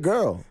do with your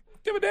girl?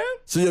 Give a damn.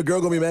 So your girl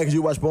gonna be mad because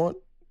you watch porn?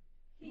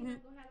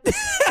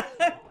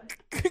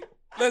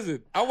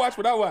 Listen, I watch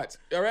what I watch.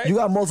 All right. You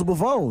got multiple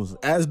phones,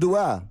 as do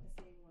I.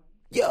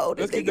 Yo,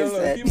 this Let's keep nigga that.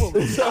 said. Keep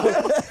moving. So,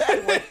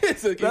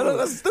 keep No, moving.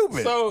 that's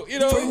stupid. So you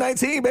know,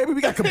 2019, baby,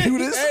 we got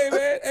computers. hey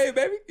man, hey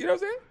baby, you know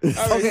what I'm saying?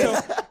 All right,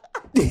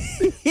 Okay.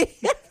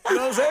 You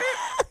know what I'm saying?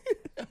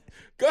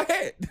 go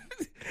ahead.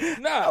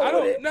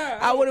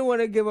 I wouldn't want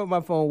to give up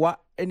my phone.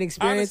 In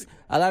experience, Honestly-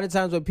 a lot of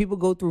times when people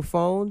go through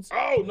phones,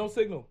 Oh, no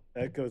signal.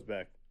 That goes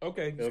back.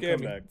 Okay, It'll scare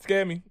come me. back.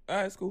 Scare me. All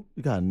right, it's cool.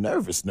 You got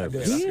nervous. That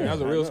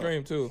was a real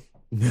scream too.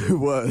 It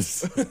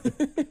was.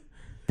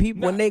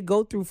 people when they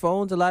go through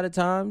phones, a lot of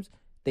times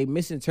they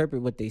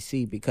misinterpret what they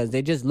see because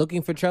they're just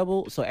looking for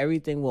trouble. So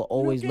everything will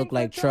always look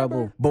like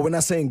trouble. But we're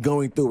not saying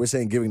going through. We're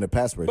saying giving the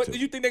password But to. do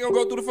you think they're gonna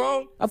go through the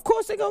phone? Of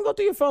course, they're gonna go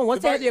through your phone. Once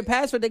If they I- have your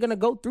password, they're gonna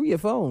go through your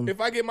phone. If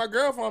I get my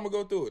girlfriend, I'm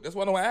gonna go through it. That's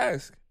why I don't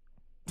ask.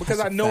 Because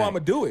That's I a know fact. I'm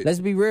gonna do it. Let's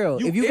be real.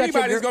 You, if you got your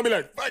anybody's girl, gonna be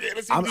like, fuck it,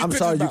 let's see what these I'm bitches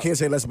sorry, you about. can't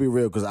say let's be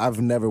real because I've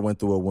never went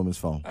through a woman's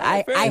phone.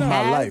 I fair enough. have In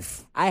my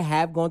life. I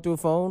have gone through a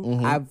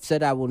phone. I've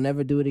said I will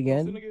never do it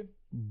again.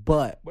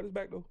 But What is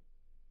back though?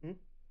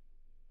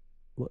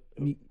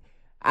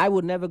 I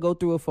would never go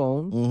through a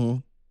phone Mm-hmm.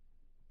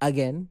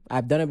 again.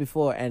 I've done it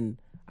before, and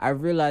I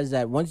realized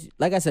that once,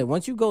 like I said,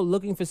 once you go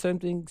looking for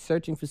something,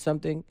 searching for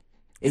something,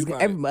 it's You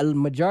got every, a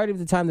majority of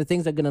the time the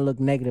things are gonna look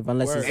negative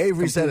unless Word. it's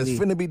Avery said it's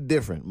completely- finna be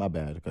different. My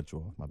bad. I cut you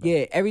off. My bad.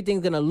 Yeah,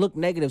 everything's gonna look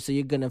negative, so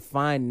you're gonna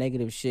find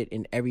negative shit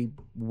in every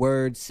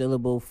word,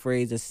 syllable,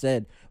 phrase that's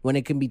said when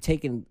it can be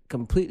taken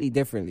completely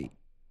differently.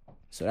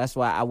 So that's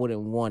why I wouldn't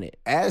want it.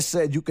 Ash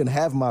said you can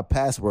have my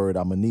password.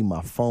 I'm gonna need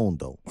my phone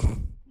though.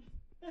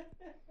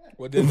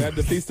 Well, then that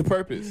defeats the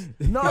purpose.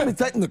 No, I mean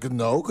technically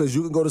no, because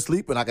you can go to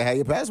sleep and I can have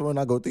your password and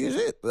I go through your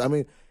shit. I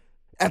mean,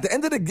 at the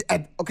end of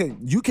the okay,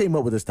 you came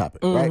up with this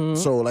topic, right?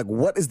 So like,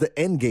 what is the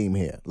end game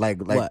here? Like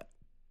What?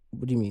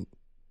 What do you mean?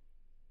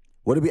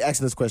 what are we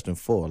asking this question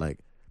for? Like,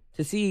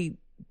 To see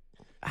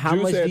how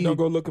Drew much said do you don't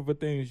go looking for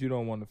things you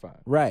don't want to find.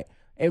 right,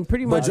 and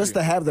pretty but much just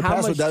to have the how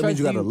password much doesn't mean trust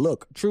you do got to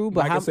look. True,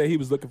 but Like I how? said, he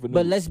was looking for news.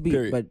 But let's be.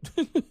 period.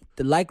 But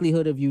the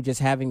likelihood of you just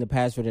having the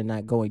password and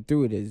not going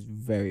through it is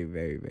very,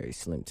 very, very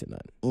slim to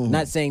none.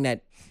 Not saying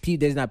that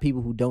there's not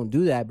people who don't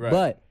do that, Right.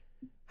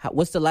 but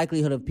what's the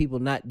likelihood of people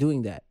not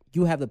doing that?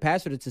 You have the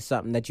password to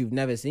something that you've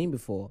never seen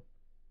before.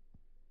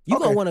 You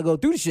Okay. gonna want to go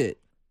through the shit.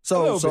 A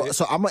little So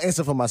bit. I'm gonna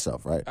answer for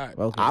myself, right? All right.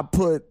 Okay. I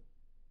put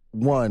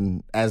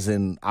one as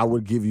in I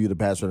would give you the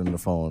password in the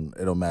phone.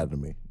 It don't matter to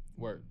me.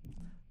 Word.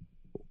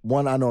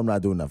 One, I know I'm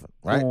not doing nothing,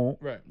 right?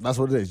 Right. That's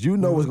what it is. You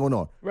know what's going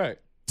on. Right.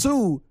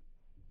 Two,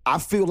 I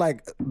feel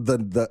like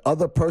the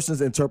other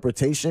person's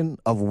interpretation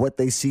of what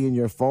they see in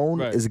your phone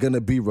Right. is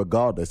gonna be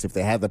regardless if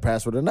they have the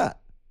password or not.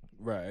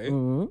 Right.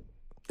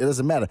 It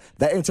doesn't matter.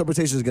 That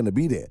interpretation is gonna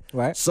be there.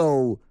 Right.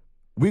 So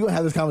we're gonna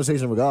have this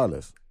conversation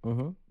regardless.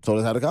 So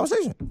let's have the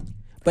conversation.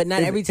 But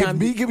not If- every time.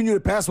 If me giving you the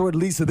password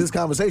leads to this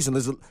conversation,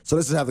 let's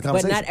just have the but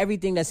conversation. not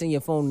everything that's in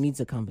your phone needs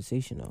a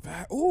conversation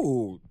though.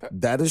 Ooh.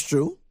 That is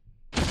true.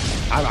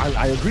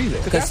 I agree there.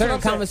 Because That's what certain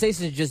I'm saying.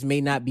 conversations just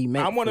may not be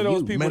meant. I'm one of for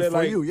those you. people Meant that for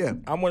like. you, yeah.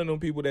 I'm one of those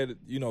people that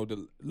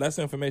the less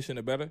information,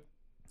 the better.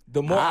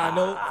 The more I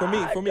know, for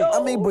me.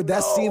 I mean, but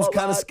that seems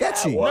kind of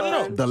sketchy.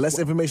 No. The less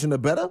information, the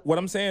better. What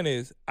I'm saying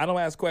is, I don't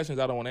ask questions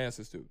I don't want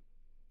answers to.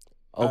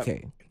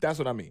 Okay. That's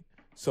what I mean.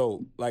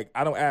 So, like,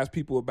 I don't ask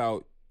people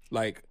about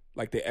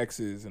like their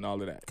exes and all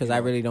of that. Because I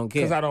really don't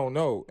care. Because I don't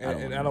know, and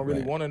don't I know, don't really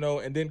right. want to know,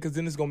 and then because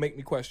then it's gonna make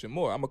me question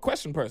more. I'm a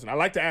question person. I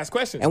like to ask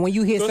questions. And when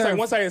you hear so it's certain, like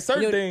once I hear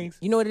certain you know, things,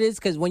 you know what it is?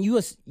 Because when you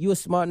a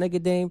smart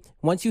nigga, Dame,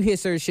 once you hear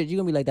certain shit, you're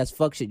gonna be like, "That's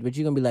fuck shit," but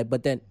you're gonna be like,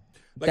 "But then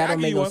like, that I'll don't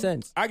give make you no one.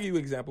 sense." I'll give you an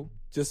example,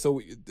 just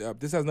so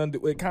this has nothing to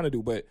do. It kind of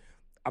do, but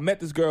I met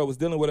this girl, was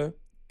dealing with her,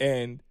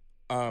 and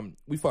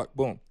we fucked.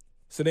 Boom.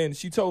 So then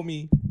she told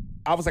me,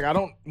 I was like, I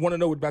don't want to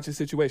know about your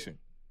situation.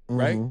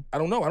 Right? I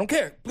don't know. I don't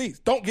care. Please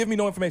don't give me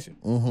no information.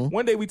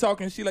 One day we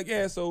talking. She like,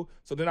 yeah. So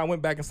then I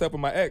went back and slept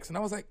with my ex, and I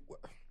was like, what?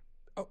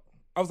 Oh,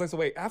 I was like, so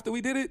wait, after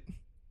we did it,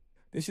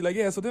 then she like,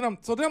 yeah. So then I'm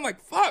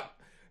like, fuck,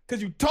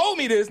 because you told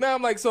me this. Now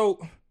I'm like, so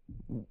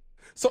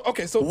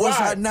okay. So Was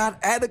why? I not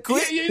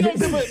adequate? Yeah, you know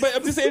what I'm saying? But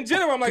I'm just saying in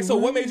general, I'm like, so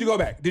what made you go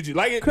back? Did you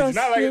like it? Did you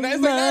not like it? It's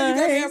like, now you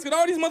got me asking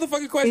all these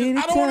motherfucking questions.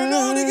 I don't want to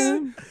know,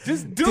 nigga.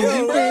 Just do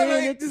it,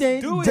 bro. Like,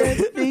 just do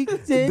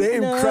it.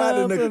 Dave cried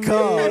in the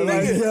car.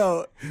 Like, Nigga.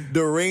 yo,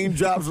 the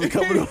raindrops were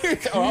coming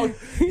on.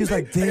 He's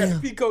like, I got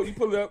damn. the peacoat, you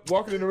pull it up,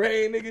 walking in the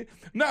rain, nigga.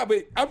 Nah,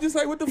 but I'm just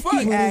like, what the fuck?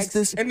 What is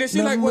this? And then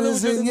she like, well, it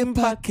was Numbers in just your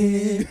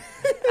pocket.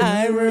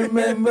 I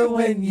remember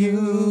when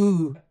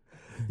you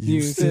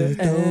used to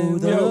know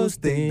those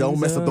things. Don't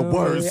mess up the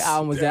words. I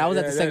was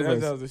at the second that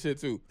verse. was the shit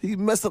too. He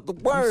messed up the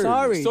words.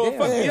 sorry. So it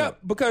fucked me Damn. up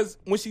because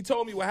when she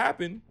told me what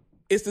happened,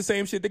 it's the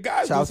same shit the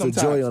guys Shout out do to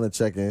sometimes. Joy on the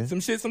check-in. Some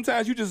shit,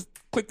 sometimes you just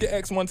click your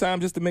ex one time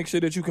just to make sure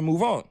that you can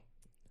move on.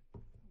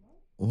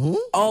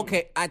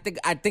 Okay, I think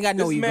I know This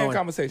where is you're man going.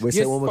 conversation. Wait, say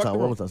Yes, it one more fuck time. the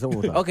One room. more time. Say it one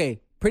more time.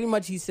 Okay, pretty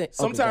much he said.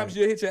 Sometimes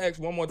you hit your ex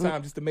one more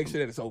time just to make sure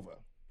that it's over.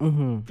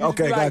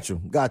 Okay, got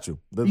you. Got you.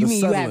 The You mean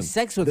you have settlement.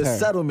 sex with the her?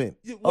 settlement.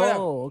 Whatever.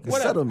 Oh, okay. The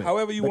Whatever. settlement.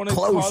 However you The want to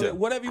call closure. it,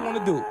 whatever you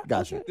want to do.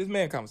 Gotcha. This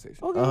man conversation.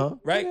 Uh-huh.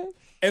 Right? Okay.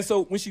 And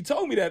so when she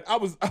told me that, I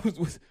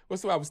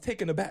was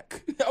taken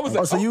aback. I was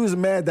like, Oh, so you was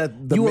mad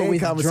that the You were main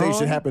withdrawn?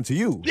 conversation happened to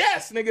you?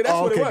 yes, nigga, that's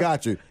Oh, what it okay, was.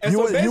 got you. And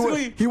so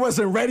basically, he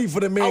wasn't ready for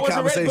the I main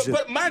wasn't ready, conversation.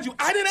 but mind you,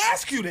 I didn't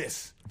ask you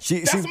this.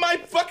 That's She- my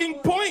fucking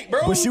point,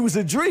 bro. But she was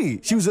a Dree.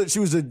 She was a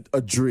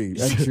Dree.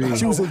 Dree.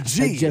 She was a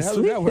G. just How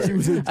does that work? She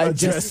was a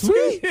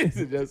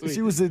just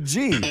She was a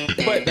G.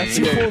 But that's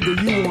She pulled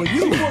the you on She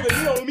you. pulled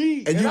the you on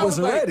me, And you I was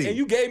wasn't like- ready. And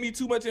you gave me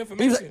too much He was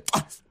information.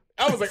 like,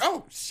 I was like,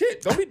 oh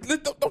shit!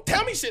 Don't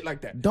tell me shit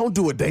like that. Don't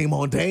do a Dame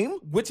on Dame.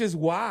 Which is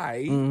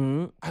why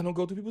I don't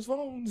go through people's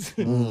phones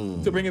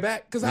to bring it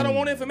back because I don't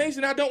want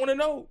information I don't want to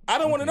know. I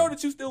don't want to know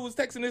that you still was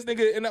texting this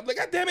nigga, and I'm like,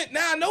 God damn it!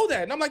 Now I know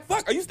that, and I'm like,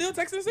 fuck, are you still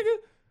texting this nigga?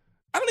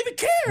 I don't even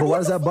care. But why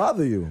does that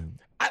bother you?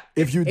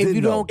 If you didn't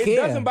know, don't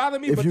care. It doesn't bother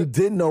me. If you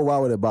didn't know, why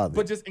would it bother you?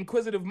 But just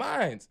inquisitive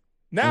minds.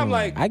 Now I'm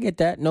like, I get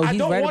that. No, I he's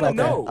don't right want to about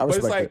know. that. But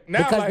it's like now,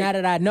 Because like, now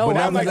that I know, But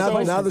I'm like,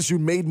 now that you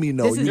made me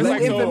know, This is you it's new let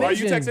like, me so know. are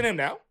you information. texting him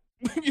now?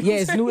 Yeah,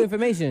 it's new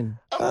information.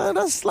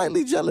 That's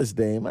slightly jealous,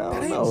 Dame. I don't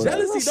ain't know.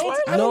 jealousy. That's Don't-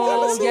 slightly I don't No,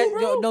 jealousy, yeah,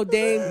 bro. no,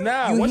 Dame.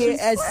 Nah, you once hear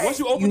once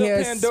you open up hear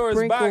a Pandora's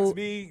box, sprinkle-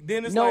 B,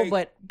 then it's no, like,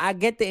 but I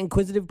get the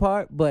inquisitive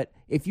part. But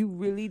if you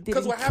really didn't,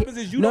 because what happens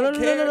is you no, don't no,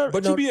 care, no, no, no,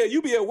 but no.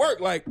 you be at work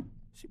like,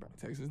 she probably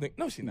text this nigga.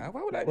 No, she not.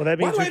 Why would I? Well, that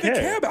why means do I you even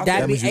care. care about That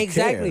that? means you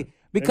exactly care.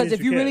 because means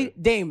if you you really, care.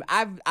 Dame,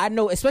 I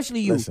know, especially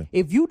you. Listen.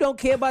 If you don't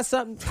care about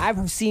something,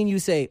 I've seen you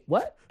say,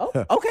 "What? Oh,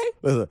 okay."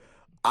 Listen,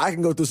 I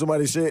can go through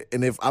somebody's shit,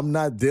 and if I'm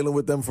not dealing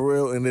with them for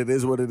real, and it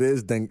is what it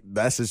is, then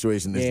that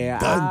situation is Yeah,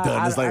 done.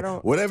 It's I like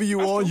don't- whatever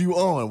you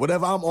on.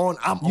 Whatever I'm on,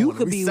 I'm You on.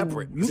 could We be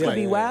separate. You could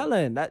be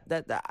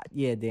wildin'.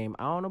 Yeah, Dame.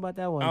 I don't know about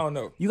that one. I don't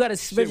know. You got a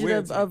Shit smidgen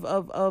weird to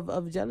me.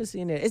 of jealousy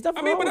in there. It's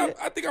nothing I mean, wrong but with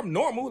it. I think I'm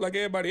normal like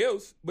everybody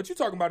else. But you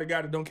talking about a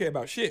guy that don't care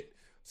about shit.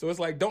 So it's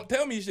like, don't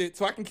tell me shit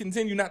so I can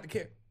continue not to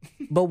care.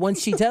 But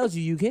once she tells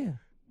you, you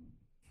care.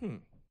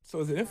 So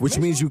is it information? Which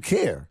means you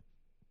care.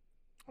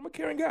 I'm a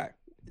caring guy.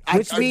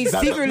 Which means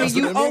secretly that's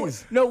you what it own.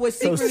 means. No, what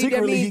So secretly that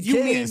secretly means he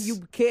you cares. mean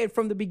you cared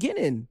from the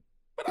beginning.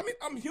 But I mean,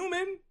 I'm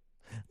human.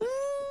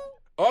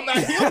 Oh, I'm not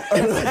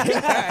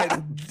human.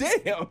 God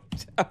damn.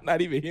 I'm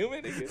not even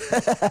human.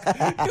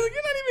 Nigga.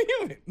 You're not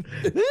even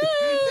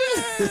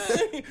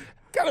human.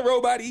 Kind of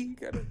robot-y.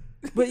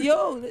 But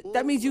yo,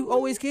 that means you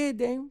always cared,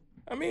 Dame.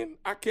 I mean,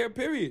 I care,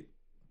 period.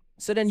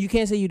 So then you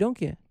can't say you don't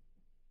care.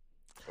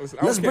 Listen,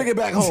 I Let's don't bring care. it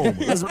back home.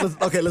 Let's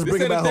This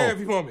bring it ain't a back therapy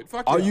home. moment.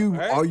 Fuck Are y'all, you all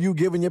right? are you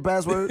giving your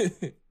password?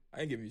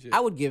 I ain't giving you shit. I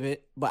would give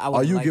it, but I would.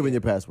 Are you like giving it.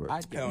 your password?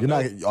 I'd give Hell You're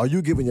not. Are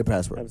you giving your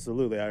password?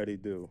 Absolutely, I already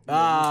do.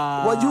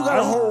 Well, you got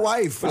a whole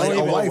wife, like a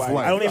even wife. wife.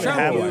 I don't even Tell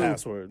have me. a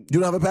password. You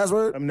don't have a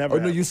password? I've never Oh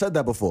no, had you one. said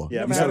that before.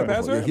 Yeah, I've you never said had that a before.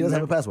 password? He doesn't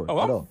have a password Oh,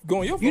 at I'm all.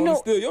 going your phone. You know,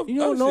 Still your you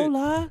know, other no shit.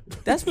 lie.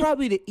 That's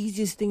probably the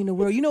easiest thing in the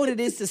world. You know what it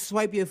is to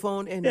swipe your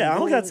phone and Yeah, I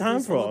don't go got time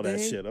this for whole all that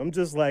day? shit. I'm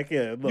just like,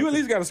 yeah, look. You at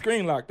least got a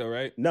screen lock though,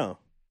 right? No.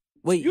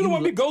 Wait, You don't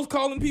want me ghost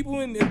calling people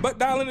and butt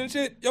dialing and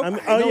shit? Yo, I mean,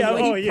 I oh, know yeah,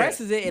 you- when he yeah.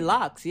 presses it, it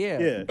locks. Yeah.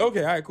 Yeah.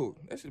 Okay, all right, cool.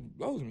 That shit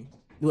blows me.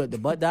 What, the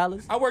butt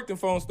dollars? I worked in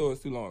phone stores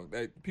too long.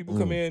 Like, people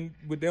come in,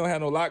 but they don't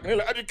have no lock. They're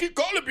like, I just keep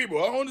calling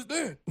people. I don't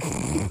understand.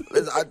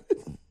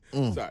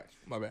 Sorry,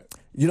 my bad.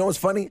 You know what's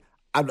funny?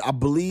 I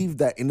believe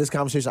that in this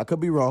conversation, I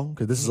could be wrong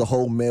because this is a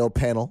whole male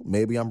panel.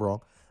 Maybe I'm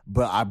wrong,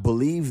 but I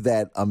believe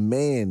that a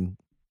man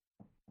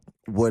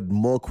would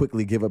more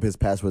quickly give up his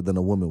password than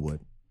a woman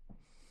would.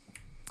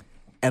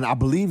 And I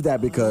believe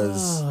that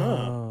because,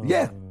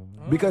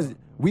 because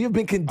we have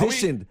been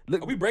conditioned. Are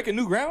we breaking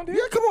new ground here?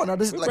 Yeah, come on now.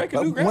 This is We're like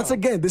breaking new ground. once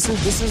again. This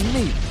is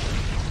me.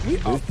 We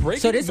are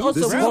breaking So this new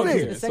also ground goes me. to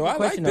here. the So second I like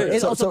question. though. this. It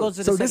So- also so- goes to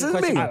the so this second is me.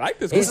 question. I like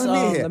this This is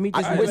question. me here. Let me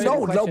just I- finish the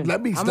no, question.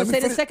 let me. I'm let gonna me say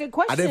the finish- second I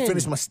question. didn't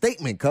finish my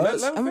statement, Let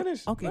cuz. him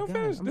finish. Okay, Let him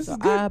God, finish. I'm This is sorry.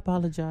 good. I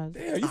apologize.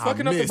 Yeah, you I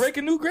fucking up the missed.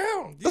 breaking new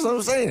ground. That's what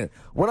I'm saying.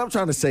 What I'm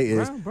trying to say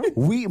is,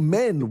 we've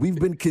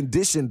been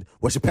conditioned.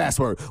 What's your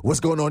password? What's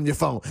going on your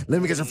phone?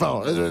 Let me get your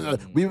phone.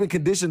 We've been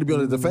conditioned to be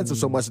on the defensive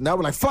so much. Now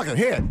we're like, fuck it,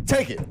 here,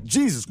 take it.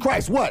 Jesus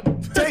Christ, what?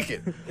 Take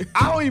it.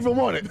 I don't even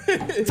want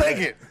it. Take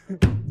it.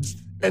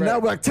 And now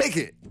we're like, take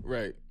it.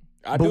 Right.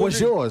 But what's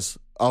yours?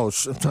 Oh,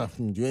 you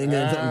ain't getting.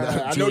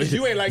 I know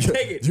you ain't like,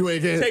 take it. You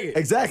ain't getting. Take it.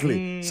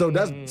 Exactly. So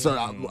that's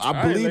I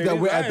right, believe that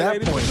ladies. we're All at right, that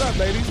ladies. point. What's up,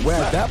 ladies? We're What's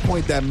at up? that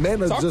point that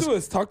men are Talk just. to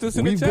us. Talk to us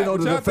in the We've chat. been on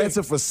What the y'all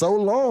defensive for so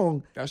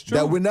long. That's true.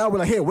 That we're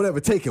like, here, whatever,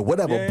 take it,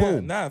 whatever, Yeah,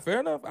 boom. nah, fair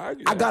enough. I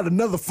I got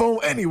another phone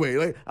anyway.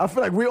 Like I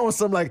feel like we're on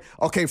some like,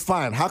 okay,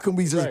 fine. How can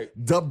we just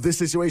Right. dub this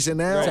situation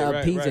now? Right. To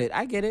appease right. it.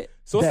 I get it.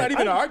 So it's that- not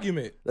even an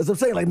argument. That's what I'm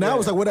saying. Like now Yeah.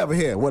 it's like whatever.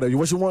 Here, whatever.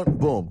 What you want?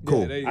 Boom,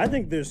 cool. Yeah, there you go. I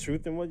think there's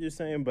truth in what you're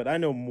saying, but I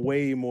know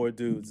way more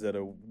dudes that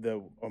are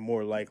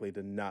more likely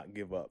to not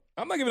give up.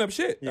 I'm not giving up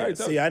shit. Yeah, I already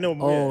told see, you. I know.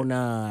 Oh yeah.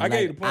 nah. I gave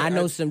you Like, the point. I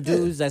know some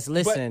dudes that's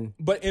listen.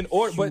 But in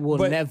order, you will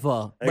but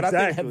never, But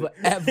I think,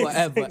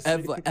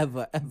 Exactly.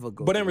 ever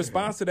go. but in through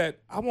response to that,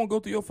 I won't go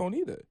through your phone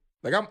either.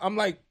 Like I'm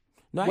like,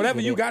 No, I whatever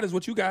get you it. got is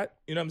what you got.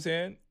 You know what I'm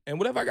saying? And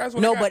whatever I got is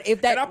what No, I got. but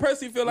if that, and I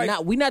personally feel like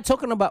nah, we're not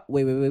talking about.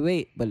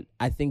 Wait. But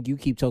I think you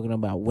keep talking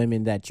about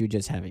women that you're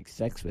just having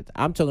sex with.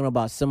 I'm talking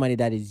about somebody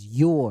that is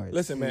yours.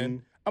 listen,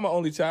 man, I'm an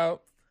only child.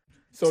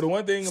 So the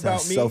one thing about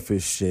That's me,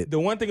 selfish shit. the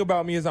one thing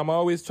about me is I'm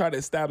always trying to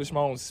establish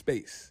my own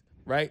space.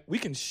 Right? We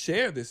can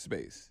share this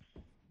space.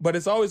 But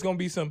it's always going to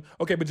be some,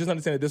 okay, but just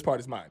understand that this part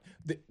is mine.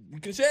 We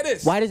can share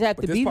this. Why does it have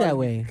but to this be part that is-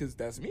 way? Because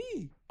that's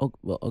me. Oh,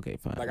 well, okay,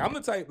 fine. Like, I'm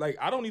the type, like,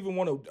 I don't even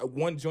want a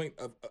one joint.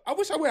 I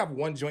wish I would have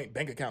one joint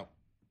bank account.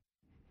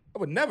 I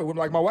would never. With,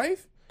 like, my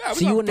wife? Yeah, we So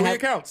you got wouldn't three have-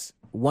 accounts.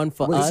 one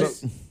for Wait, us.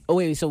 so- Oh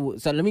wait, so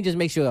let me just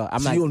make sure I'm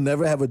So not you'll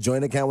never have a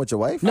joint account with your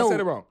wife? No. I said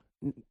it wrong.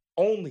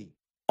 Only.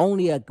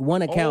 Only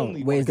one account.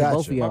 Only Where's one. the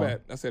both of My y'all?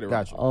 bad. I said it wrong.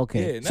 Gotcha.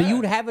 Okay. Yeah, So nah. you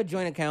would have a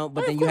joint account,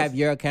 but Of then you have course.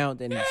 your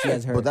account, and she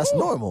has her. But that's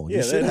normal. Yeah,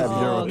 You should that have is-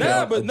 your Oh, account.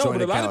 Nah, but no, joint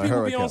but a lot account of and people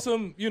her be on account.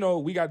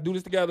 some, we got to do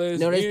this together.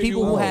 It's No, there's me and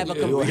people you. who have a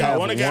We'll we got have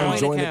one one account.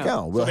 joint account.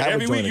 account. We'll So have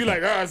every a week joint you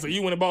account. like, so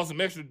you went and bought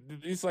some extra.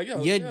 It's like, Your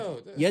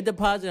your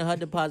deposit and her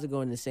deposit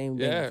go in the same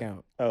bank Yeah.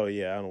 account. Oh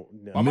yeah, I don't.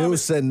 No. My mom Mills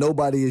is- said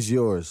nobody is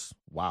yours.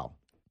 Wow.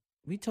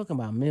 We talking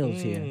about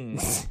meals here.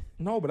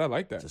 No, but I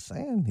like that. Just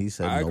saying. He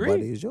said I agree.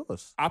 nobody is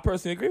yours. I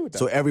personally agree with that.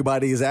 So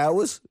everybody is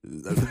ours?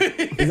 Is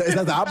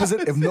that the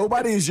opposite? If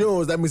nobody is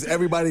yours, that means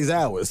everybody's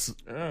ours.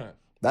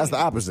 That's the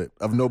opposite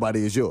of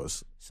nobody is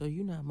yours. So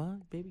you not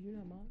mine, baby. You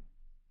not mine.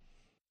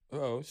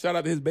 Oh, shout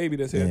out to his baby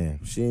that's here.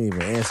 Damn, she ain't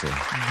even answer. Word.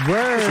 Shout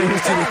out to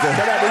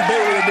his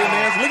baby that didn't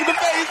answer. Look at the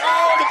face.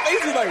 Oh, the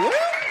face is like, what?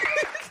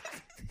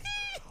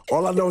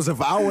 All I know is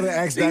if I would have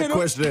asked that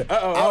question,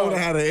 I would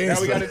have had an answer.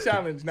 Now we got a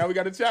challenge. Now we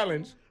got a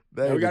challenge.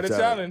 That Now we ain't got a a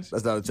challenge.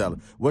 That's not a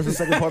challenge. What's the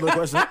second part of the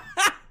question?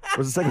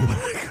 What's the second part?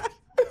 Of the question?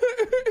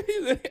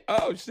 He said,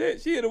 oh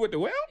shit, she hit it with the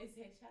well.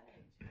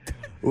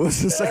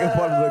 What's the second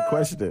part of the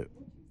question?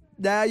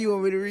 Now you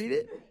want me to read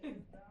it?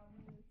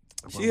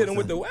 She hit him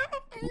with the well.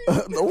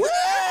 What?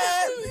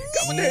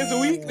 Couple days a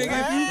week,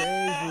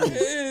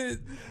 nigga.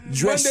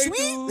 Dress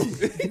Monday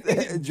sweet.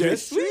 through-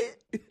 Dress sweet.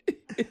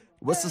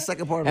 What's the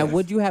second part of And that?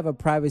 would you have a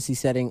privacy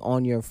setting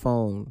on your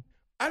phone?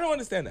 I don't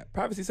understand that.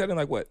 Privacy setting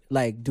like what?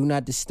 Like do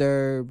not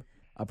disturb,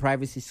 a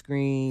privacy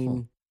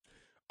screen.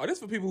 Oh, this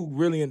for people who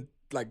really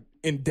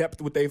in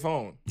depth with their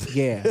phone.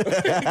 Yeah.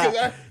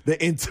 'Cause They're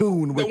in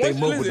tune with their once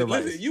you mobile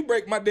device. listen, you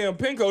break my damn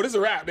pin code, it's a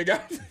wrap, nigga.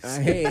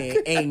 Hey,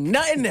 ain't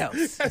nothing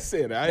else. That's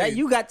it. That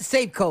you got the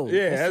safe code.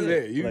 yeah, that's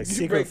it. You, Like you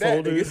secret break that,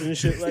 folders nigga. and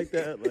shit like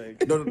that.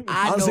 Like No,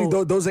 I honestly,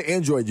 know- those are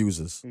Android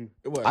users.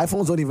 What?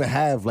 iPhones don't even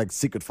have like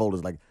secret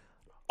folders. Like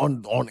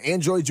on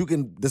Android,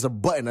 there's a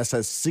button that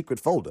says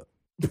secret folder.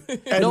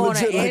 And No, on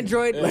legit, an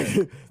Android, you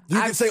can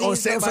I've say on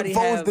seen Samsung somebody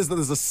phones, have-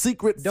 there's a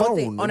secret Don't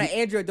they, phone. on an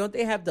Android, don't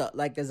they have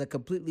there's a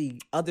completely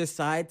other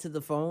side to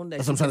the phone that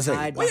That's you what I'm can trying to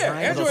say. hide Well, yeah,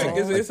 behind the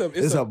Android phone?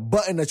 is It's a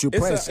button that you it's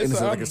a- press, and it's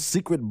it's a, like a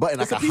secret button.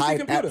 I it's a can PC hide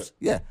computer. apps.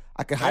 Yeah,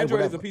 I can hide Android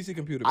whatever. is a PC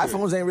computer.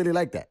 iPhones ain't really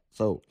like that.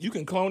 So You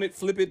can clone it,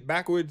 flip it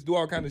backwards, do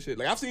all kind of shit.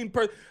 Like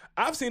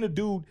I've seen a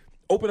dude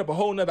open up a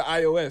whole nother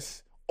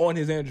iOS on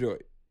his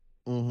Android.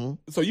 Mm-hmm.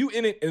 So you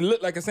in it and it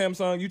look like a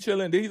Samsung, you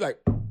chilling, then he's like,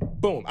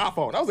 boom,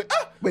 iPhone. I was like,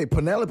 ah. wait,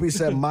 Penelope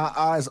said my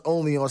eyes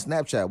only on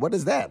Snapchat. What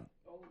is that?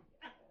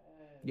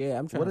 Yeah,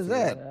 I'm trying What to is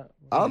figure that? out.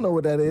 I don't know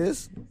what that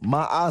is. My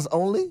eyes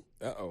only.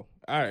 Uh-oh.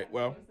 All right,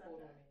 well.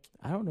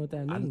 I don't know what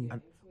that means.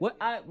 What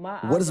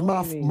What is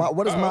my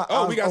what is my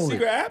Oh, eyes we got only?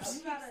 secret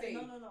apps? No. You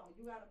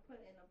gotta put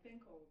in a pin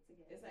code to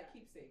get. It's like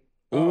keepsake.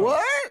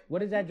 What? What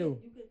does that do?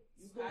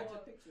 You hide your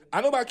pictures.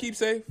 I know about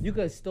KeepSafe. You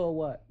could store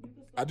what?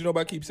 I do know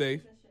about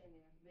KeepSafe.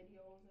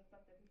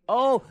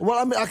 Oh, Well,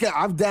 I mean, okay,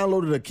 I've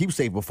downloaded a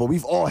keepsake before.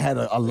 We've all had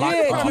a lock,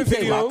 Yeah, a Probably keepsake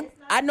video. lock.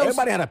 I know.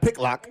 Everybody had a pick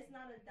lock. It's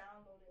not a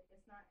download.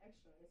 It's not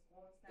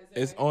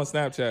extra. It's on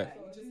Snapchat. It's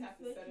on Snapchat. You just have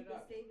to set it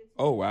up.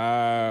 Oh,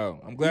 wow.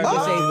 I'm glad Oh,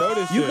 you say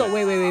notice You shit. could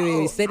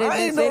wait. Say that I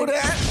again. didn't Say know it-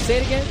 that. Say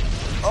it again.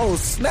 Oh,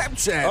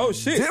 Snapchat. Oh,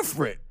 shit.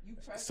 Different.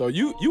 So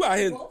you out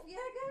here.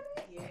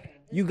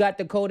 You got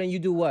the code and you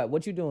do what?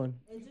 What you doing?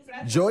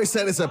 Joy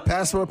said it's a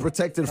password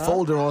protected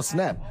folder on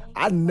Snap.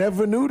 I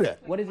never knew that.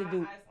 What does it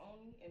do?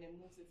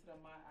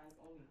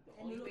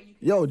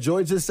 Yo,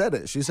 Joy just said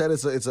it. She said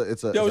it's a Yo,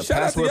 it's a shout out to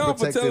password y'all for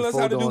protected telling us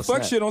how to folder do on fuck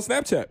Snap. shit on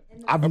Snapchat.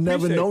 I've never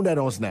Appreciate known it. that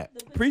on Snap.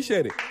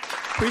 Appreciate it.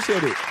 Appreciate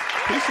it.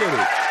 Appreciate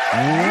it.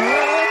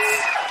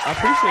 I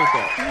appreciate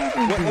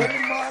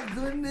that. My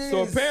goodness.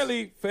 So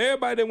apparently, for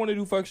everybody that want to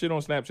do fuck shit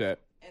on Snapchat,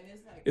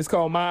 it's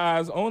called My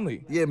Eyes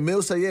Only. Yeah,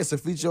 Mill said it's a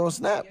feature on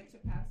Snap.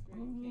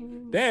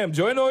 Damn,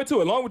 Joy know it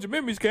too. Along with your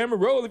memories, camera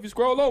roll if you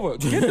scroll over.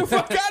 Get the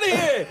fuck out of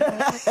here.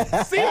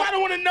 See why I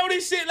don't want to know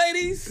this shit,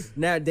 ladies?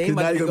 Now they 'Cause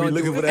now might be you gonna going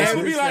be looking through for that And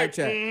shit. be like,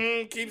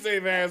 Snapchat. keep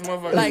safe ass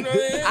motherfucker. Like You know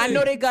what I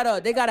know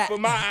they got For a.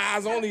 my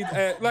eyes only.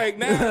 Like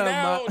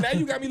now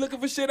you got me looking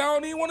for shit I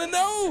don't even want to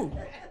know.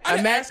 I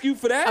didn't ask you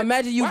for that.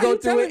 Imagine you Why go you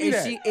through telling it me and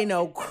that? she in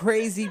a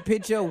crazy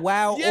picture,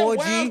 wild Yeah, orgy,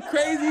 wild,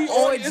 crazy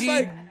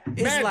orgy.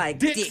 It's It's like, like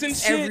dicks dicks and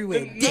shit. everywhere.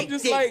 And I'm Dick,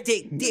 just dick, like,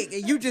 dick,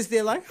 and you just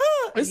there like,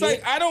 huh? it's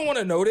like I don't want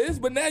to know this,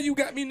 but now you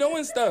got me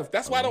knowing stuff.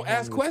 That's why I don't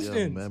ask With your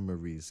questions.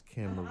 memories,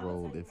 camera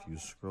roll if you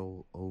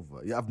scroll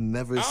over. Yeah, I've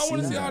never I don't seen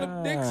want to see that.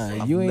 all the dicks.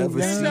 Ah, I've you ain't never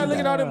done seen that. Look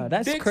at all them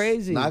That's dicks.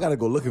 crazy. Nah, I gotta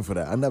go looking for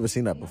that. I've never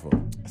seen that before.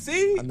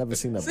 See, I've never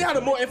seen that See how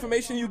the before. more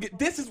information you get,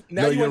 this is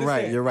now No, you you're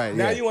understand. right. You're right.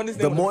 Now yeah. you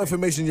understand. The what more I'm-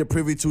 information you're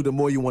privy to, the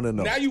more you want to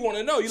know. Now you want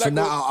to know. You So like?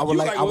 now well, I would you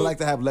like I would well, like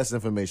to have less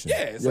information.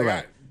 Yeah, it's You're like,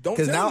 right. don't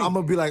Because tell now me. I'm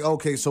gonna be like,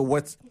 okay, so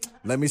what's?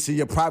 Let me see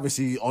your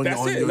privacy on That's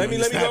on it. your Let me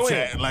go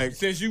Snapchat. in. Like,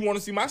 Since you want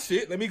to see my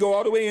shit, let me go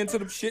all the way into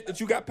the shit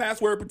that you got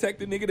password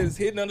protected, nigga. That's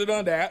hidden under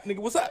the app, nigga.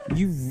 What's up? What's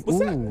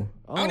up? ooh,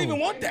 I don't oh. even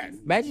want that.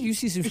 Imagine you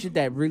see some shit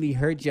that really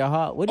hurts your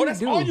heart. What do Oh, you that's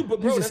do? all you.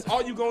 But bro, just- that's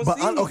all you gonna but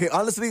see. okay,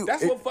 honestly,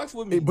 That's what fucks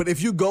with me. But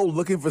if you go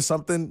looking for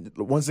something,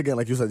 once again,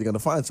 like you said, you're gonna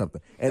find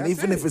something. And That's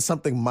even it. if it's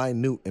something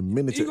minute and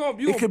miniature,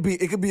 You it could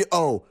be.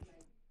 Oh,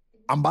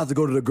 I'm about to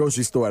go to the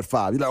grocery store at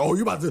 5. You're like, oh,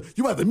 you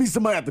about to meet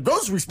somebody at the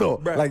grocery store.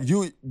 Right. Like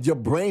your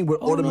brain would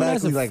Oh, no,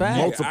 automatically that's a like fact.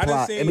 multiply I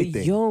done seen-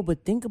 anything. Yo,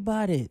 but think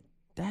about it.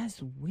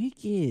 That's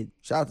wicked.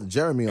 Shout out to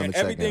Jeremy on And the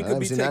check-in. everything I could haven't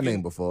be seen that taken-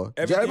 name before.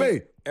 everything-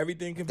 Jeremy,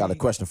 Everything can got be. a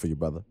question for you,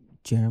 brother.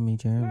 Jeremy.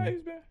 Nah,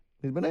 he's been-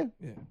 He's been there.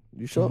 Yeah.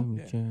 You sure?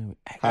 Jeremy.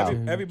 How?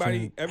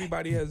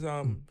 Everybody has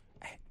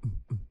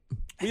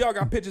we all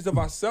got pictures of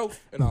ourselves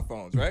in our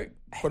phones, right?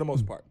 For the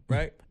most part,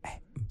 right?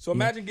 So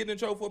imagine getting in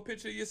trouble for a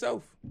picture of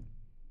yourself.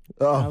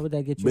 Oh, How would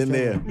that get you been in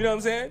there. trouble? You know what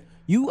I'm saying?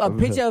 You a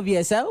picture of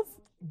yourself?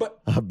 But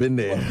I've been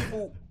there.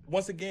 people,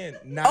 once again,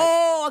 not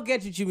Oh, I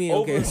get what you mean.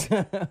 Okay.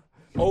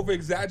 over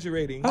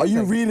exaggerating. Are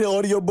you reading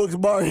audiobooks,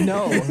 Barry?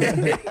 No.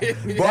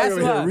 Barry That's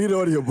over here, why. read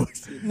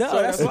audiobooks. No,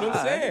 So that's what I'm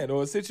why. saying.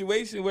 Or a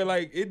situation where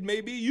like it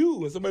may be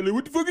you and somebody like,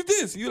 what the fuck is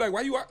this? You like,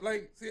 why you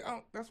like? See,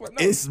 that's what. No,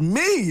 It's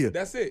me.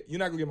 that's it. You're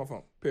not gonna get my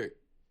phone. Period.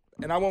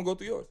 And I won't go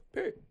through yours.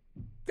 Period.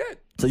 Good.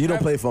 So you don't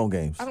I- play phone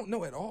games. I don't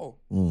know at all.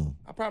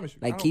 I promise you.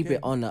 I Like don't keep care. it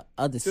on the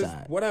other Just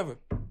side. whatever.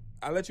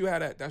 I let you have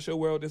that. That's your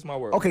world. This my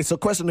world. Okay, so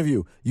question of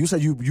you. You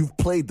said you've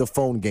played the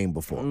phone game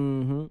before.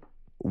 Mm-hmm.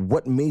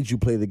 What made you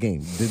play the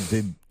game?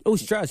 Did It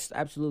was trust,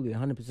 absolutely,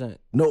 100%.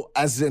 no,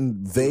 as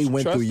in they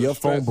went Trust through or your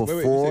phone stress? Wait,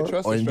 you before, said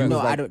trust or or you stress? was No,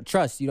 like, I don't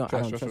trust. You don't. I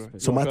Trust, don't trust, trust. the trust.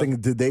 person. So my You thing,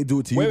 don't did they do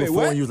it to you Wait, before?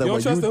 what? And you was like, you don't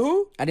well, trust the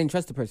who? I didn't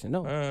trust the person.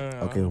 No.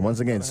 Okay, once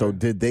again, so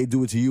did they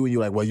do it to you and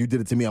you're like, well, you did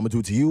it to me, I'm gonna do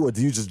it to you, or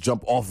did you just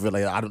jump off of it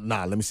like,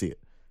 let me see it?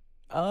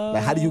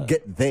 Like, how do you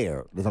get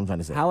there? That's what I'm trying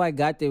to say. How I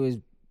got there was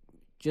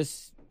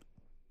just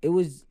it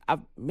was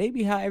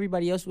maybe how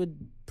everybody else would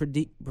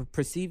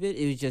perceive it.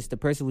 It was just the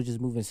person was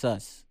just moving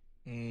sus.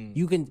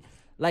 You can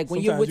like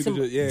when you're with Sometimes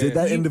some. you could just, Did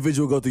that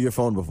individual go through your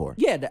phone before?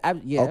 Yeah,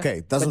 yeah.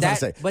 Okay, that's what I'm trying to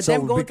say. But So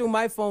them going bec- through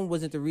my phone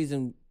wasn't the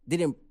reason.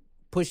 Didn't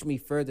push me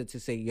further to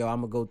say, "Yo,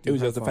 I'm gonna go through."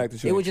 was her just the phone. fact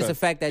that you it was didn't just the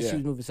trust. fact that Yeah. she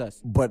was moving sus.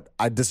 But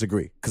I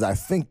disagree because I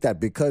think that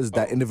because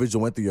that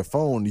individual went through your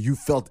phone, you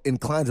felt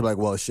inclined to be like,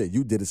 well, shit,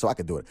 you did it, so I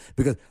could do it.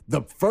 Because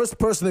the first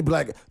person to be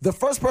like, the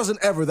first person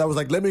ever that was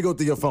like, let me go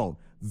through your phone,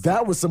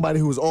 that was somebody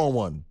who was on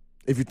one.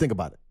 If you think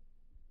about it,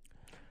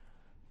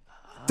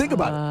 think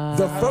about it.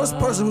 The first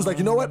person who's like,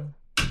 you know what,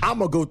 I'm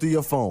gonna go through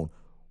your phone.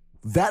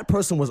 That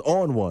person was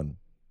on one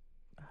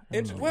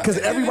because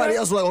everybody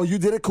else was like, oh, you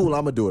did it, cool,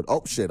 I'm gonna do it.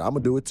 Oh shit, I'm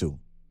gonna do it too.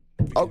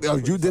 Oh,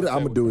 you did it,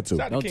 I'm gonna do it too.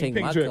 Shout out to Don't King take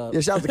Pink my Drip. cup. Yeah,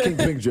 shout out to King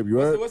Pink Drip. You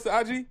heard? What's the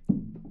IG?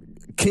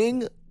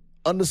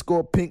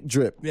 King_Pink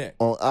Drip Yeah.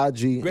 on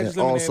IG Greatest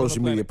and all lemonade on the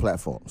social media planet.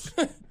 platforms.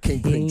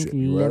 King Pink Drip.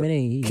 You heard?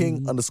 lemonade.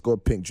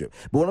 King_Pink Drip.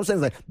 But what I'm saying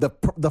is like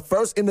the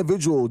first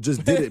individual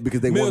just did it because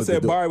they Mill wanted to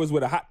said do Barry was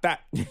with a hot thought.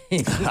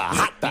 it.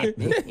 Hot thought.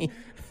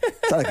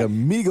 It's like a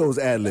Migos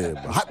ad lib.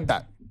 Hot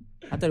thought.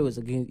 I thought it was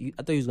I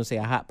thought he was gonna say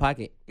a hot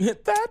pocket.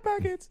 Thought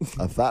pockets.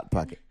 A thought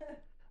pocket.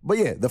 But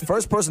yeah, the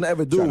first person to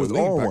ever do Shout it out was to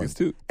Lean on one. Pockets,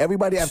 too.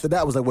 Everybody after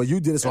that was like, well, you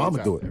did it, so I'm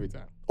going to do it. Every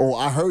time. Or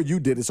I heard you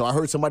did it, so I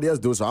heard somebody else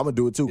do it, so I'm going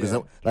to do it too.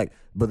 Yeah.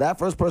 But that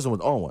first person was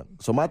on one.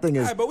 So my thing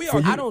is, Alright, but we for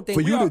all- you, I don't think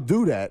for we you all- to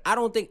do that, I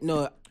don't think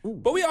no. Ooh.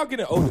 But we all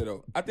getting older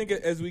though. I think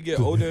as we get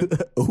older,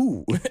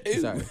 ooh.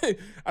 Sorry.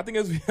 I think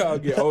as we all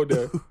get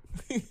older,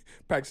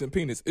 practicing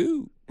penis.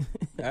 Ooh.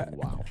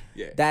 Wow.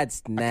 Yeah.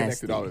 That's I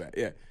nasty. connected all of that.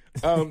 Yeah.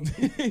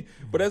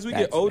 But as we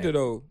That's get older nasty.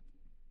 though,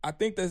 I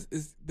think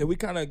that we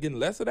kind of getting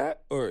less of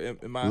that, or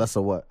am I Less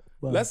of what?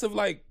 less of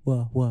like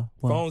What?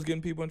 phones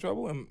getting people in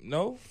trouble?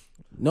 No.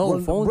 No, Well,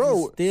 phones bro,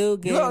 is still you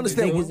getting gotta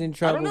understand, niggas in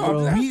trouble, I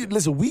don't know.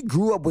 bro. We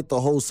grew up with the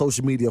whole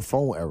social media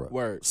phone era.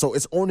 Word. So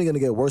it's only going to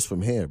get worse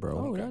from here,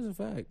 bro. Oh, that's a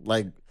fact.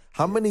 Like,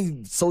 how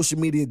many social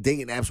media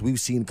dating apps we've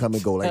seen come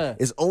and go? Like,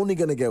 it's only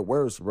going to get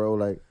worse, bro.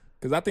 Like,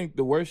 Because I think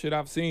the worst shit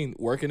I've seen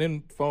working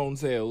in phone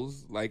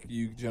sales, like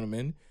you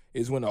gentlemen,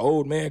 is when the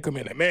old man come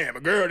in and, man, my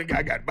girl done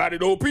got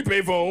bodied old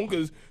prepaid phone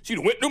because she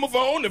done went through my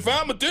phone and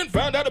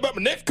found out about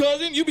my next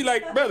cousin. You be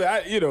like,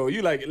 brother,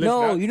 you like, listen,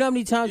 No, you know how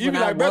many times you when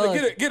be I like, brother, was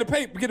get a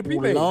prepaid.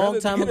 a long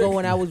brother. time Get ago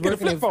when I was get a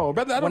working flip in phone,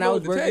 brother. I don't when know I what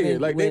was to working tell you.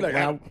 in,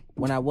 Like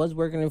when I was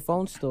working in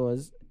phone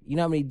stores, you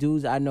know how many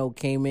dudes I know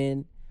came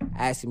in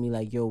asking me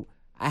like, yo,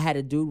 I had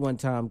a dude one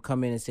time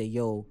come in and say,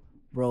 yo,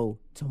 bro,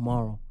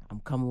 tomorrow I'm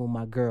coming with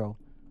my girl.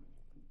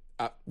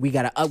 We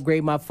gotta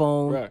upgrade my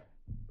phone. Right.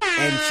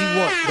 And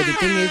but the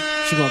thing is,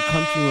 she gonna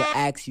come to you and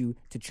ask you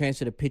to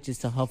transfer the pictures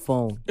to her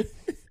phone.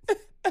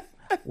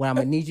 What I'm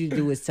gonna need you to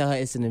do is tell her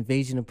it's an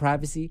invasion of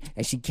privacy,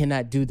 and she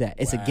cannot do that.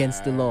 It's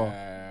against the law.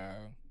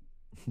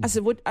 I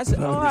said, what? I said,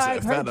 oh, I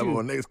found heard out my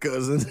you. next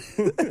cousin.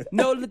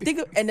 No, and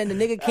then the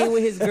nigga came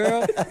with his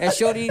girl, and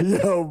shorty.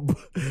 Yo,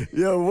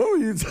 what were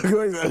you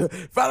talking about?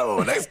 Found out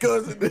my next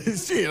cousin.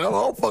 Shit, I'm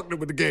all fucked up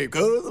with the game,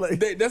 cuz. Like,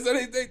 That's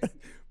what they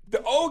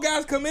the old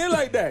guys come in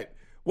like that.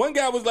 One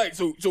guy was like,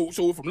 so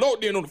if I'm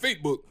logged in on the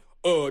Facebook,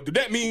 did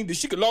that mean that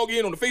she could log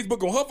in on the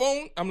Facebook on her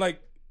phone? I'm like,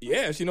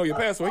 yeah, she know your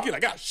password. He's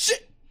like, ah,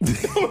 shit.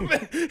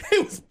 He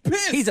was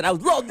pissed. He said, I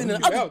was logged in. I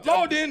was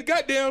logged in,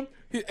 goddamn.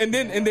 And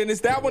then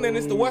it's that one and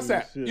it's the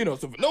WhatsApp. You know,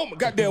 so if no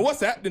goddamn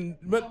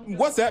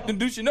WhatsApp, then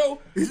do she know?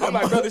 I'm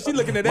like, brother, she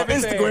looking at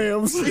everything.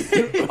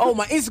 Instagrams. Oh,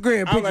 my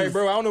Instagram pictures. I'm like,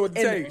 bro, I don't know what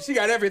to tell you. She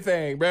got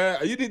everything, bro.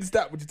 You need to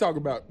stop what you're talking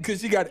about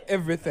because she got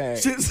everything.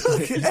 She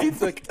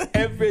took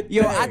everything.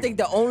 Yo, I think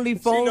the only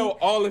phone. She know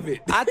all of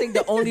it. I think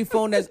the only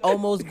phone that's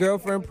almost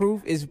girlfriend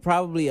proof is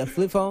probably a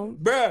flip phone.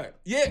 Bruh,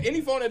 yeah,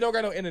 any phone that don't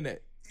got no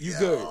internet, you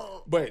good.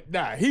 But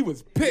nah, he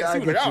was pissed. Yeah, he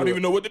was like, I don't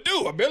even know what to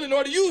do. I barely know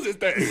how to use this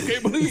thing.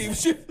 Can't believe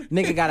shit.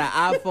 Nigga got an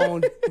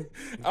iPhone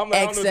I'm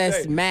like, I don't know what to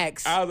XS say.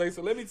 Max. I was like,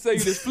 so let me tell you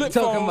this flip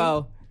Talking phone.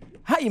 about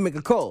how you make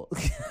a call.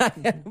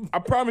 I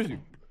promise you.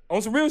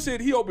 On some real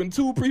shit, he opened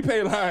 2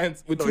 prepaid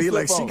lines with 2 He flip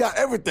like, she phones. got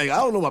everything. I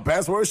don't know my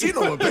password. She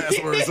know my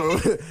password. So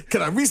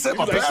can I reset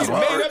my Like, she made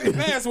up the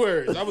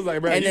password? passwords. I was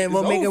like, bro. And then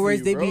what make it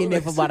worse, they be in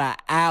there for about about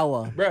an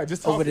hour. Bro,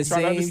 just over talking, the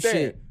trying to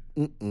same understand.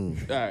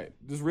 shit. All right,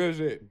 just real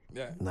shit.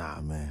 Yeah. Nah,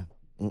 man.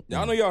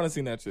 Y'all know y'all done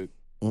seen that shit.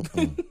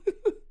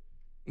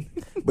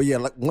 But yeah,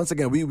 like once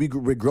again,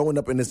 we're growing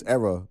up in this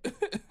era,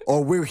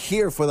 or we're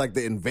here for like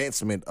the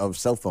advancement of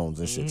cell phones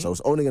and shit. So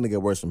it's only gonna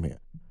get worse from here.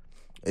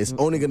 It's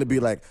only gonna be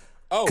like,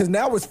 because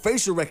now it's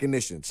facial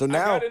recognition. So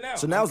now, got it now.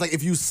 so now it's like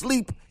if you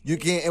sleep, you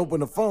can't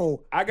open the phone.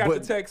 I got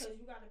but, the text.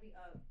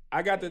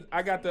 I got the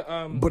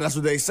But that's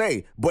what they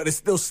say. But it's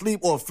still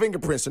sleep or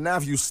fingerprint. So now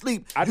if you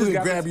sleep, I you just can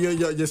got grab the-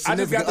 your I just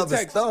significant got the other's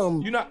text.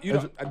 thumb. You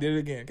know, I did it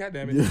again. God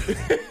damn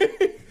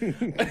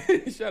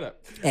it. Shut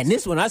up. And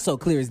this one I saw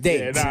clear as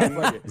day. Yeah,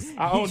 nah, fuck it.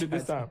 I owned it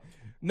this time.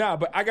 Nah,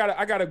 but I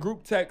got a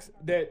group text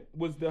that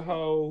was the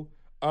whole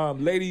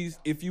ladies,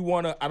 if you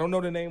wanna, I don't know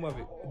the name of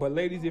it, but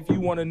ladies, if you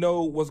wanna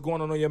know what's going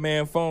on your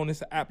man's phone,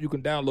 it's an app you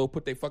can download,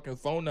 put their fucking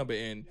phone number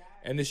in,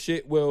 and the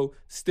shit will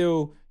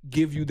still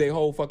give you their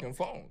whole fucking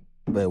phone.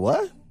 Wait,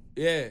 what?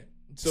 Yeah.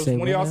 So Say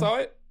one of y'all what now? saw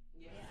it?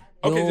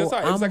 Okay, Yo, just saw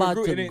it. It was I'm like a about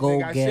group, to and it go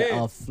got get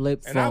shared. a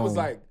flip And I was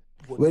phone. like,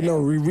 well, Wait, damn. no,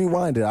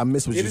 rewind it. I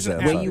missed what It you is said.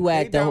 an I'm app. Where sorry. you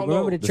at? They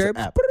Remember the download. chirp?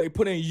 app. They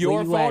put in your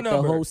Where you phone at?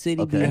 number. The whole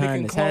city Okay. and it behind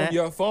can the clone time.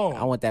 your phone.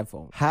 I want that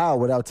phone. How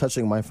without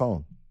touching my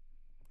phone?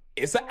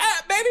 It's an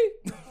app,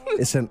 baby.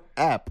 It's an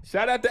app.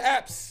 Shout out to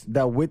apps.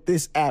 That with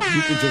this app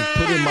you can just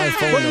put in my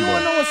phone But you number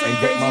wanna know what's so and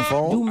crazy? get my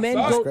phone. Do men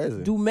That's go?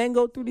 crazy. Do men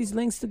go through these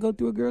links to go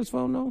through a girl's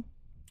phone? though?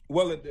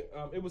 Well,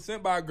 it was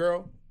sent by a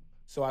girl,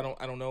 so I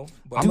don't know.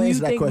 But I'm Do gonna you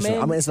answer that think question.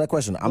 men I'm gonna answer that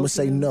question. I'm gonna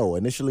say through no.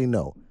 Initially,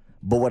 no.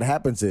 But what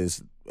happens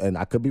is, and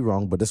I could be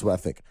wrong, but this is what I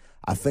think.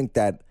 I think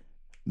that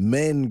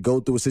men go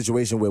through a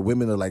situation where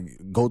women are like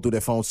go through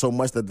their phone so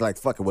much that they're like,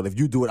 fuck it. Well, if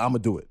you do it, I'm gonna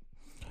do it.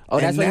 Oh,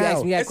 that's And why you now-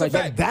 asked me that It's a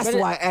question. fact. That's But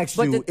why I asked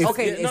but you. the-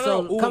 okay, no,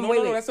 so no, come no, wait,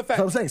 no, wait. that's a fact.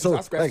 So I'm saying, so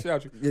I scratched like,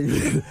 out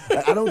you.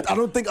 I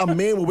don't think a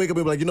man will wake up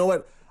and be like, you know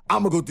what?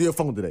 I'm gonna go through your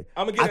phone today.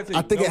 I'ma get that to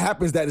I you. think No. it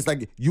happens that it's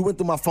like you went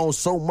through my phone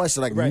so much,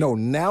 that like, Right. no,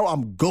 now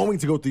I'm going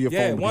to go through your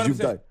Yeah, phone because you've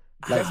 100%. done.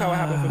 That's how it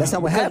happened. For That's me.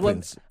 how it Because what-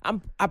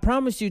 happens. I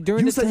promise you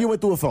during You the said time, you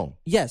went through a phone.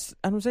 yes,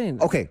 I'm saying.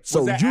 Okay,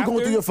 so that you after?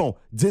 going through your phone?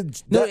 Did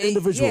No, that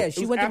individual? yeah,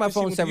 she was went through my after she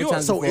phone went to several yours.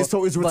 times. So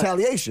before, it's but-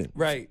 retaliation.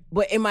 Right.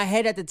 But in my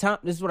head at the time,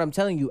 this is what I'm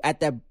telling you. At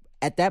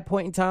that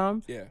point in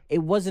time, Yeah. I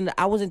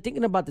wasn't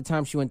thinking about the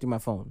time she went through my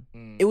phone.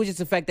 It was just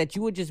the fact that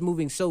you were just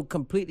moving so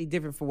completely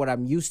different from what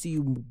I'm used to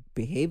you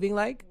behaving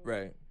like.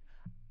 Right.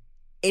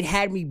 It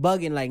had me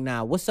bugging like,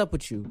 nah, what's up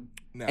with you?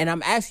 Nah. And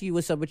I'm asking you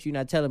what's up with you,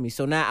 not telling me.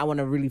 So now I want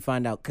to really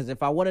find out. Because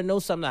if I want to know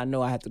something, I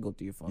know I have to go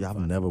through your phone. Yeah, I've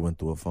never went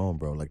through a phone,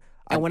 bro. Like,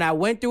 And when I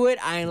went through it,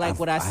 I ain't like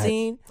what I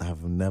seen.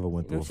 I've never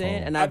went You know through what I'm a saying?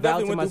 phone. And I I vowed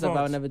definitely to went through myself I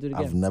would phones. never do it I've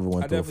again. never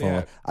went I through a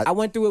definitely phone. I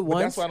went through it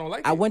once. that's why I don't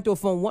like I it. went through a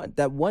phone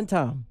that one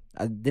time.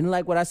 I didn't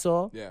like what I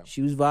saw. Yeah.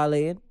 She was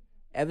violating.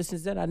 Ever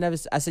since then,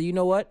 I said, you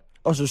know what?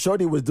 Oh, so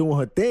Shorty was doing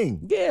her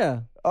thing.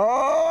 Yeah.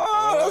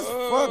 Oh, that's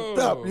fucked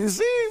up. You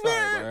see, Sorry,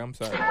 man? bro. I'm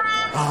sorry. Your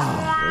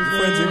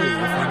friends are here. Your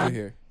friends are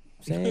here.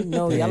 Saying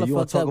no, Yeah, y'all are you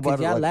want fucked to talk up about because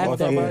it y'all like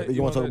laughed off at air? me.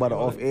 You want to talk about it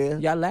off air?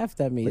 Y'all laughed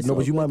at me. It's No,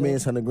 but you over, my though.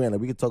 man's $100,000.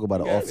 Like we could talk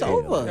about it Yeah, off It's air.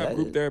 over. We have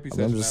group therapy I'm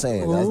sessions. just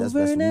saying Over that's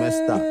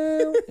messed up. now.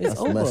 It's That's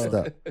over. messed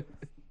up.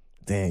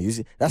 Damn, you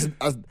see,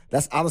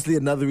 that's honestly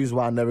another reason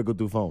why I never go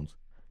through phones.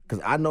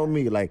 Because I know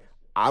me, like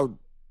I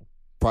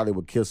probably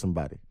would kill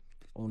somebody.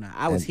 Oh, nah,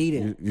 I was And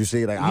heated. You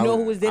see, like You know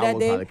who was there I that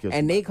would probably day? kill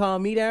And they somebody.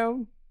 calmed me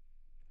down?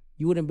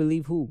 You wouldn't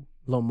believe who?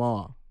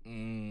 Lamar.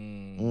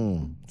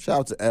 Shout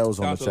out to L's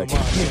on Shout out the to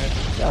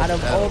check. Lamar, man. Out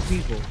of all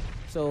people.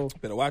 So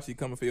Better watch you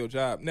coming for your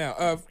job.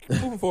 Now,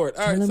 moving forward.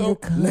 All tell right, him so to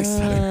come.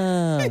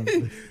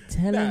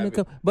 Tell him to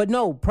come. But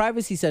no,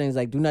 privacy settings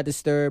like do not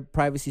disturb,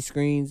 privacy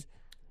screens.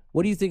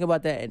 What do you think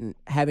about that and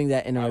having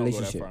that in a I don't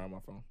relationship? go that far on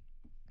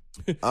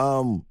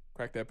my phone.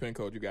 Crack that pin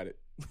code. You got it.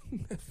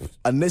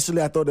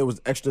 Initially, I thought it was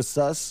extra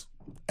sus,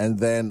 and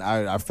then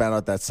I found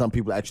out that some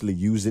people actually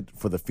use it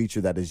for the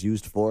feature that is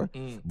used for.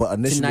 But To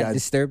initially, not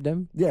disturb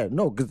them? yeah,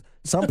 no, because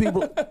some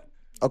people.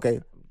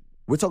 Okay,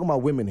 we're talking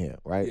about women here,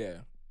 right? Yeah,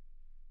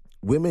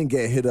 Women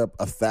get hit up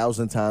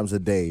 1,000 times a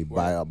day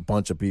by a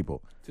bunch of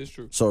people. it's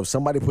true. So if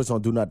somebody puts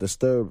on do not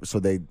disturb, so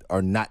they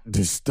are not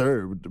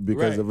disturbed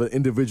because Right. of an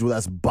individual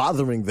that's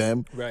bothering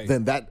them, Right.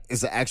 then that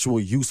is the actual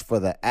use for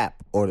the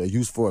app or the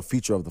use for a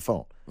feature of the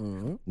phone.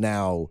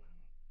 Now,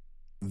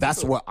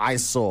 that's what I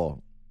saw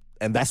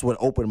And that's what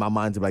opened my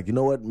mind to be like, you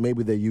know what?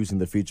 Maybe they're using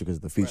the feature because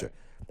of the feature.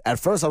 At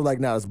first, I was like,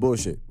 nah, that's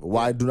bullshit.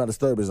 Why Do Not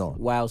Disturb is on?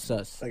 Wild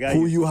sus. Like,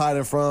 Who you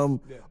hiding from?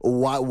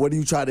 Why? What do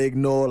you try to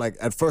ignore? Like,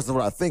 at first, that's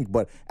what I think.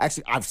 But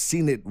actually, I've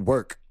seen it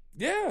work.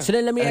 Yeah. So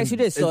then let me ask you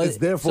this. So, it's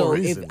there for a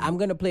reason. if I'm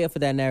going to play up for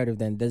that narrative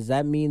then, does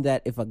that mean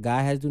that if a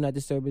guy has Do Not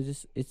Disturb,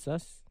 it's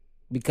us?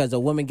 Because a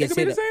woman It gets could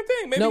be hit. the same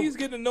thing. Maybe he's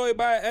getting annoyed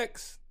by an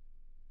ex.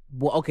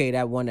 Well, okay,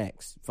 that one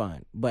X,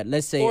 fine. But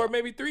let's say. Or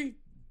maybe 3,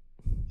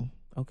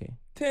 Okay.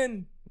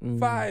 10,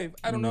 5.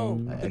 I don't know.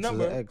 The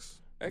number. X.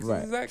 X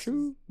Right. is X.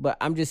 But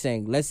I'm just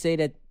saying, let's say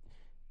that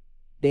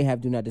they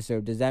have Do Not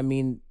Disturb. Does that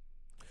mean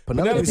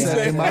Penelope said,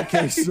 said- in my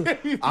case,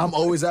 I'm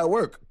always at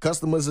work.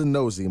 Customers are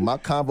nosy. My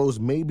combos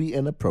may be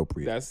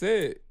inappropriate. That's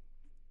it.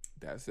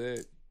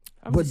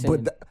 I'm But just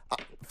saying, but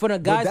for the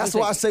guys, that's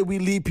why I say we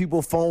leave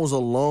people phones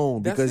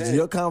alone That's because it.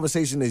 your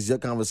conversation is your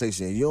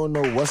conversation. You don't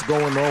know what's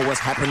going on, what's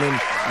happening.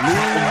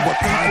 Leave what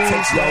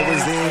context y'all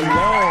was in.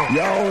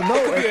 Y'all It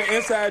know. could be an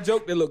inside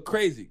joke that look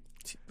crazy.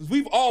 Because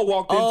we've all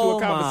walked into Oh,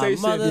 a my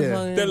conversation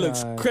motherfucking that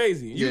looks God.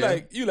 crazy. You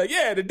Yeah. like,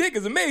 yeah, the dick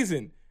is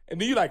amazing. And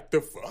then you like,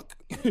 the fuck?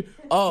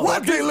 Oh,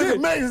 What they look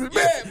amazing?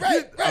 Yeah,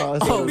 right. Oh, It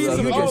could be so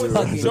some look at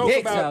old you. joke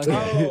Dicks about,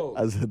 out here. oh.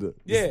 I said that.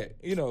 Yeah,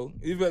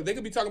 they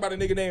could be talking about a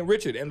nigga named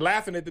Richard and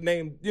laughing at the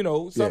name,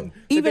 something. Even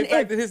Even the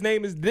fact if- that his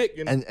name is Dick.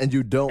 And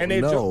you don't And they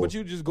know. joke, but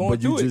you just going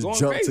but you through it, just going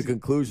jump crazy. to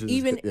conclusions.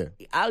 even Yeah.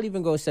 I'll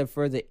even go a step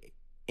further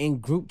in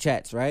group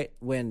chats, right?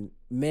 When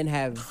men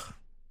have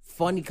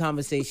funny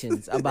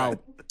conversations about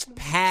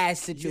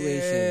past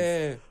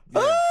situations.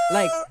 Yeah.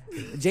 Like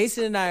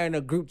Jason and I are in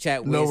a group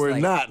chat. Where No, it's we're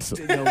like, not.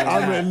 No, we're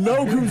I'm not. in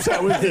no group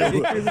chat with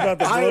you. about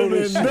to I blow am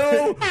this in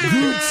no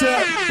group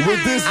chat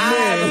with this I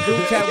have a man.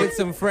 group chat with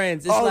some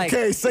friends. It's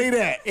Okay, say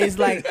that. it's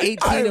like 18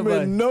 I of am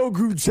us. in no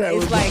group chat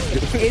with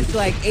It's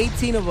like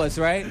 18 of us,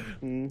 right?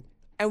 And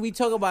we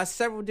talk about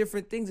several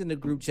different things in the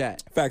group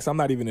chat. Facts, I'm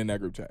not even in that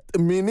group chat.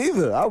 Me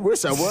neither. I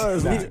wish I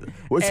was.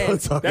 What y'all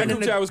And talking That about?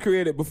 group chat was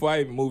created before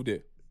I even moved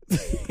it.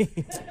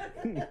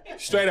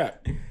 Straight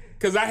up.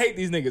 Because I hate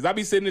these niggas. I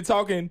be sitting there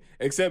talking,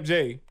 except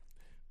Jay.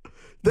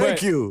 Thank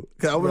but- you.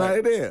 Cause I was Right.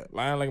 not there.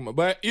 Lying like my,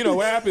 but you know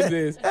what happens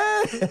is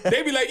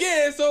they be like,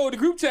 yeah, so the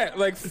group chat,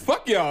 like,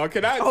 fuck y'all.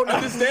 Can I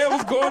understand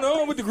what's going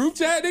on with the group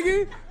chat,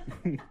 nigga?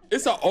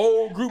 It's an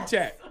old group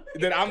chat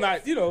that I'm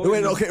not, Wait,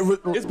 okay. it's real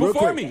before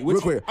quick, me. real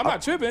Which quick. I'm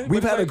not tripping.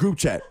 We've but had it's a like- group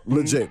chat,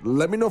 legit.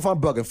 Let me know if I'm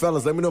bugging,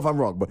 fellas. Let me know if I'm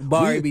wrong. But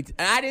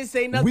I didn't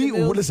say nothing. we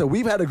listen.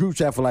 We've had a group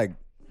chat for like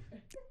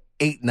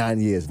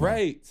 8-9 years now.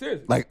 Right,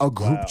 seriously. Like a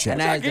group chat.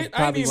 And that is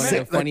probably one of the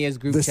Like, funniest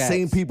group the chats.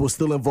 same people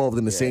still involved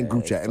in the same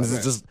group chat, and this is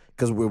okay. just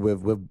because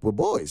we're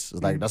boys.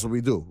 It's like that's what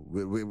we do.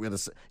 We're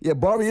yeah,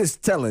 Barbie is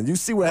telling. You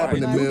see what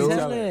happened to I didn't Mills?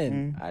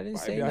 telling. I didn't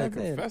say Be out here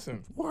nothing.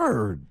 confessing.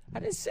 Word. I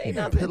didn't say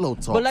nothing. Pillow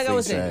talk. But like I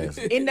was face saying, ass.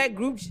 in that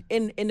group,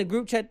 in the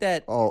group chat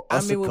that Oh, I'm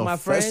us in with my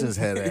confessions friends,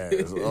 head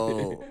ass.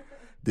 Oh,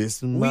 this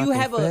is my you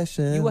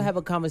confession. will have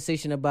a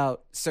conversation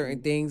about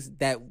certain things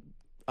that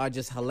are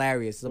just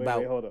hilarious. Wait,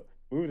 About hold up.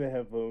 We were the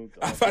headphones.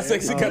 I thought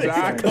sexy because your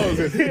eye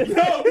closing. Yo,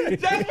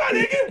 that's my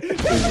nigga.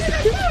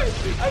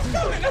 That's my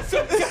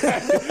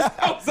nigga.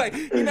 I was like,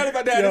 you know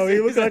about that? Yo, he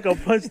looks like a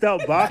punched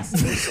out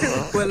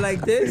boxer. but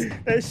like this,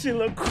 That shit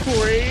look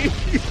crazy.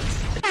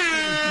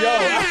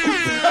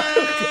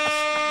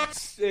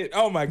 Shit.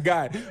 Oh my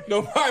God.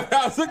 No, I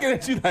was looking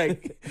at you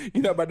like,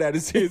 you know about that? A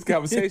serious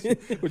conversation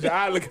with your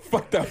eye looking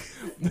fucked up.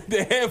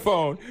 The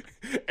headphone.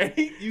 And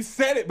you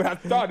said it, but I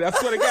thought it. I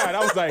swear to God. I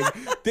was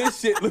like, this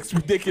shit looks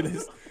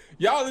ridiculous.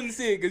 Y'all didn't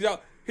see it because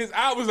his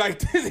eye was like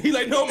this. He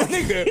like, no, my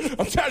nigga,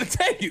 I'm trying to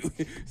tell you.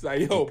 It's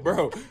like, yo,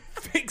 bro,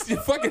 fix your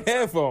fucking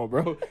headphone,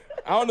 bro.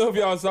 I don't know if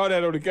y'all saw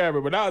that on the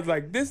camera, but I was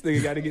like, this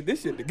nigga got to get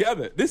this shit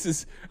together.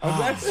 I'm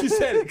glad you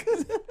said it.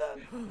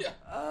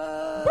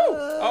 Yeah. Woo.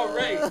 All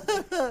right.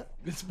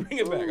 Let's bring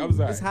it back. I'm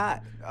sorry. it's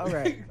hot. All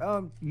right.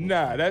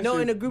 Nah, that No,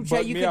 shit in a group chat,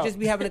 bugged you me could out. just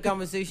be having a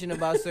conversation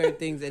about certain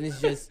things, and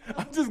it's just,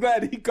 I'm just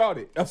glad he caught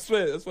it. I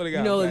swear to God.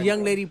 you know, I'm a glad young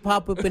he lady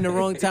pop up in the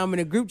wrong time in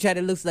a group chat.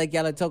 It looks like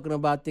y'all are talking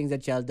about things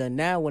that y'all done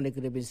now when it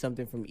could have been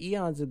something from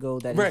eons ago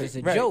that caught it. is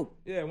just a joke.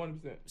 Yeah,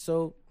 100%.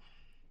 So,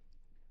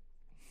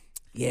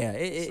 yeah,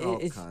 It's all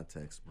it's.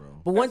 context,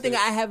 bro. But one thing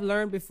I have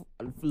learned for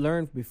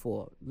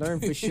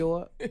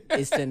sure,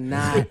 is to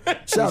not.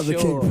 Shout out to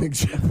King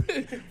Picture.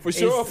 For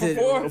sure, It's for the-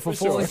 four, for for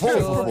sure. four, For for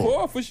sure,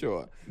 sure. for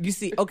sure. You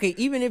see, okay,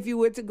 even if you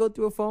were to go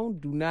through a phone,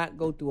 do not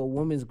go through a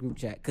woman's group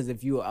chat. Because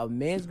if a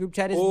man's group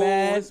chat is Oh,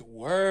 bad, it's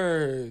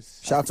worse.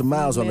 Shout out to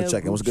Miles on the female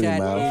check-in. What's good, group chat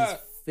Miles? is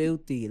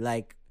filthy,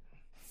 like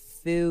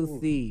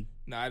filthy.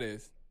 Nah, it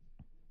is.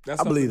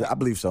 That's I believe something- I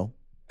believe so.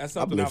 That's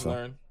something believe I've so.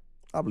 learned.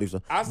 I believe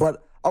so. I-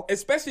 But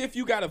Especially if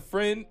you got a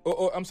friend,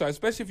 or I'm sorry,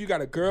 especially if you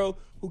got a girl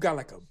who got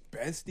like a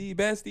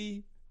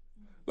bestie.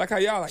 Like how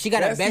y'all like She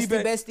got a bestie,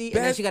 bestie,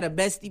 and then she got a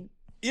bestie.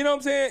 You know what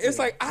I'm saying? It's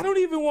like I don't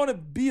even want to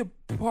be a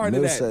part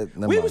of Mills that. said-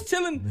 never We mind. was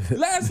chilling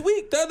last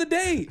week, the other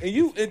day, and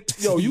you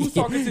was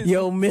talking to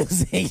Yo,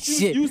 Mills ain't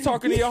shit. you was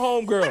talking to your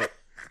homegirl,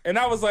 and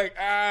I was like,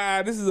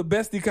 this is a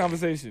bestie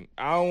conversation.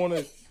 I don't want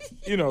to,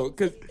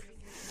 because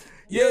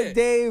Yo,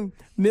 Dame,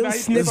 Mill Nah, he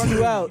sniffed fucking-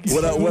 you out.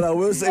 What I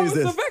will say Yo, is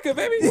it's this. Vecca,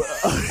 baby.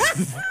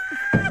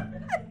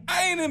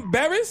 I ain't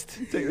embarrassed.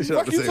 Take the shit off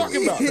What the you table.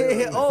 talking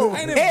about? Oh, I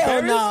ain't hell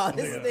embarrassed.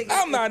 no. This nigga-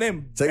 I'm not Take it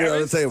on the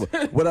embarrassed. table.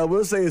 What I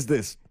will say is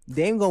this.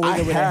 Dame gonna wake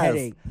up with a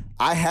headache.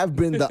 I have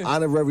been the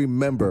honorary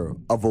member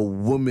of a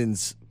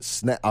woman's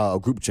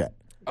group chat.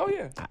 Oh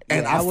yeah.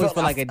 And I was felt-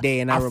 for like a day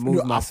and I removed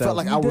I felt myself.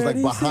 like I was like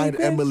Dirty behind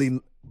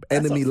secrets?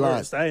 enemy That's a lines.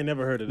 first. I ain't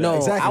never heard of that. No,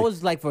 Exactly. I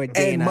was like for a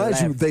day And and I mind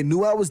you, left. they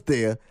knew I was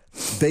there.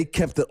 They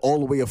kept it all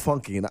the way a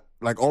funky and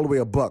like all the way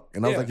a buck.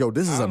 And I was Yeah. like, yo,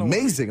 this is I don't know what-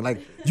 amazing. Like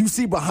you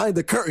see behind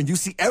the curtain, you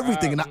see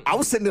everything. And I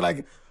was sitting there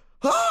like,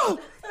 oh,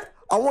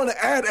 I want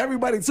to add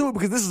everybody to it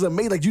because this is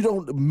amazing.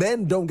 Like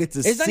men don't get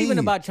to see. It's not even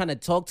about trying to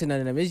talk to none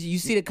of them. It's, you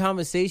see the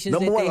conversations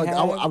Number that one, they like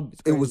have.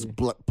 It's it was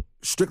crazy.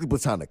 strictly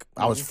platonic.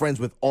 I was friends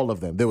with all of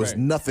them. There was Right.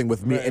 nothing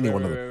with me, Right, any right,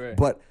 one of right, them. right.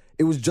 But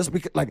it was just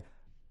because, like,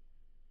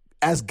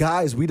 as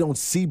guys, we don't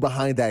see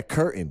behind that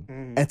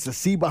curtain, and to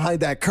see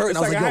behind that curtain, It's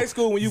I was like like, in yo, high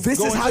school when you this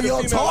go is into how the y'all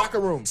female talk. locker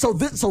room. So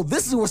this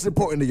is what's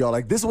important to y'all.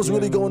 Like, this is what's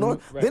really going on.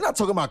 Right. They're not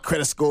talking about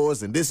credit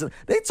scores and this.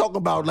 They talking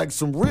about like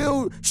some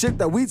real shit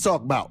that we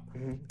talk about.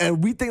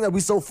 And we think that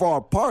we so far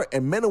apart,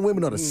 and men and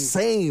women are the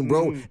same,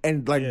 bro.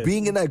 And like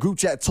being in that group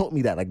chat taught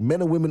me that, like,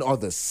 men and women are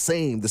the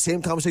same. The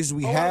same conversations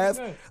we have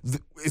 100%.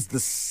 is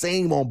the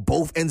same on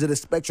both ends of the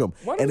spectrum,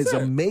 and it's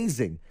 100%.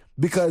 amazing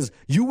because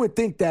you would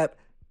think that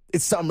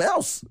it's something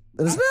else,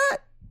 and it's not.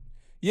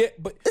 Yeah,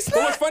 but It's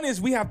what's not. funny is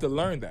we have to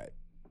learn that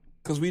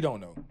because we don't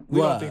know. We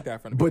What? don't think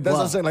that from the But that's beginning.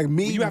 what I'm saying. Like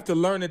me, You have to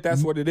learn that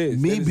that's what it is.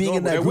 me That it's being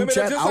in normal. that And group women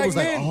are chat, just I was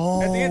like, men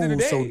oh, at the end of the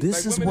day. so this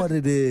Like, is women what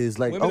it is.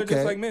 Like, Women are okay,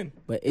 just like men.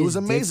 But It was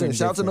it's amazing. different,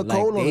 Shout out to different.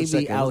 Nicole Like, on they the be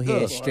second. It out was here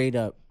good. straight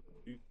up.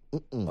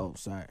 Oh,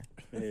 sorry.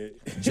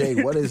 Jay,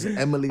 what is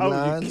Emily Oh, you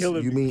lines?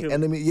 killing You me, mean killing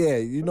enemy? Yeah,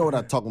 you know what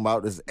I'm talking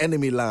about. It's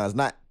enemy lines,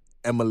 not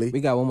Emily.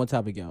 We got one more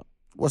topic, y'all.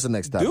 What's the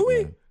next topic? Do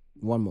we? man?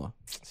 One more.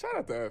 Shout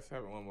out to us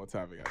having one more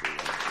topic.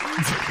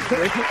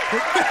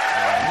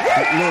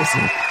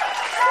 Listen.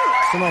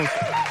 Simone,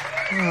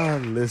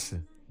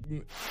 Listen.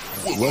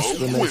 What's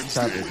the next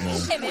topic, man?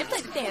 前面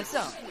粉点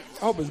上，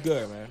 I hope it's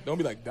good, man. Don't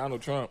be like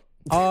Donald Trump.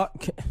 Because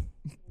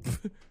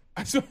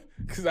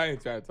I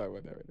ain't trying to talk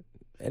about that right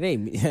now. it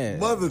ain't me. Yeah.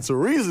 Mother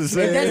Teresa If,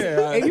 said,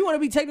 that's- if you want to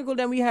be technical,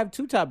 then we have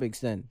two topics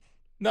then.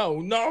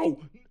 No.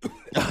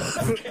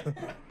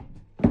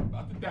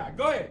 About to die.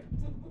 Go ahead.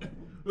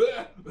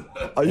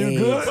 "Are you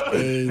good?"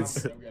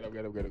 AIDS. I'm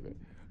good.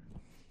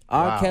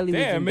 R. Kelly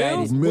was Damn,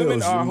 indicted. Mills.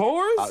 Women are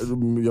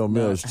whores? Yo,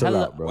 Mills, chill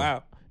Hello. out, bro.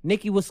 Wow.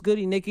 Nikki, what's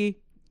goody, Nikki?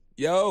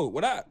 Yo,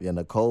 what up? Yeah,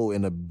 Nicole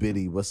in a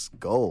biddy. What's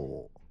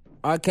gold?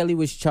 R. Kelly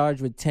was charged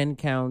with 10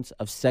 counts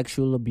of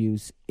sexual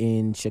abuse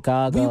in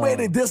Chicago. We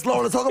waited this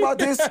long to talk about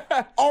this?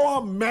 Oh,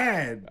 I'm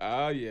mad.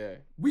 Oh, yeah.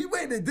 We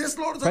waited this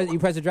long to talk Press, about you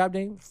press the drop,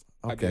 Dame?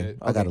 Okay, did.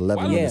 I got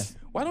 11 Why minutes.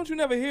 why don't you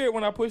never hear it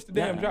when I push the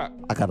damn drop?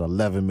 I got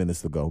 11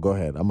 minutes to go. Go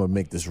ahead. I'm going to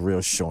make this real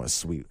short and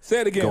sweet.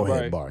 Say it again, Go Barry.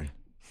 ahead, Barry.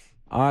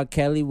 R.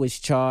 Kelly was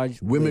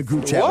charged Women with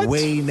group chat What?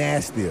 way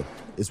nastier.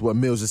 Is what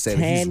Mills just said.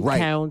 He's 10 right.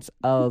 counts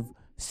of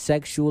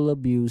sexual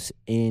abuse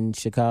in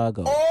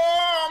Chicago.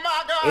 Oh,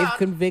 my God. If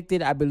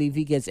convicted, I believe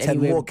he gets 10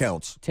 anywhere. more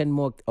counts. 10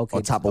 more. Okay.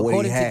 On top of what he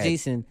according had. to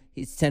Jason,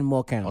 it's 10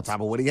 more counts. On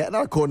top of what he had.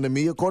 Not according to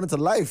me, according to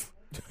life.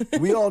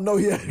 We all know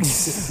he had.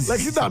 Like,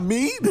 he's not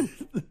mean.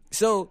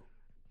 So,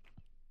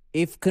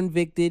 if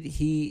convicted,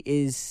 he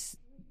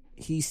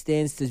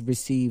stands to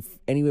receive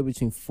anywhere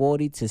between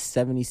 40 to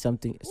 70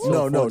 something.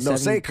 No.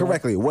 Say it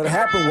correctly. What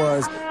happened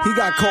was he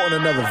got caught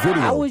in another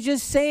video. I was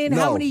just saying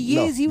how No, many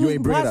years he you would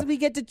ain't bring it up. possibly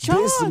get to charge.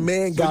 This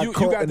man got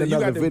caught in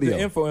another video.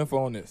 The info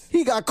on this.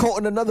 He got caught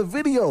in another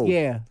video.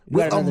 Yeah, we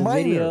With got a another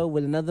minor. video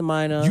with another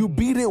minor. You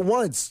beat it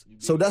once,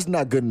 so that's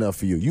not good enough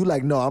for you. You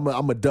like, no,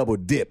 I'm a double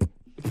dip.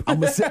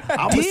 I'm gonna see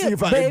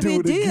if I can do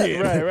it baby,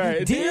 dip. again.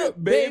 Right.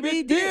 Dip,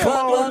 baby, dip.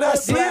 Come on, now Dip.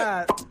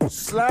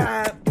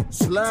 slide.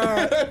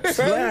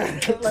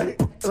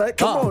 Like,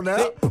 come on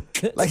now.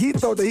 Like he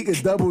thought that he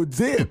could double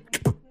dip.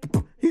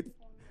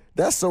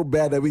 That's so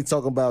bad that we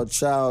talking about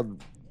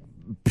child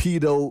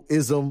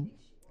pedoism,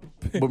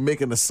 but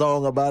making a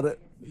song about it.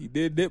 He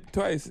did dip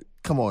twice.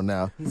 Come on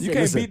now. You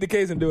can't beat the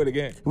case and do it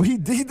again. He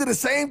did the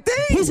same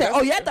thing. He said,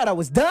 "Oh yeah, I thought I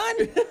was done."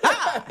 You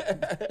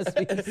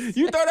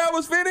thought I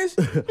was finished?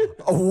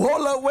 Oh,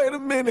 hold up, wait a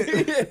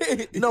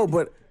minute. No,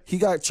 but he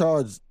got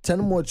charged 10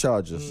 more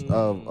charges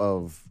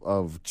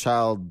of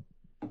child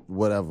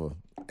whatever.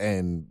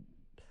 And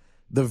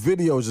the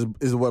video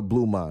is what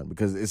blew mine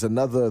because it's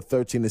another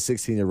 13 to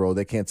 16-year-old.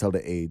 They can't tell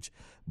the age.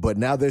 But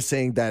now they're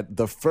saying that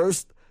the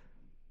first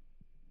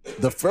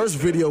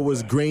video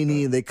was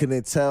grainy and they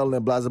couldn't tell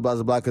and blah, blah,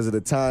 blah, blah because of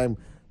the time.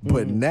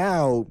 But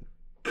now,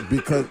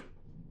 because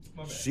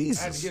I had to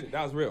Jesus, get it.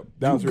 That was real. you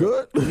That was real.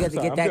 good? You had to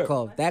Sorry, get I'm that good.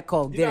 call. That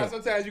call You did know, it.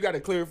 sometimes you got to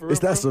clear it for real.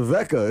 It's that for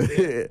real. Saveka.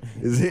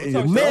 It's hitting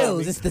your talking throat.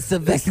 Mills, it's the It's the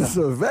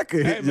Saveka. Saveka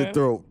Hey, hitting your man.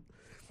 throat.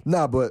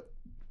 Nah, but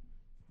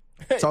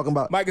talking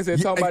about Micah said,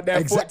 Yeah, talking about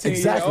that exactly.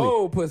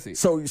 14-year-old pussy.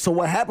 So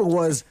what happened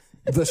was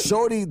the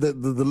shorty, the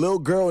little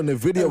girl in the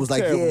video was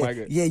like, terrible,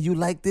 Micah. yeah, you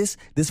like this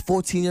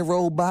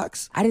 14-year-old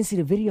box? I didn't see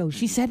the video.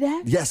 She said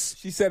that. Yes.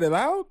 She said it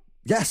loud?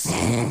 Yes.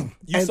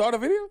 You And saw the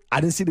video?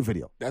 I didn't see the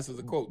video. That's a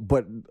quote.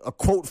 But a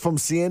quote from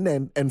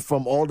CNN and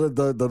from all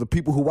the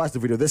people who watched the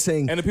video, they're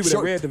saying, And the people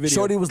that read the video.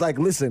 Shorty was like,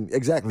 listen,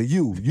 exactly,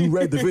 you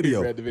read the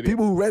video. read the video.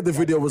 People who read the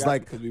video was got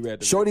like, it 'cause we read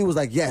the Shorty was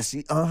like, yes,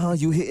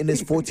 you hitting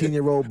this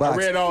 14-year-old box.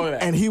 read all of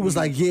that. And he was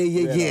like,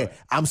 Read all yeah, that.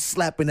 I'm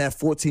slapping that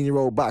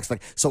 14-year-old box.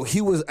 Like, so he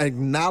was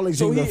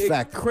acknowledging the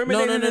fact.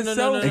 incriminated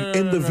himself.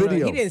 In the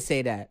video. He didn't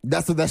say that.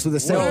 That's what they're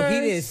saying. No, he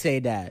didn't say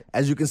that.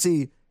 As you can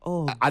see,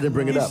 I didn't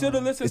bring it He up. should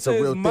have listened It's to a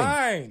his real thing.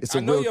 mind. It's a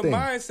I know real your thing.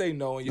 mind say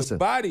no, and your Listen.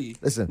 body.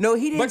 Listen. No,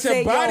 he didn't But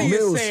say your body yo. is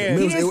Mills, saying. He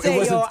Mills, didn't it say,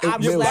 wasn't- yo, it-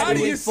 I'm Mills, slapping body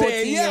this is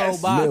saying 14-year-old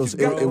yes. box. Mills,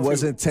 it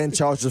wasn't 10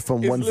 charges from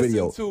It's one listen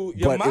video, to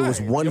your but it was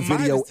mind. one Your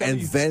mind video is telling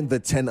and you. then the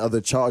 10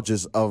 other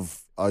charges of,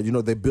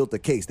 they built the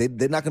case.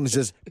 They're not going to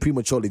just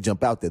prematurely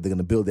jump out there. They're going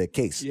to build their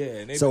case. Yeah,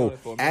 and they've so done it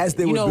for a minute. as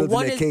they were building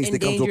one their is case, they come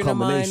to a endangering a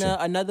culmination. minor,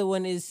 another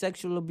one is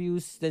sexual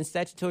abuse, then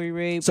statutory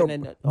rape, So,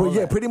 and then all but yeah,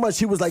 that. pretty much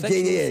he was like,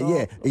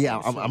 Sexual yeah.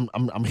 assault.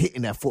 I'm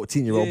hitting that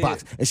 14-year-old Yeah.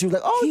 box, and she was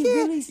like, oh He yeah,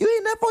 really- you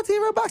hitting that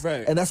 14-year-old box,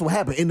 Right. and that's what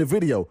happened in the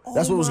video.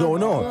 That's what was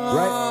going on,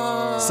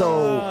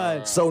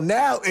 right? So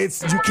now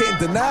it's you can't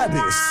deny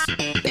this.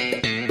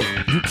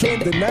 You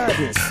can't deny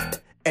this.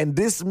 And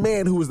this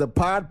man who is the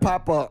Pod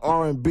Popper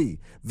R&B,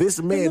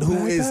 this man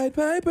who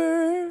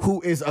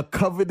is a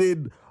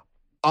coveted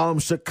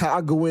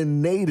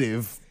Chicagoan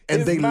native, and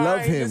His they love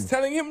mind him. is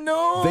telling him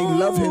no. They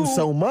love him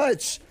so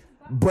much.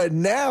 But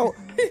now,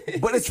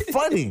 but it's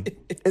funny.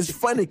 It's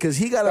funny because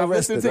he got Stop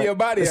arrested. listening to your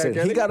body, Listen, R. he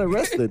Kelly. got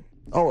arrested.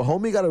 Oh,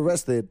 homie got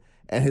arrested,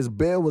 and his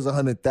bail was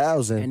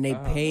 $100,000. And they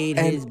paid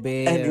his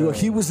bail. And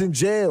he was in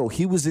jail.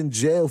 He was in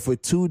jail for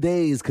 2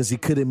 days because he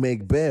couldn't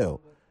make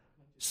bail.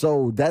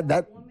 So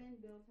that.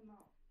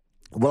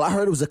 Well, I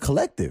heard it was a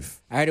collective.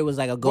 I heard it was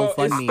like a Well,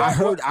 it's-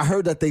 GoFundMe. I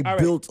heard that they All right.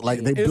 built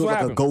like Here's a what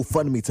happened.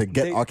 GoFundMe to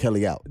get They- R.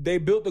 Kelly out. They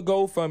built the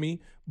GoFundMe,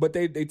 but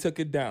they took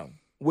it down,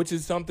 which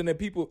is something that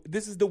people.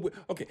 This is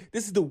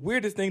the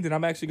weirdest thing that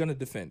I'm actually going to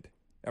defend.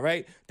 All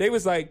right, they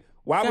was like,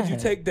 why would you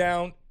take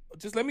down?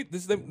 Let me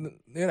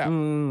hear it out.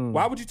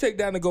 Why would you take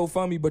down the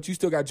GoFundMe, but you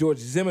still got George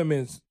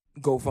Zimmerman's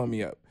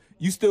GoFundMe up?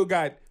 You still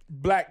got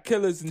black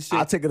killers and shit.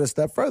 I'll take it a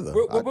step further.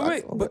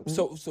 Wait.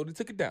 So they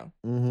took it down,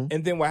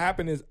 and then what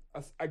happened is,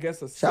 I guess,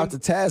 Shout out to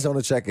Taz on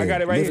the check-in. I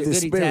got it right Lifted here.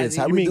 Goody Spirits. Taz.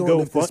 How You we mean doing,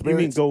 Lifted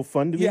Spirits?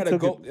 GoFundMe? He had a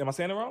took go. it? Am I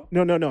saying it wrong?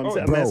 No. Oh,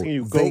 I'm Bro, asking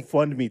you. they-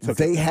 GoFundMe took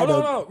They it. had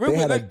Hold on, real they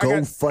had a quick.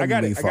 I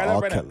got it. GoFundMe for I got it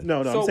R. right now. Kelly.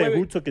 No, So, I'm saying wait,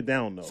 who wait. took it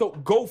down though. So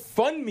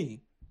GoFundMe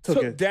took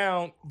it.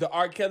 down the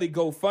R. Kelly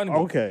GoFundMe.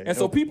 Okay. And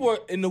so people are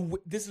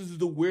this is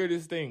the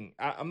weirdest thing.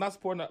 I'm not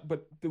supporting that,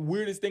 but the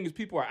weirdest thing is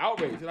people are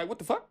outraged. They're like, what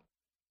the fuck?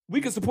 We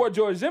can support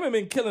George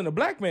Zimmerman killing a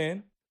black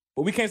man,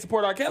 but we can't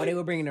support R. Oh, Kelly. they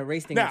were bringing a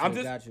race thing. Now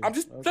into it. Got you. I'm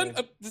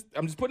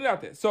just putting it out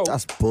there. So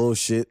That's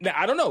bullshit. now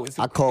I don't know.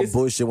 I call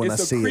bullshit when I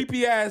see it. It's a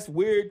creepy ass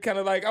weird kind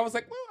of like. I was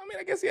like, well, I mean,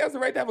 I guess he has the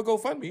right to have a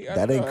GoFundMe. I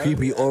That don't ain't know.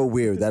 creepy or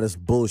weird. That is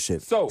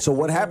bullshit. So-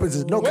 what happens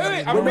is Wait, I'm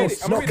gonna read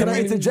it. I'm gonna can read I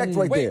it. interject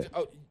right Wait,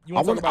 there? you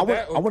want to talk about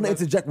that? I want to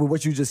interject with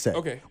what you just said.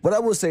 Okay. What I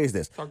will say is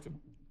this: Talk to me.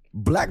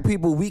 Black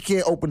people, we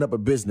can't open up a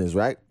business,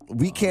 right?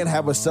 We can't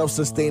have a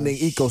self-sustaining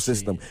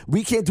ecosystem.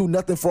 We can't do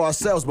nothing for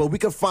ourselves, but we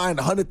can find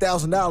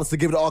 $100,000 to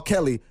give to R.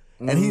 Kelly,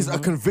 and he's a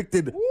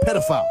convicted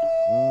pedophile.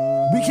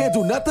 We can't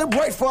do nothing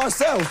right for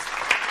ourselves.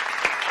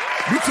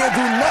 We can't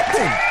do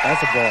nothing.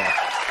 That's a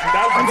ball.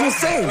 I'm just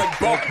saying,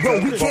 bro,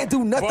 we can't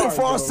do nothing Bars,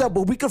 for bro. ourselves,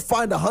 but we can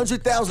find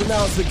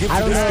 $100,000 to give I to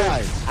don't this know.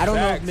 guy. I don't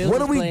know if Facts. Mills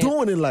What is are we playing-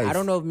 doing in life? I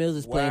don't know if Mills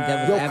is playing Wow.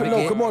 devil's Yo, advocate.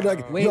 no, come on,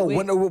 like, Wait, yo,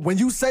 wait. when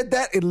you said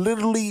that, it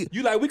literally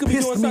You like we could be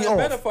pissed doing me something off.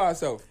 better for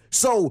ourselves.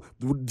 So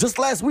just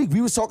last week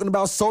we was talking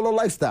about solo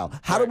lifestyle.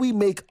 How do we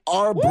make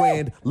our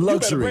brand You better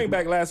luxury? bring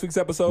back last week's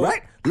episode.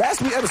 Right?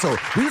 Last week's episode,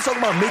 we were talking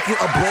about making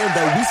a brand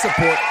that we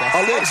support,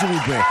 a luxury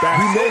brand.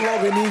 That's We it. no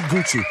longer need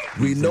Gucci.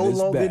 We no in his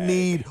longer bag.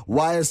 need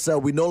YSL.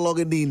 We no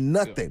longer need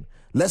nothing.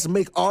 Let's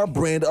make our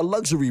brand a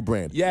luxury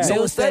brand. Yeah. So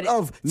Mills instead said-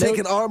 of Mills-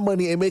 taking our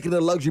money and making it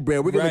a luxury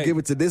brand, we're gonna Right. give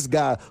it to this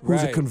guy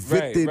who's a Right,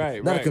 convicted,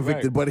 right, not a right,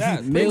 convicted, right. but Yeah,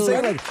 he. You know what I'm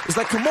saying? Mills- Like, it's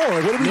like, come on, what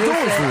are we Mills doing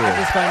said, for I real?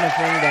 just find it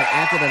funny that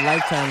after the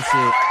Lifetime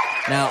shit,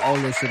 now all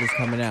this shit is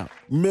coming out.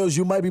 Mills,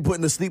 you might be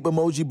putting the sleep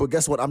emoji, but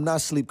guess what? I'm not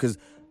sleep because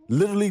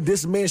literally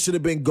this man should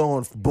have been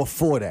gone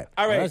before that.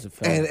 All right. That's a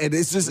fact. And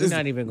it's just We're it's,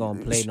 not even gonna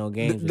play no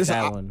games with listen,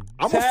 that one.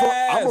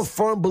 I'm a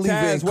firm believer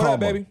Taz, in what karma. up,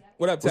 baby?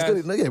 What up, What's Taz?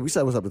 good? No, yeah, we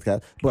said what's up with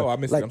Taz. But Oh, I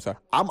missed it. I'm sorry.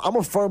 I'm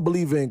a firm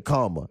believer in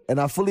karma, and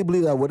I fully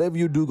believe that whatever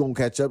you do gonna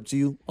catch up to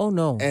you. Oh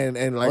no. And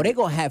like, Oh, they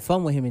gonna have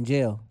fun with him in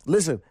jail.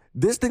 listen,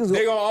 this thing's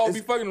They gonna all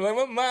be fucking like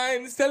my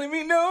mind is telling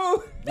me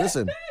no.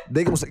 listen.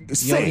 They gonna sing,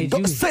 did go,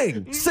 you-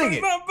 sing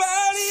it, My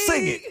body.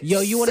 sing it.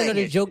 Yo, you wanna know Sing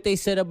the it. joke they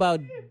said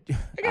about?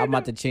 I'm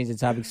about to change the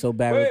topic so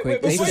bad real Wait, quick.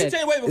 wait, They before you said,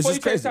 change, wait, It's before you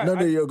just change crazy.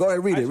 time. No, go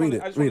ahead, read I it, just read wanna-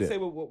 it, I just read want to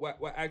it. say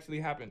what actually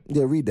happened.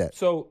 Yeah, read that.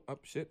 So,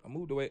 shit, I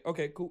moved away.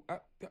 Okay, cool.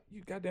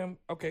 You goddamn.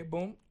 Okay,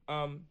 boom.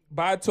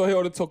 Buy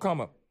Toyota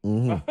Tacoma.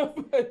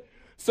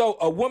 So,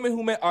 a woman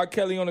who met R.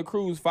 Kelly on a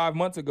cruise 5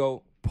 months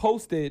ago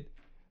posted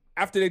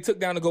after they took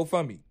down the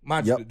GoFundMe.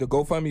 Mind you, Yep. the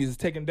GoFundMe is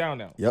taken down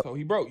now. Yep. So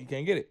he broke. You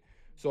can't get it.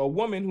 So a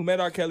woman who met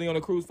R. Kelly on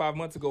a cruise 5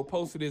 months ago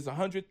posted his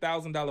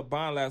 $100,000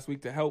 bond last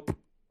week to help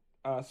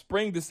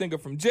spring the singer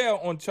from jail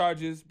on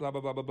charges, blah,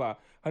 blah, blah, blah, blah.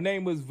 Her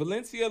name was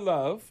Valencia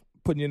Love.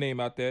 Putting your name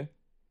out there.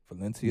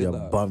 Valencia Your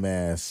Love. bum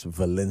ass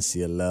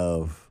Valencia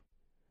Love.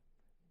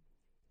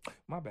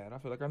 My bad. I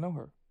feel like I know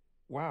her.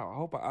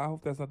 Wow. I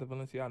hope that's not the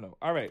Valencia I know.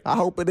 All right. I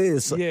hope it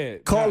is. Yeah.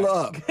 Call her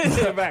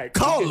up. Back.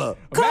 Call her.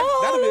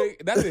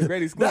 That'd be a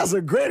great exclusive. That's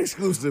a great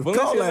exclusive.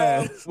 Valencia Call her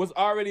Love ass. was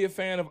already a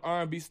fan of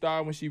R&B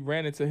star when she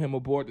ran into him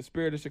aboard the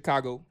Spirit of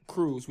Chicago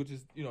cruise, which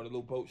is, the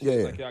little boat shit.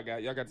 Yeah. Like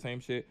y'all got the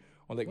same shit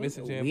on Lake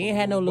Michigan. We ain't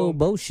had no little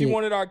boat She shit.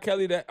 wanted R.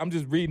 Kelly to, I'm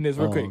just reading this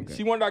real quick. okay.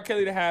 She wanted R.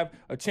 Kelly to have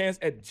a chance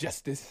at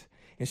justice,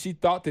 and she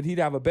thought that he'd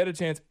have a better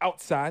chance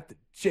outside the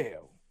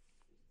jail.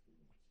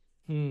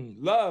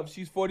 Love,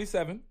 she's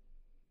 47.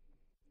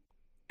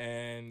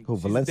 And Who,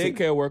 she's Valencia? a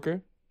daycare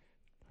worker.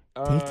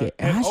 Daycare.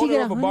 And How'd she owner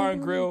get of a bar $100?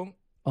 and grill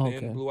Okay.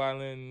 in Blue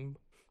Island,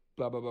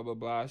 blah, blah, blah, blah,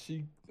 blah.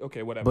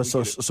 Okay, whatever. But we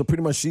so get it. so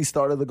pretty much she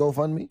started the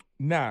GoFundMe?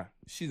 Nah,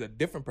 she's a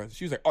different person.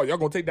 She was like, oh, y'all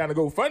gonna take down the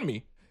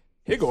GoFundMe?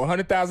 Here go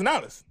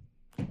 $100,000.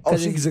 Oh,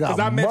 she's got Because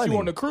I met money. you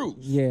on the cruise.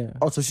 Yeah.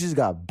 Oh, so she's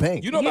got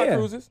bank. You know Yeah. about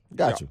cruises?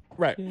 Got Yeah. you.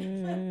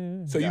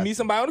 Right. So you meet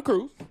somebody on the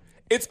cruise.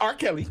 It's R.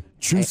 Kelly.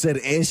 True said,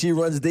 and she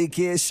runs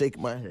daycare. Shake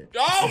my head.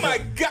 Oh my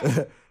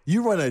God.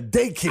 You run a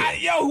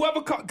daycare. Yo,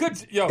 whoever called.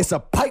 Good. Yo. It's a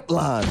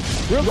pipeline.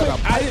 Real You got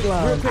quick, a I didn't- real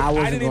pipeline. quick, I I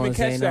wasn't didn't even going to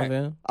say catch that.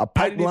 nothing. A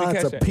I didn't even pipeline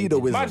catch to that.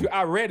 pedoism. Mind you,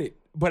 I read it,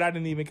 but I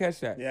didn't even catch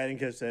that. Yeah, I didn't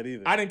catch that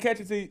either. I didn't catch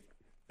it till The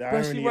Bro, she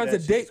irony of runs that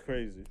a shit date- is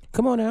crazy.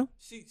 Come on now.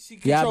 she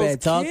Y'all controls better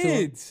talk to her.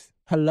 kids.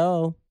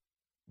 Hello.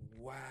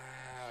 Wow,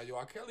 yo,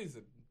 R. Kelly's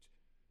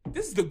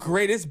this is the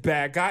greatest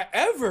bad guy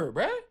ever,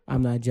 bruh.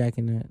 I'm not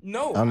jacking that.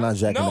 No, I'm not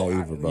jacking no, that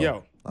either, bro.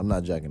 Yo, I'm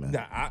not jacking that.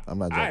 nah, I'm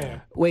not I jacking am.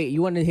 that. Wait,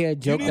 you want to hear a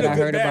joke need that a I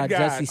good heard bad about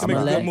guy Jussie to make a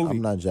good Smollett? movie.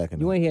 I'm not jacking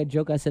You that. want to hear a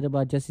joke I said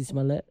about Jussie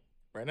Smollett?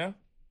 Right now?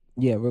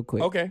 Yeah, real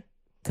quick. Okay.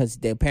 Because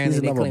He's apparently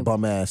they another claim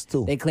bum ass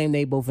too. they claim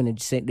they both in the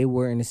same, they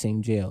were in the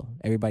same jail.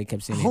 Everybody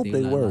kept saying I hope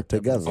they not were locked up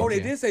in the together. same Oh, they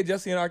jail. did say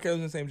Jussie and R. Kelly was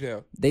in the same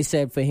jail. They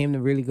said for him to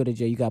really go to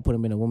jail, you got to put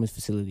him in a woman's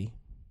facility.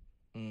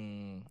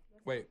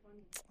 Wait,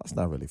 That's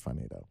not really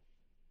funny though.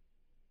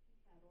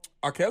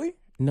 R. Kelly?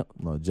 No,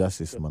 No,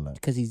 Jussie Smollett.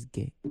 because he's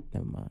gay.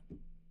 Never mind.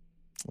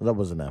 That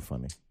wasn't that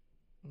funny.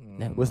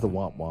 Never Where's the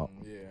mind. womp womp?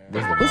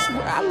 Yeah. Which-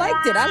 I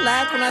liked it. I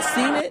laughed when I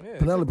seen it.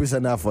 Penelope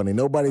said not funny.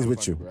 Nobody's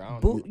with you. Bro, I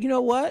don't know. But you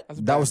know what? That's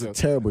a That bad was a joke.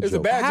 terrible It's a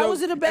joke. bad How joke.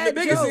 was it a And bad the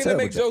biggest joke? thing that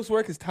makes Terrible jokes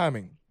work is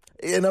timing.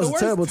 And that was The a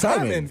terrible worst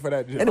timing. for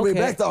that joke. Anyway, Okay.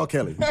 back to R.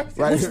 Kelly. Right?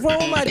 What's wrong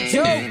with my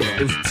joke?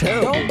 It was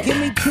terrible. Don't give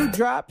me 2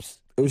 drops.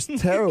 It was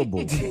terrible.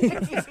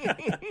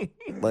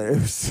 Like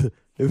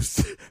it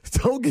was.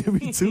 Don't give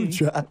me 2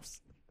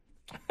 drops.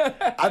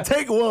 I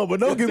take 1, but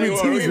don't give me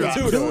Take 2 one, give me drops.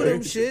 2 though. Them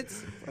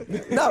shits.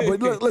 No, but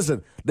look,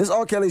 listen. This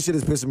R. Kelly shit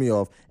is pissing me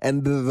off,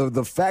 and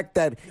the fact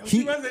that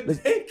He runs a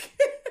dick.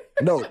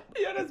 no,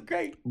 Yeah, that's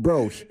great.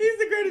 bro, He's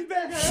the greatest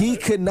bad guy. he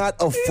could not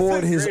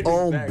afford the his greatest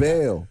own bad guy.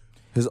 bail,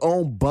 his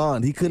own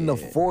bond. He couldn't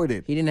afford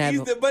it. He didn't have.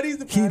 He's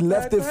the He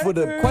left it for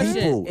the bad guy.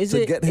 Question: people Is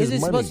to it get is his it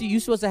money. supposed to? You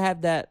supposed to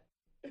have that?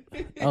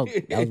 Oh,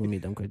 that was with me,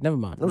 dumb Chris. Never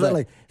mind. I'm But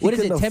like, he what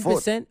is it? couldn't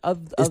 10%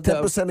 of It's the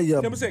 10% of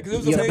your 10%, 'cause it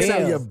was your a 10%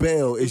 bail. of your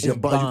bail is your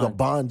bond. You can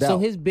bond out. So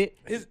his bit.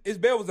 His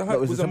bail was no,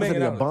 was is a it 10% of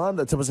million your dollars. bond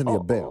or 10% of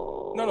your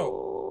bail?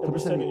 No,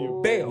 10% of you.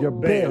 bail. Your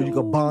bail, you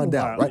can bond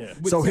out, Wow, right? yeah.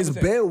 So With his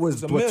 10%. bail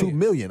was It was a what, 2 million.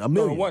 million, a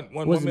million. No,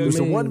 one Was million. It's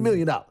a million. $1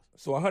 million.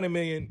 So 100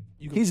 million.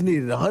 You can, He's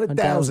needed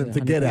 100,000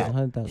 to get out.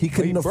 100,000. He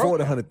couldn't He's broke afford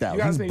now. 100,000. You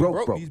gotta He's say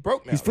broke. he's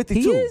broke now. He's 52.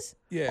 He is?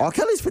 Yeah. R.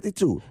 Kelly's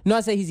 52. No,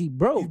 I say he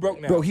broke. He's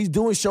broke now. Bro, he's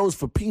doing shows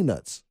for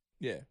peanuts.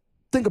 Yeah.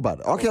 Think about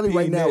it. R. Kelly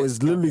right now peanuts.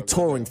 is literally Okay.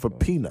 touring for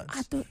peanuts.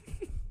 I thought.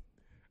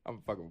 I'm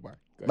fucking with Mark.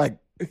 Go ahead.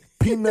 Like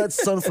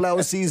peanuts,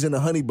 sunflower seeds, and a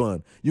honey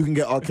bun. You can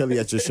get R. Kelly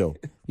at your show.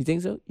 You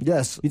think so?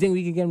 Yes. You think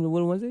we can get him to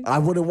Willow Wednesday? I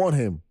wouldn't want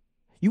him.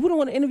 You wouldn't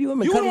want to interview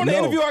him. And You cut wouldn't him-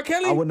 want to interview R.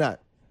 Kelly? I would not.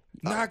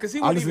 Nah, because he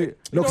wouldn't Honestly, even.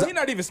 no, 'cause He's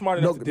not even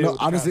smart no, enough to deal no, with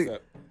the honestly,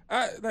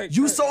 concept.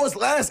 You saw his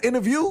last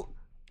interview?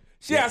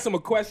 She asked him a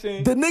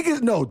question. The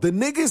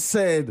niggas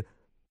said,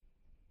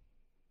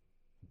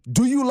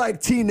 do you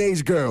like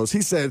teenage girls?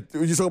 He said,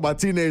 when you talk about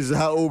teenagers,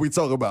 how old we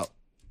talking about?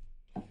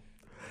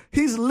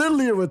 He's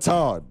literally a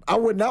retard. I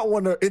would not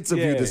want to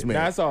interview this man.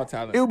 That's all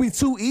talent. It would be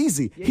too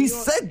easy. He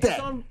said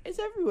that. It's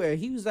everywhere.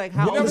 He was like,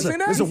 "How You never old?" seen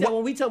that? He said, Listen,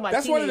 when we talk about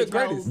that's one of the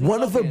teenage, how greatest. old we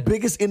One of the talking?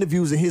 biggest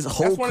interviews in his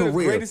whole one of the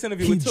career. greatest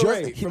interviews with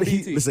Touré from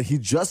BT. Listen, he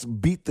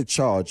just beat the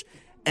charge,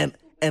 and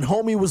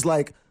homie was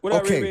like, What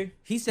up, okay, Riri?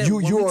 He said,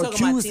 when we you're talking about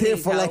accused here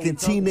teenage, for how liking we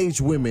talking? teenage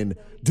women.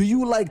 Do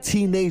you like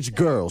teenage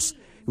girls?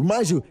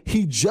 Mind you,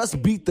 he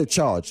just beat the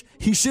charge.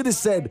 He should have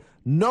said,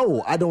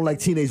 no, I don't like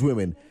teenage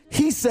women.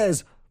 He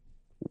says,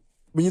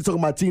 when you're talking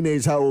about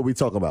teenage, how old we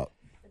talking about?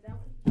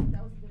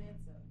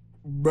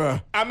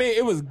 Bruh. I mean,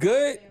 it was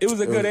good. It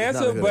was a good not a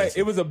answer, good but answer.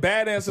 it was a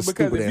bad answer It's a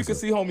because if stupid you could answer.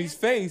 see homie's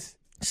face,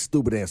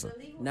 Stupid answer.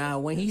 Nah,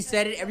 when he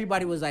said it,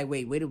 everybody was like,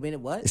 "Wait a minute,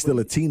 what?" It's still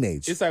a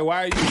teenage. it's like,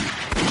 why are you?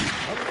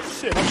 Oh,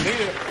 shit, I'm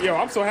leaning. Yo,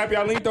 I'm so happy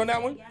I leaned on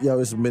that one. Yo,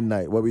 it's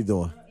midnight. What we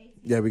doing?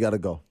 Yeah, we gotta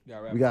go.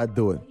 wrap We gotta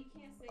do it.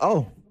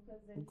 Oh,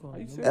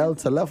 El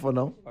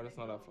Telefono. Oh, that's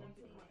not that fun.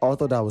 Oh, I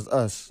thought that was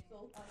us.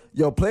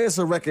 Yo, play us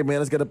a record, man.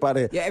 Let's get up out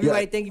of here. Yeah,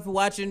 everybody, thank you for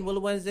watching Willow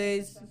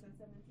Wednesdays.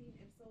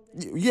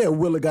 Yeah,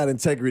 Willa got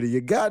integrity.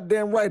 You're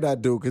goddamn right I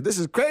do, because this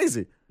is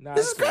crazy.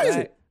 This is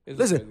crazy.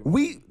 Listen,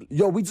 we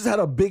just had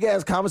a big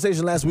ass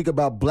conversation last week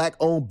about black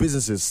owned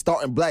businesses,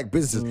 starting black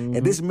businesses,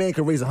 and this man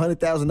can raise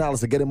 $100,000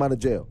 to get him out of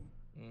jail.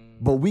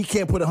 But we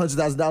can't put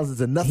 $100,000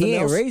 into nothing He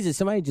ain't else. raised it.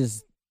 Somebody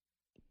just.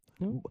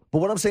 But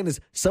what I'm saying is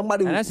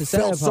somebody And that's the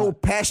felt sad so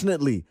part.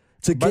 passionately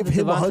to Brother give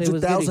him Devontae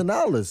was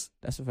 $100,000.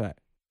 That's a fact.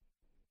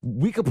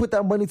 We could put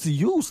that money to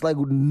use. Like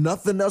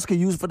nothing else can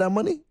use for that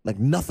money. Like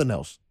nothing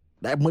else.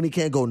 That money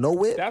can't go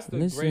nowhere. That's the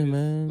Listen, greatest.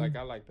 man. Like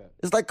I like that.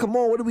 It's like, come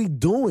on, what are we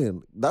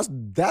doing?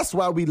 That's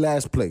why we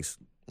last place.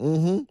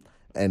 And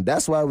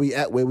that's why we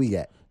at where we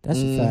at. That's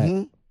a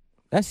fact.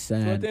 That's So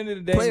at sad. the end of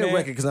the day, Play a man,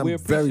 record because I'm we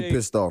very appreciate-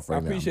 pissed off right I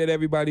now. appreciate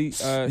everybody. That's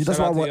Shout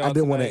why out to I y'all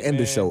didn't want to tonight, end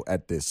the man. show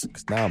at this,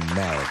 because now I'm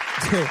mad.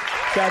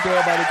 Shout out to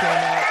everybody who came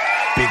out.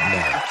 Big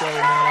mad. So,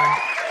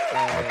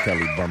 man, R.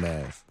 Kelly bum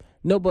ass.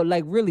 No, but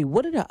like, really,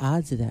 what are the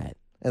odds of that?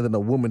 And then a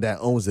woman that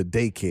owns a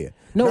daycare.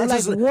 No, Not like,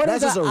 just a- what not are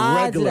just the a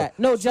odds regular. of that?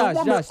 No, Josh, The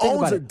woman Josh, think owns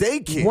about a it.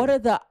 daycare. What are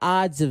the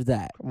odds of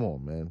that? Come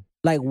on, man.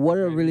 Like, what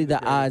are really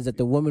the odds that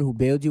the woman who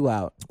bailed you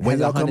out When has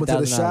y'all coming to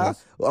the shop,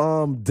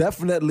 $100,000?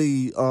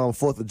 definitely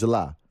 4th of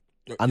July.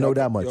 I know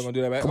that much. Y'all gonna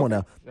do that back? Come on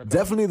Okay. now.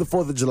 Definitely the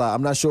 4th of July.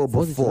 I'm not sure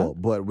 4th of before, July?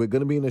 but we're going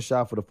to be in the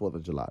shop for the 4th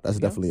of July. That's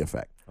definitely a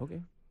fact.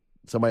 Okay.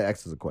 Somebody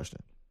asked us a question.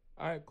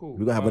 All right, cool.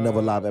 We're going to have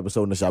another live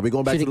episode in the shop. We're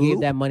going back Should to have the gave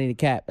loop. that money to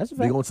Cap. That's a We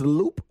fact. going to the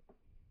loop.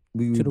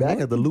 We To be the back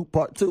what? at the loop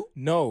part 2.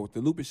 No,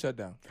 the loop is shut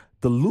down.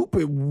 The loop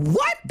is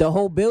what? The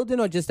whole building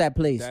or just that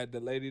place? That the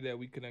lady that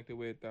we connected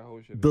with, that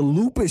whole shit. The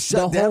loop is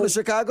shut The down whole- in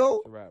Chicago?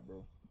 It's a wrap,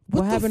 bro.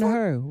 what the happened to fuck?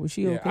 her? Was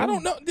she Yeah, okay? I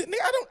don't know. Nigga,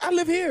 I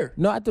live here.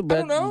 No, I thought I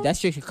don't know.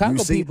 that's your Chicago You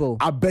see, people.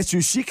 I bet you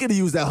she could have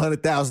used that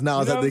 $100,000 You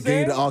know that what they I'm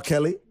gave to saying? R.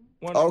 Kelly.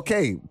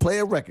 Okay, play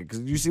a record.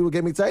 Because you see what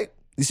get me tight?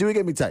 You see what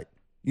get me tight?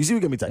 You see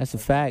what get me tight? That's a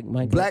fact,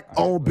 Mike.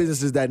 Black-owned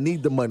businesses that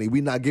need the money, we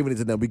not giving it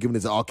to them. We giving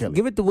it to R. Kelly.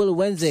 Give it to Willow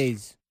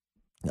Wednesdays.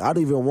 I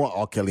don't even want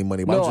R. Kelly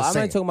money, but No, I'm just I'm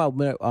saying. not talking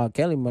about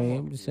Kelly money.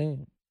 I'm just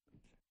saying.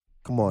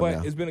 Come on But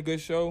now. it's been a good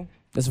show.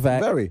 That's a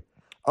fact. Very.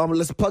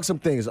 Let's plug some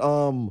things.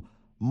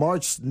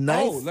 March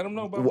 9th. let 'em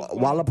know about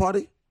Walla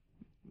Party.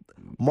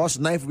 March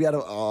 9th, we had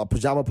a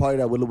pajama party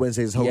that Willow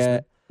Wednesday is hosting.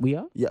 Yeah, we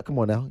are. Yeah, come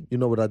on now. You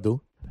know what I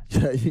do.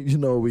 You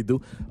know what we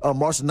do.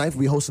 March 9th,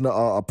 we hosting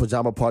a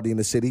pajama party in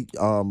the city.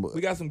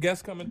 We got some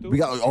guests coming through. We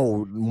got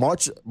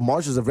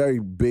March is a very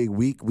big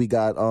week. We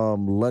got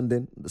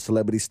London, the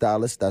celebrity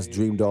stylist. That's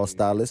Dream Doll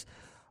stylist.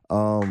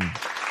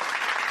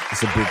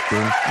 It's a big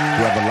thing.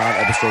 We have a live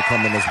episode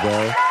coming as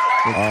well.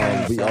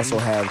 We also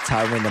have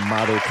Tyron the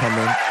model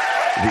coming.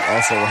 We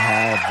also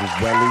have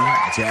Welly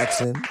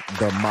Jackson,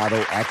 the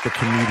model, actor,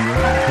 comedian.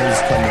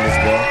 He's coming as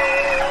well.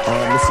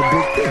 It's a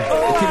big thing.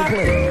 But keep it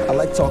playing. I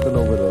like talking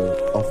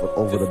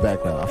over the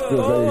background. I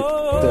feel very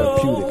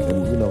therapeutic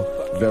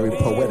and very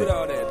poetic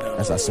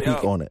as I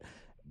speak on it.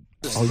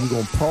 Oh, you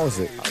gonna pause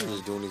it? I'm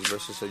just doing these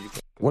verses so you can.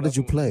 What did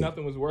you play?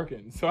 Nothing was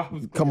working, so I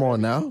was. Come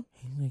on now.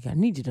 Like, I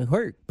need you to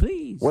hurt,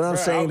 please. What I'm Bruh,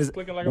 I saying was is,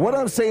 clicking like a what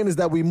I'm motherfucker. saying is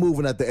that we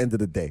moving at the end of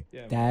the day.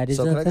 Yeah, man. That is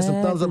So a can I get some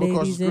fact, thumbs up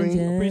across the ladies and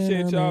screen? Appreciate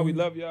y'all. We gentlemen.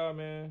 love y'all,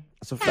 man.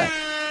 It's a fact.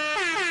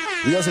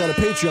 We also got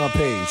a Patreon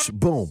page.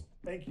 Boom.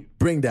 Thank you.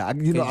 Bring that.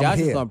 You know, Okay, I'm Josh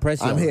is here. gonna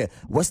press you I'm on it. here.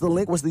 What's the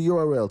link? What's the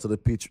URL to the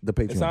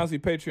Patreon? It's honestly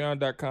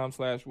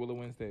patreon.com/Willow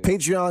Wednesday.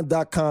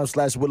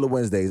 Patreon.com/Willow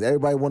Wednesdays.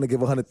 Everybody want to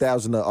give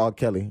 100,000 to R.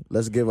 Kelly.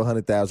 Let's give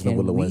 100,000 to Can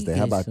Willow we Wednesday. get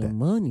How about some that?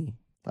 money?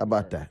 How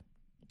about that?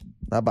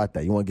 How about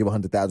that? You want to give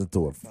 100,000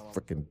 to a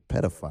freaking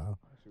pedophile?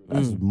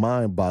 That's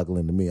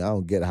mind-boggling to me. I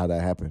don't get how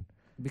that happened.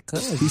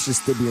 Because He should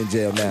still be in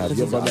jail now. If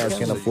your bum ass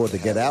can't afford to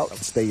get out,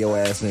 stay your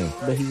ass in.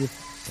 but he was.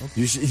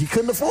 He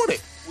couldn't afford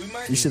it.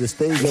 You should have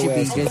stayed It your should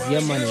be ass in. just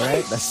your money,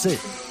 right? That's it.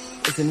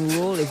 It's a new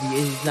rule. If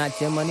it's not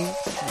your money,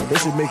 They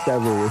should make that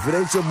rule. If it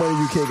ain't your money,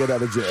 you can't get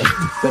out of jail.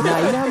 but now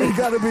you know how many, It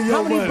gotta be your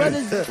how many money.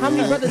 brothers? How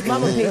many brothers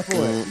mama paid for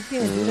it? You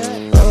can't do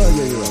that. Oh,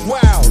 yeah, yeah.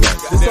 Wow,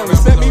 this song is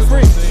Set Me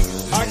Free.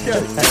 R.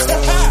 Kelly.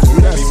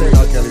 We're not saying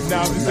R. Kelly.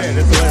 Nah, I'm just saying,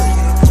 that's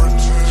hilarious.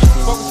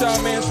 Fuck with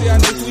y'all, man. See y'all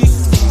next week.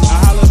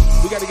 I holla.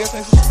 We got a guest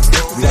next week.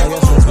 We got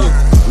guests next week.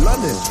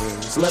 London,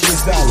 celebrity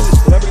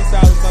stylist. Celebrity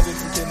stylist London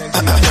from Kid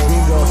Next Week.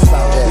 Dream Doll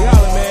stylist. We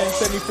holla, man.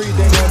 Set Me Free.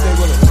 Day one, day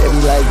with us. They be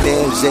like,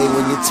 damn, Jay,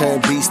 when you turn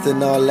beast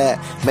and all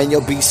that. Man,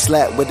 your beat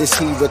slap, where does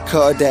he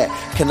record that?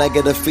 Can I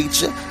get a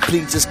feature?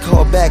 Please just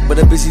call back. But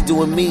I'm busy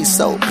doing me,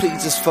 so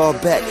please just fall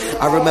back.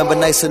 I remember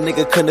nights a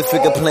nigga couldn't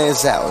figure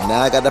plans out. Now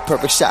I got a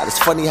perfect shot. It's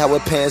funny how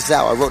it pans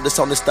out. I wrote this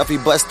on the stuffy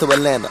bus to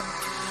Atlanta.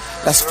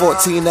 That's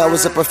 14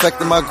 hours of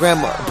perfecting my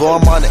grammar. Boy,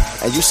 I'm on it,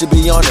 and you should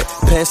be on it.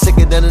 Pants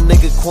sicker than a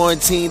nigga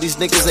quarantine. These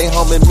niggas ain't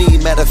harming me.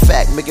 Matter of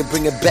fact, make it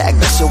bring it back.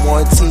 That's your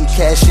warranty.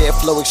 Cash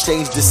airflow,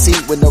 exchange deceit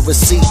with no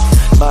receipt.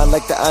 Mine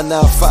like the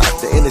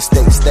I-95, the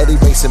interstate. Steady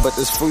racing, but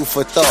there's food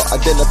for thought.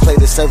 I didn't play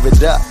to serve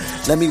it up.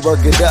 Let me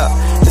work it up.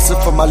 This is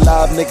for my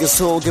live niggas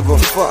who don't give a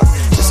fuck.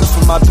 This is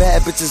for my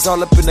bad bitches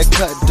all up in the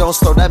cut. Don't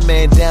slow that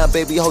man down,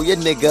 baby. Hold your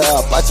nigga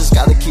up. I just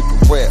gotta keep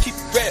it real.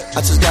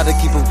 I just gotta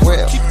keep it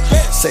real.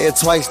 Say it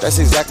twice, that's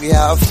exactly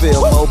how I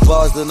feel. More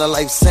bars than a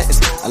life sentence.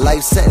 A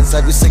life sentence,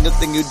 every single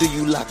thing you do,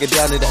 you lock it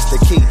down, and that's the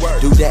key.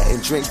 Do that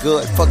and drink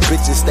good. Fuck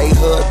bitches, stay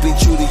hood. Be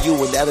true to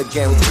you, and that'll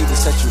guarantee to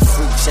set you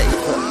free. Shake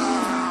hood.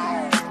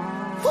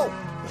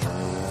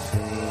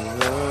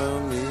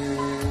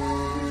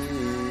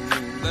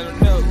 Let them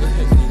know.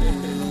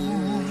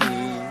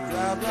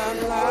 Blah, blah,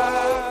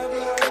 blah.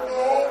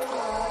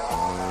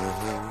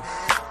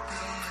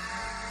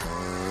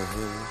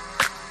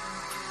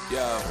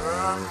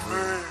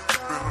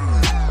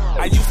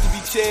 I used to be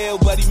chill,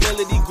 but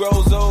humility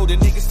grows old.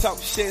 And niggas talk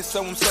shit,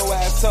 so I'm so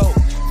asshole.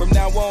 From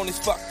now on, it's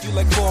fuck you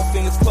like 4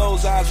 fingers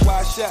closed, eyes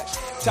wide shut.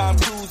 Tom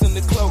Cruise in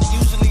the cloak,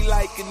 usually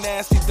like a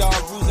nasty dog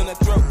bruising a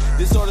throat.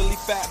 Disorderly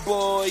fat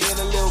boy in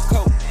a little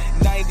coat.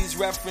 90s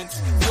reference,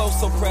 flow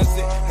so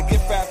present. I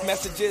get fast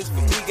messages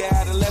from eager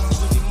adolescents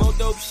who need more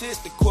dope shit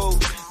to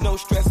quote. No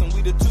stressing,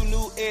 we the 2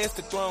 new heirs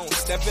to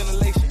thrones. That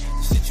ventilation,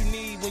 the shit you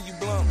need when you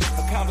blown.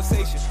 A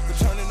conversation, for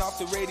turning off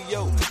the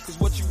radio. Cause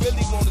what you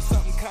really want is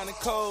something kinda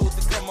cold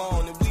to come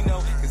on. And we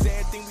know, cause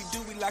everything we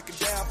do, we lock it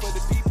down for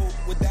the people.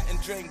 With that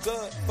and drink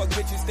good, fuck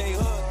bitches, stay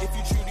hood. If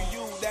you true to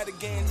you, that'll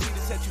guarantee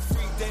to set you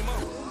free,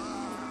 demo.